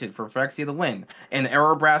invented for Phyrexia to win, and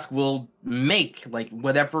Aerobrask will make like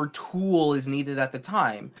whatever tool is needed at the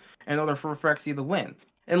time in order for Phyrexia to win.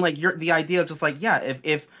 And like the idea of just like, yeah,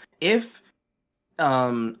 if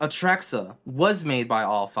Atraxa was made by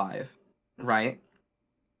all 5, right?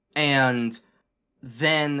 And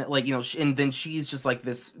then like, you know, and then she's just like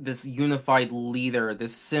this unified leader,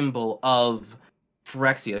 this symbol of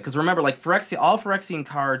Phyrexia. Because remember, like all Phyrexian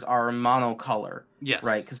cards are monocolor. Yes.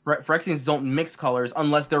 Right? Because Phyrexians don't mix colors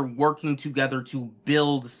unless they're working together to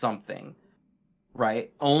build something.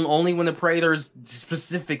 Right? Only when the Praetors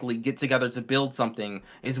specifically get together to build something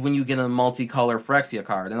is when you get a multicolor Phyrexia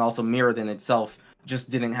card. And also Mirrodin itself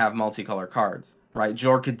just didn't have multicolor cards. Right?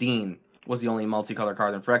 Jor Kadeen was the only multicolor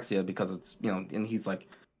card in Phyrexia because it's, you know, and he's like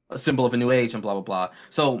a symbol of a new age and blah blah blah.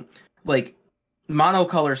 So like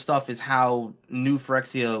monocolor stuff is how new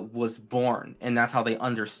Phyrexia was born, and that's how they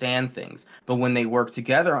understand things. But when they work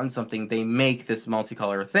together on something, they make this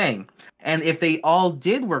multicolor thing. And if they all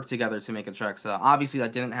did work together to make Atraxa, obviously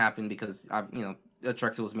that didn't happen because, you know,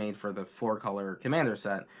 Atraxa was made for the 4-color commander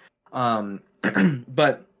set.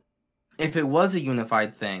 But if it was a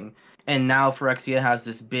unified thing, and now Phyrexia has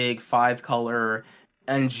this big 5-color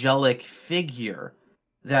angelic figure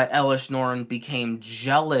that Elish Norn became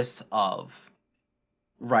jealous of,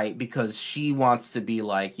 right? Because she wants to be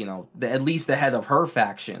like, you know, at least the head of her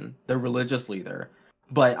faction, the religious leader.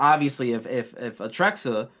 But obviously, if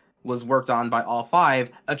Atraxa was worked on by all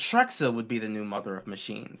 5, Atraxa would be the new mother of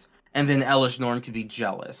machines. And then Elish Norn could be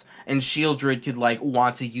jealous, and Sheoldred could like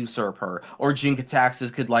want to usurp her, or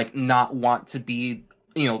Jingataxis could like not want to be,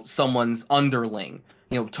 you know, someone's underling,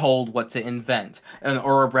 you know, told what to invent. And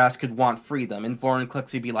Aerobrask could want freedom, and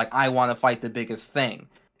Vorinclex would be like, I want to fight the biggest thing,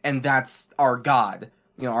 and that's our god,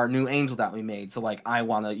 you know, our new angel that we made. So like, I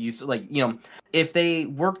want to use, like, you know, if they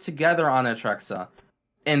work together on Atraxa,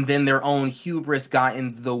 and then their own hubris got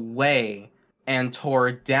in the way and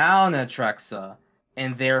tore down Atraxa,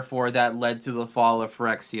 and therefore that led to the fall of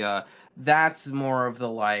Phyrexia. That's more of the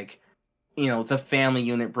like, the family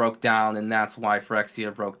unit broke down, and that's why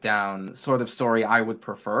Phyrexia broke down sort of story I would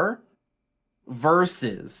prefer.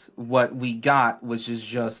 Versus what we got, which is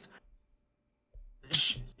just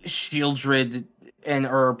Shieldred and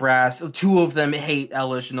Urbrass. Two of them hate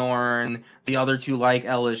Elish Norn. The other two like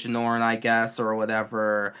Elish Norn, I guess, or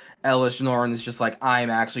whatever. Elish Norn is just like,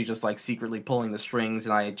 I'm actually just like secretly pulling the strings,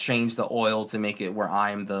 and I changed the oil to make it where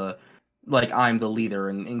I'm the leader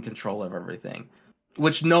and in control of everything.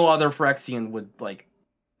 Which no other Phyrexian would like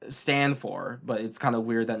stand for, but it's kind of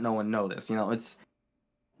weird that no one noticed.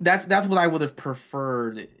 That's what I would have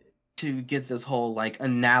preferred to get this whole like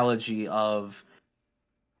analogy of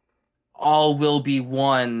all will be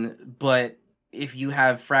one, but if you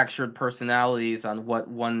have fractured personalities on what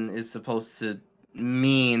one is supposed to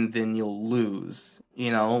mean, then you'll lose.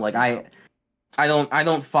 Like I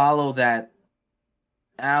don't follow that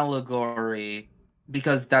allegory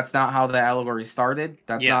because that's not how the allegory started.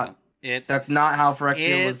 That's not how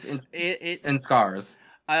Phyrexia was in Scars.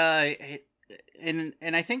 And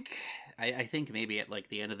I think maybe at like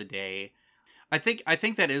the end of the day, I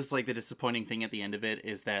think that is like the disappointing thing at the end of it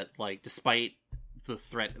is that like despite the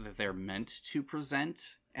threat that they're meant to present,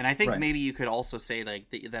 and I think maybe you could also say like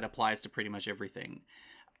that applies to pretty much everything,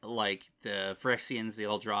 like the Phyrexians, the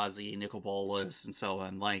Eldrazi, Nicol Bolas, and so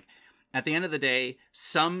on. Like at the end of the day,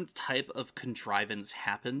 some type of contrivance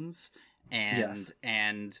happens,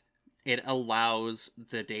 and it allows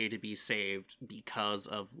the day to be saved because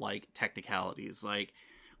of like technicalities, like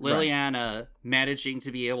Liliana managing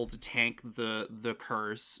to be able to tank the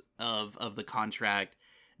curse of the contract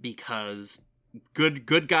because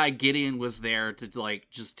good guy Gideon was there to like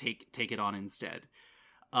just take it on instead.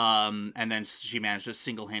 And then she managed to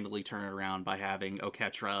single-handedly turn it around by having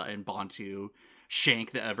Oketra and Bantu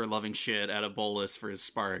shank the ever-loving shit out of Bolas for his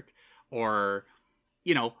spark. Or,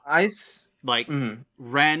 Ren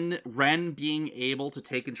being able to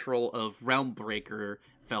take control of Realmbreaker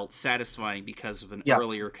felt satisfying because of an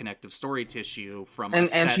earlier connective story tissue from and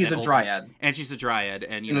she's a dryad. And she's a dryad,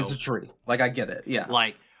 and it's a tree. Like I get it, yeah.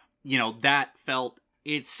 Like, that felt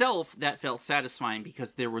satisfying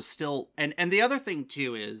because there was still and the other thing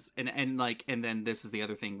too is and then this is the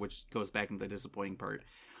other thing which goes back into the disappointing part.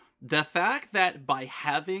 The fact that by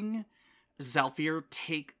having Zhalfir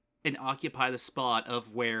take and occupy the spot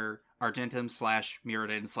of where Argentum /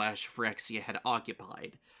 Mirrodin / Phyrexia had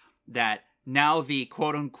occupied, that now the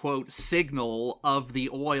quote-unquote signal of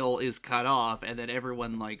the oil is cut off and then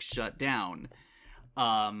everyone like shut down.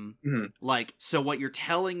 So what you're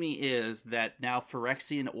telling me is that now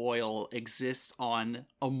Phyrexian oil exists on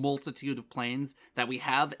a multitude of planes that we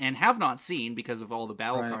have and have not seen because of all the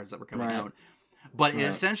battle cards that were coming out. But it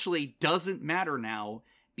essentially doesn't matter now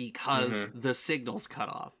because the signal's cut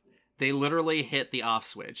off. They literally hit the off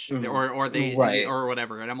switch or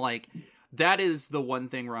whatever. And I'm like, that is the one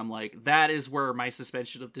thing where I'm like, that is where my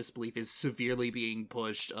suspension of disbelief is severely being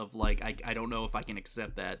pushed of like, I don't know if I can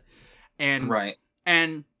accept that.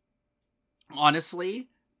 And honestly,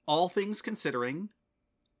 all things considering,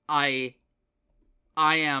 I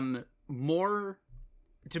am more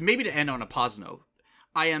to end on a positive note.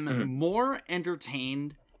 I am more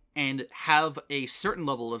entertained and have a certain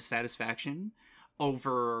level of satisfaction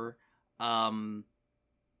over the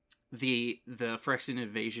Phyrexian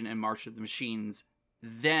invasion and March of the Machines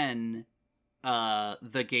than the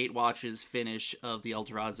Gatewatch's finish of the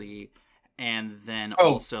Eldrazi and then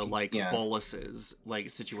Bolas's like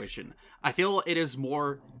situation. I feel it is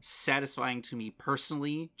more satisfying to me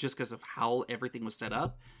personally just because of how everything was set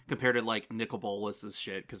up compared to like Nicol Bolas's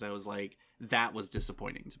shit, because I was like, that was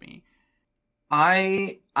disappointing to me.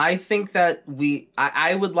 I think that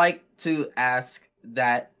I would like to ask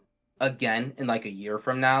that again in like a year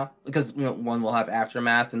from now, because one will have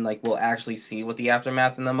Aftermath and like we'll actually see what the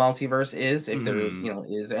aftermath in the multiverse is, if there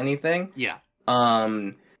is anything.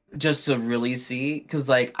 Just to really see, because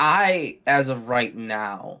like I, as of right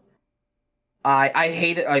now, I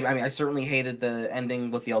hate it. I mean, I certainly hated the ending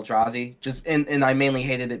with the Eldrazi, and I mainly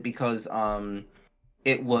hated it because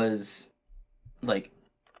it was like,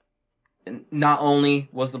 not only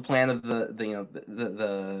was the plan of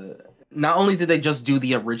the not only did they just do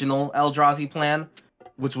the original Eldrazi plan,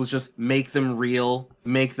 which was just make them real,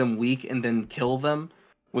 make them weak, and then kill them,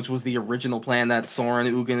 which was the original plan that Soren,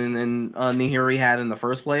 Ugin, and Nahiri had in the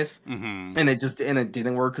first place. And it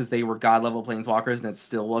didn't work because they were god level planeswalkers, and it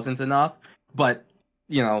still wasn't enough. But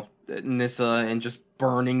Nissa and just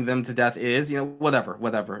burning them to death is whatever.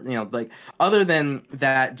 Like, other than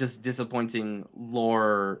that, just disappointing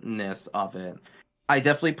lore-ness of it, I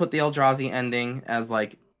definitely put the Eldrazi ending as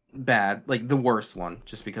like bad, like the worst one,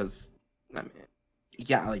 just because. I mean,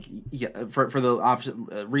 yeah, like yeah, for the option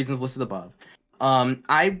reasons listed above.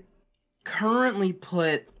 I currently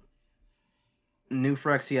put New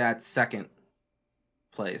Phyrexia at second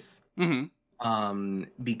place. Mm-hmm.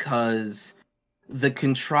 Because the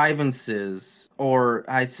contrivances, or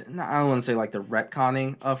I don't want to say like the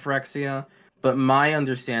retconning of Phyrexia, but my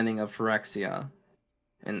understanding of Phyrexia,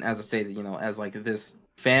 and as I say, as like this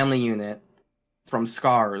family unit from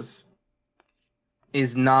Scars,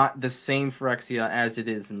 is not the same Phyrexia as it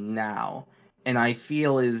is now. And I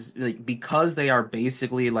feel is like because they are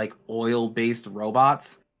basically like oil-based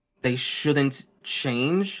robots, they shouldn't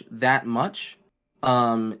change that much.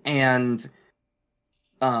 And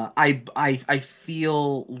I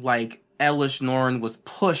feel like Elish Norn was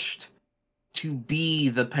pushed to be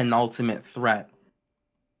the penultimate threat.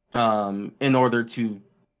 In order to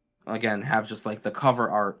again have just like the cover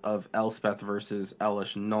art of Elspeth versus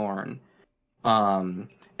Elish Norn. And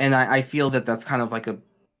I feel that that's kind of like a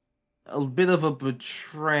bit of a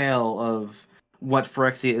betrayal of what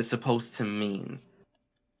Phyrexia is supposed to mean.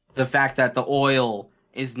 The fact that the oil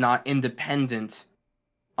is not independent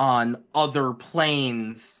on other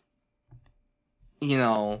planes,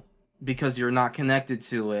 because you're not connected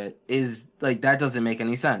to it, is like that doesn't make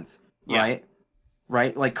any sense, right?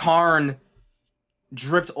 Right? Like Karn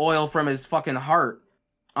dripped oil from his fucking heart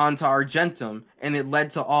onto Argentum, and it led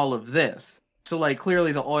to all of this. So like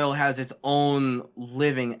clearly the oil has its own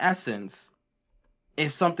living essence.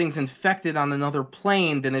 If something's infected on another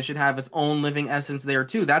plane, then it should have its own living essence there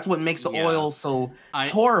too. That's what makes the oil so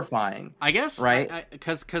horrifying. I guess, right?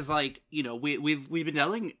 Because like we've been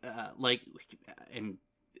dealing like, and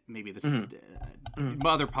maybe this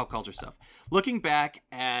other pop culture stuff. Looking back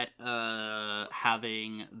at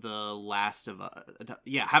having the Last of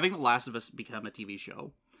Us become a TV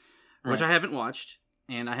show, which I haven't watched.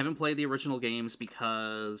 And I haven't played the original games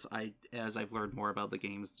because as I've learned more about the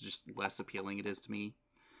games, just less appealing it is to me.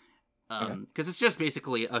 Because it's just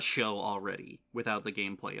basically a show already without the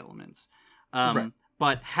gameplay elements.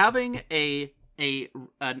 But having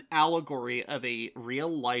an allegory of a real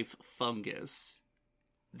life fungus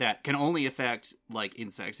that can only affect like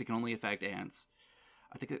insects, it can only affect ants.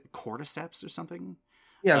 I think cordyceps or something.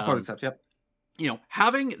 Yeah, cordyceps. Yep.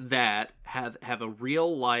 Having that have a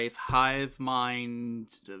real life hive mind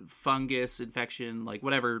fungus infection, like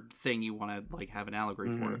whatever thing you want to like have an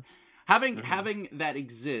allegory for, having that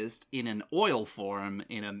exist in an oil form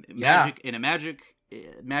in a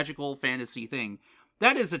magical fantasy thing,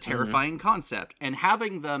 that is a terrifying concept. And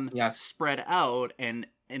having them spread out and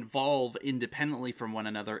evolve independently from one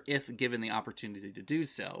another, if given the opportunity to do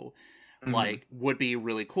so, like would be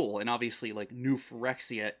really cool. And obviously like New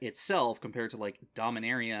Phyrexia itself compared to like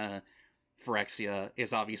Dominaria Phyrexia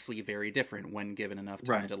is obviously very different when given enough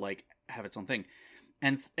time to like have its own thing.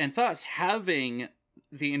 And thus having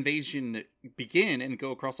the invasion begin and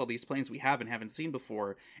go across all these planes we haven't seen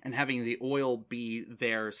before, and having the oil be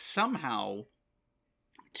there somehow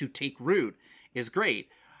to take root is great.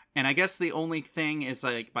 And I guess the only thing is,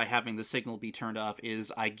 like, by having the signal be turned off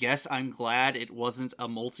is, I guess I'm glad it wasn't a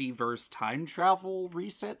multiverse time travel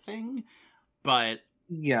reset thing. But,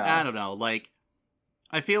 I don't know, like,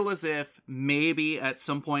 I feel as if maybe at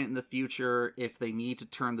some point in the future, if they need to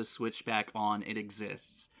turn the switch back on, it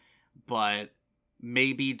exists. But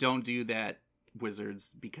maybe don't do that,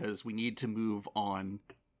 Wizards, because we need to move on.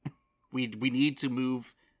 we need to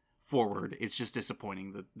move forward. It's just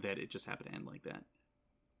disappointing that it just happened to end like that.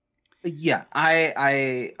 Yeah,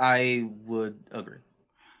 I would agree.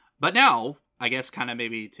 But now, I guess kind of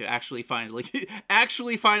maybe to actually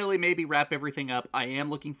finally maybe wrap everything up, I am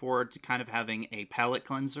looking forward to kind of having a palate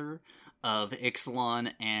cleanser of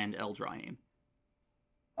Ixalan and Eldraine.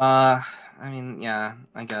 I mean, yeah,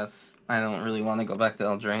 I guess I don't really want to go back to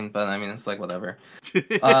Eldraine, but I mean, it's like whatever.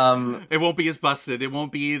 It won't be as busted. It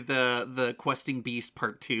won't be the Questing Beast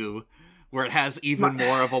Part 2. Where it has even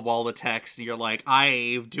more of a wall of text, and you're like,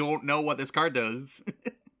 I don't know what this card does.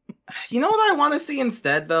 You know what I want to see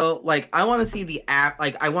instead, though? Like, I want to see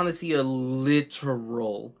I want to see a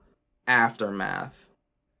literal aftermath,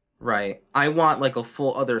 right? I want, like, a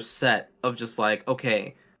full other set of just, like,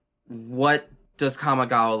 okay, what does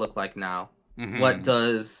Kamigawa look like now? Mm-hmm. What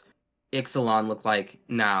does Ixalan look like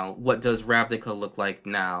now? What does Ravnica look like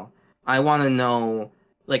now? I want to know,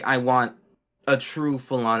 like, I want a true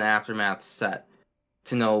full-on aftermath set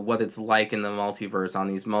to know what it's like in the multiverse on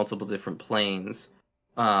these multiple different planes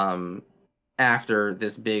after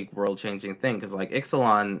this big world-changing thing. Because, like,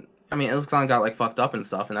 Ixalan got, like, fucked up and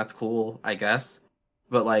stuff, and that's cool, I guess.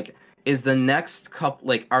 But, like,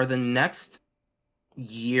 are the next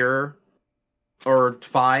year or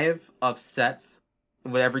 5 of sets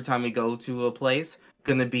every time we go to a place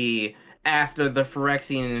gonna be after the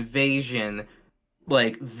Phyrexian invasion,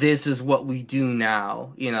 like this is what we do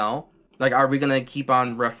now, you know? Like are we gonna keep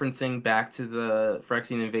on referencing back to the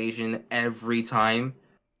Phyrexian invasion every time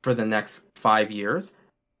for the next 5 years?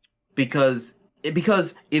 Because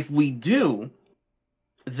if we do,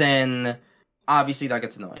 then obviously that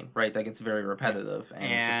gets annoying, right? That gets very repetitive, and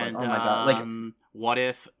it's just like, And oh my god, like what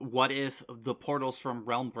if the portals from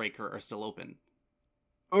Realmbreaker are still open?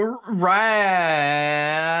 right?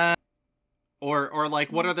 Or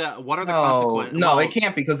like what are the No, consequences? no, it Well,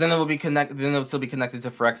 can't because then it will be connected. Then it will still be connected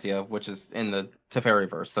to Phyrexia, which is in the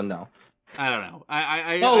Teferiverse. So no. I don't know.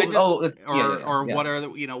 I Oh, just oh, it's, yeah, yeah, or yeah. what are the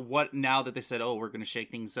what now that they said, oh, we're gonna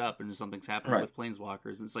shake things up and something's happening Right. with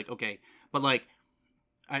planeswalkers, and it's like, okay, but like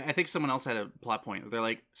I think someone else had a plot point. They're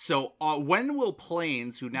like, so when will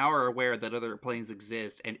planes who now are aware that other planes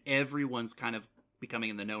exist and everyone's kind of becoming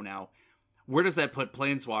in the know now, where does that put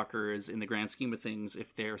planeswalkers in the grand scheme of things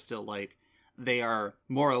if they're still like they are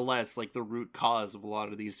more or less like the root cause of a lot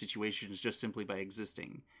of these situations just simply by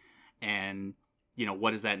existing? And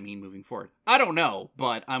what does that mean moving forward? I don't know,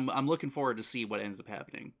 but I'm looking forward to see what ends up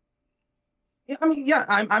happening. Yeah, I mean, yeah,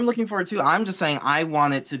 I'm looking forward to. I'm just saying, I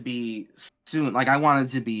want it to be soon. Like, I want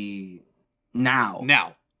it to be now.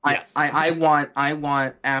 Now, yes. I want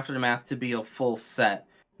Aftermath to be a full set,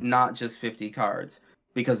 not just 50 cards,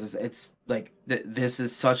 because it's like this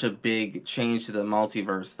is such a big change to the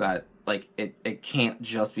multiverse that like it can't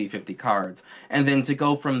just be 50 cards, and then to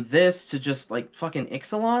go from this to just like fucking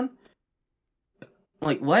Ixalan,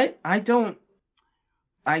 like what? I don't.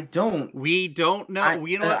 We don't know.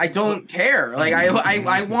 I don't care. Like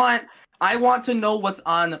I want to know what's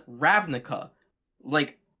on Ravnica.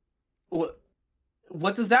 Like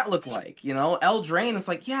what does that look like? You know, Eldraine is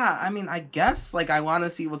like, yeah, I mean, I guess like I want to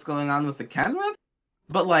see what's going on with the Kenrith,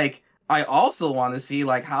 but like I also want to see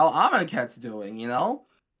like how Amonkhet's doing, you know?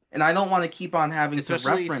 And I don't want to keep on having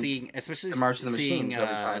especially to reference especially the March of the seeing Machines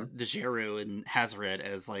every time. Dejeru and Hazaret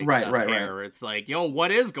as like Right, a right, pair. right. It's like, yo,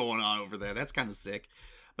 what is going on over there? That's kind of sick.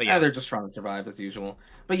 But Yeah, yeah, they're just trying to survive as usual.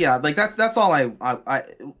 But yeah, like that's all I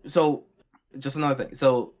so just another thing.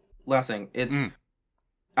 So last thing, it's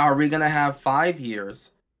are we gonna have 5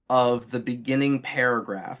 years of the beginning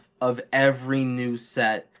paragraph of every new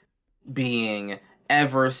set being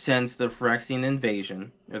ever since the Phyrexian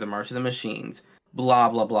invasion or the March of the Machines, blah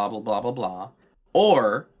blah blah blah blah blah blah,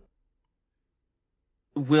 or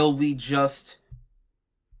will we just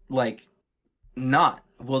like not?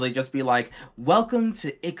 Will they just be like, welcome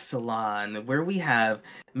to Ixalan, where we have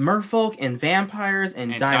merfolk and vampires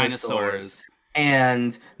and dinosaurs.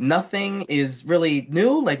 And nothing is really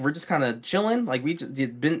new. Like, we're just kind of chilling. Like, we just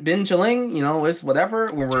been chilling, you know, it's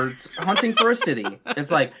whatever. When we're hunting for a city.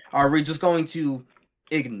 It's like, are we just going to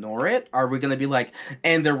ignore it? Are we going to be like,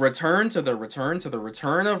 and the return to the return to the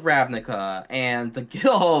return of Ravnica and the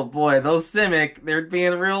oh boy, those Simic, they're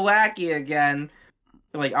being real wacky again.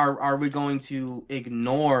 Like, are we going to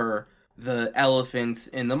ignore the elephant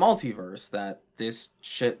in the multiverse that this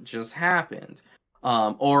shit just happened?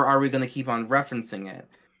 Or are we going to keep on referencing it?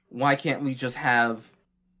 Why can't we just have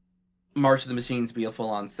March of the Machines be a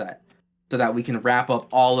full-on set so that we can wrap up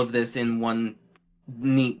all of this in one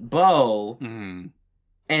neat bow? Mm-hmm.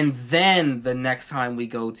 And then the next time we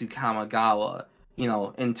go to Kamigawa, you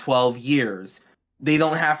know, in 12 years, they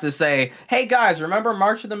don't have to say, hey guys, remember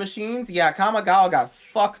March of the Machines? Yeah, Kamigawa got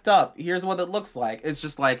fucked up. Here's what it looks like. It's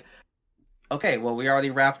just like, okay, well, we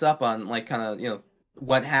already wrapped up on, like, kind of, you know,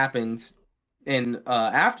 what happened in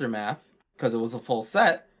Aftermath, because it was a full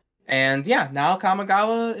set. And yeah, now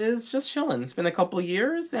Kamigawa is just chilling. It's been a couple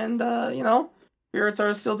years, and, you know, spirits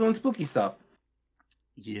are still doing spooky stuff.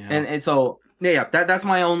 Yeah. And so, yeah, that's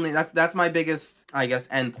my only, that's my biggest, I guess,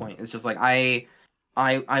 end point. It's just like, I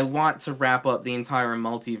want to wrap up the entire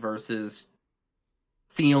multiverse's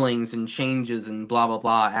feelings and changes and blah blah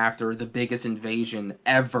blah after the biggest invasion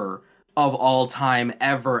ever of all time,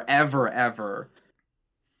 ever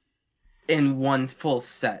in one full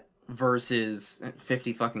set versus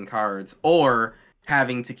 50 fucking cards, or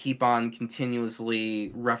having to keep on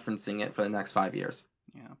continuously referencing it for the next 5 years.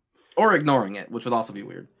 Yeah. Or ignoring it, which would also be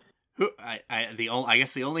weird. I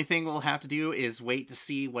guess the only thing we'll have to do is wait to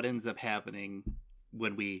see what ends up happening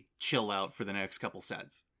when we chill out for the next couple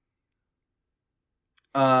sets.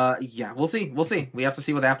 Yeah, we'll see. We have to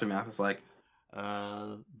see what Aftermath is like.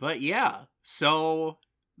 But yeah, so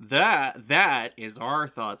that is our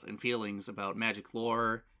thoughts and feelings about Magic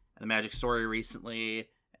lore and the Magic story recently,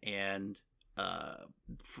 and God,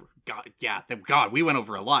 we went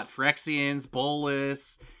over a lot. Phyrexians,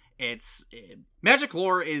 Bolus, it's magic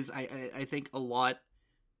lore is I think a lot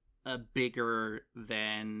bigger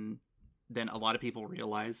than a lot of people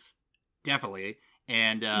realize, definitely.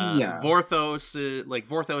 And Vorthos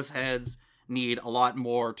heads need a lot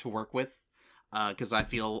more to work with, because I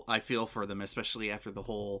feel for them, especially after the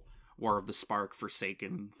whole War of the Spark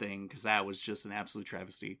Forsaken thing, because that was just an absolute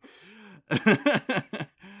travesty.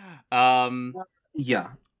 Yeah.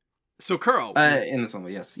 So Kuro, in this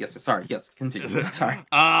one, yes. Sorry, yes. Continue. Sorry.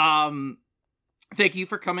 Thank you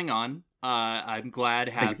for coming on. I'm glad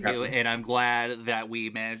to have you, and I'm glad that we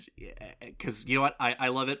managed. Because you know what, I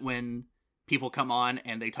love it when people come on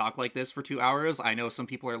and they talk like this for 2 hours. I know some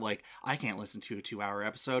people are like, I can't listen to a 2-hour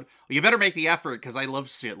episode. Well, you better make the effort, because I love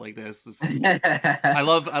shit like this. I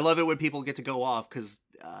love it when people get to go off, because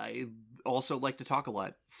I also like to talk a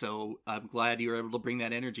lot. So I'm glad you were able to bring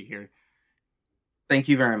that energy here. Thank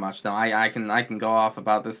you very much. No, I can go off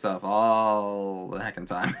about this stuff all the heckin'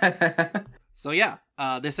 time. So yeah,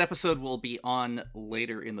 this episode will be on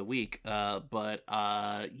later in the week, but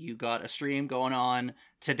you got a stream going on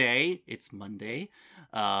today. It's Monday,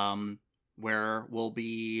 where we'll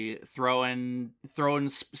be throwing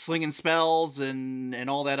slinging spells and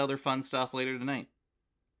all that other fun stuff later tonight.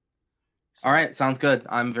 So, all right, sounds good.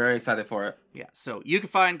 I'm very excited for it. Yeah, so you can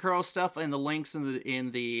find Curl's stuff in the links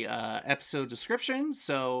in the episode description.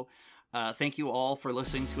 So thank you all for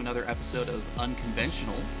listening to another episode of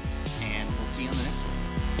Unconventional, and we'll see you on the next one.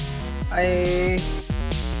 Bye.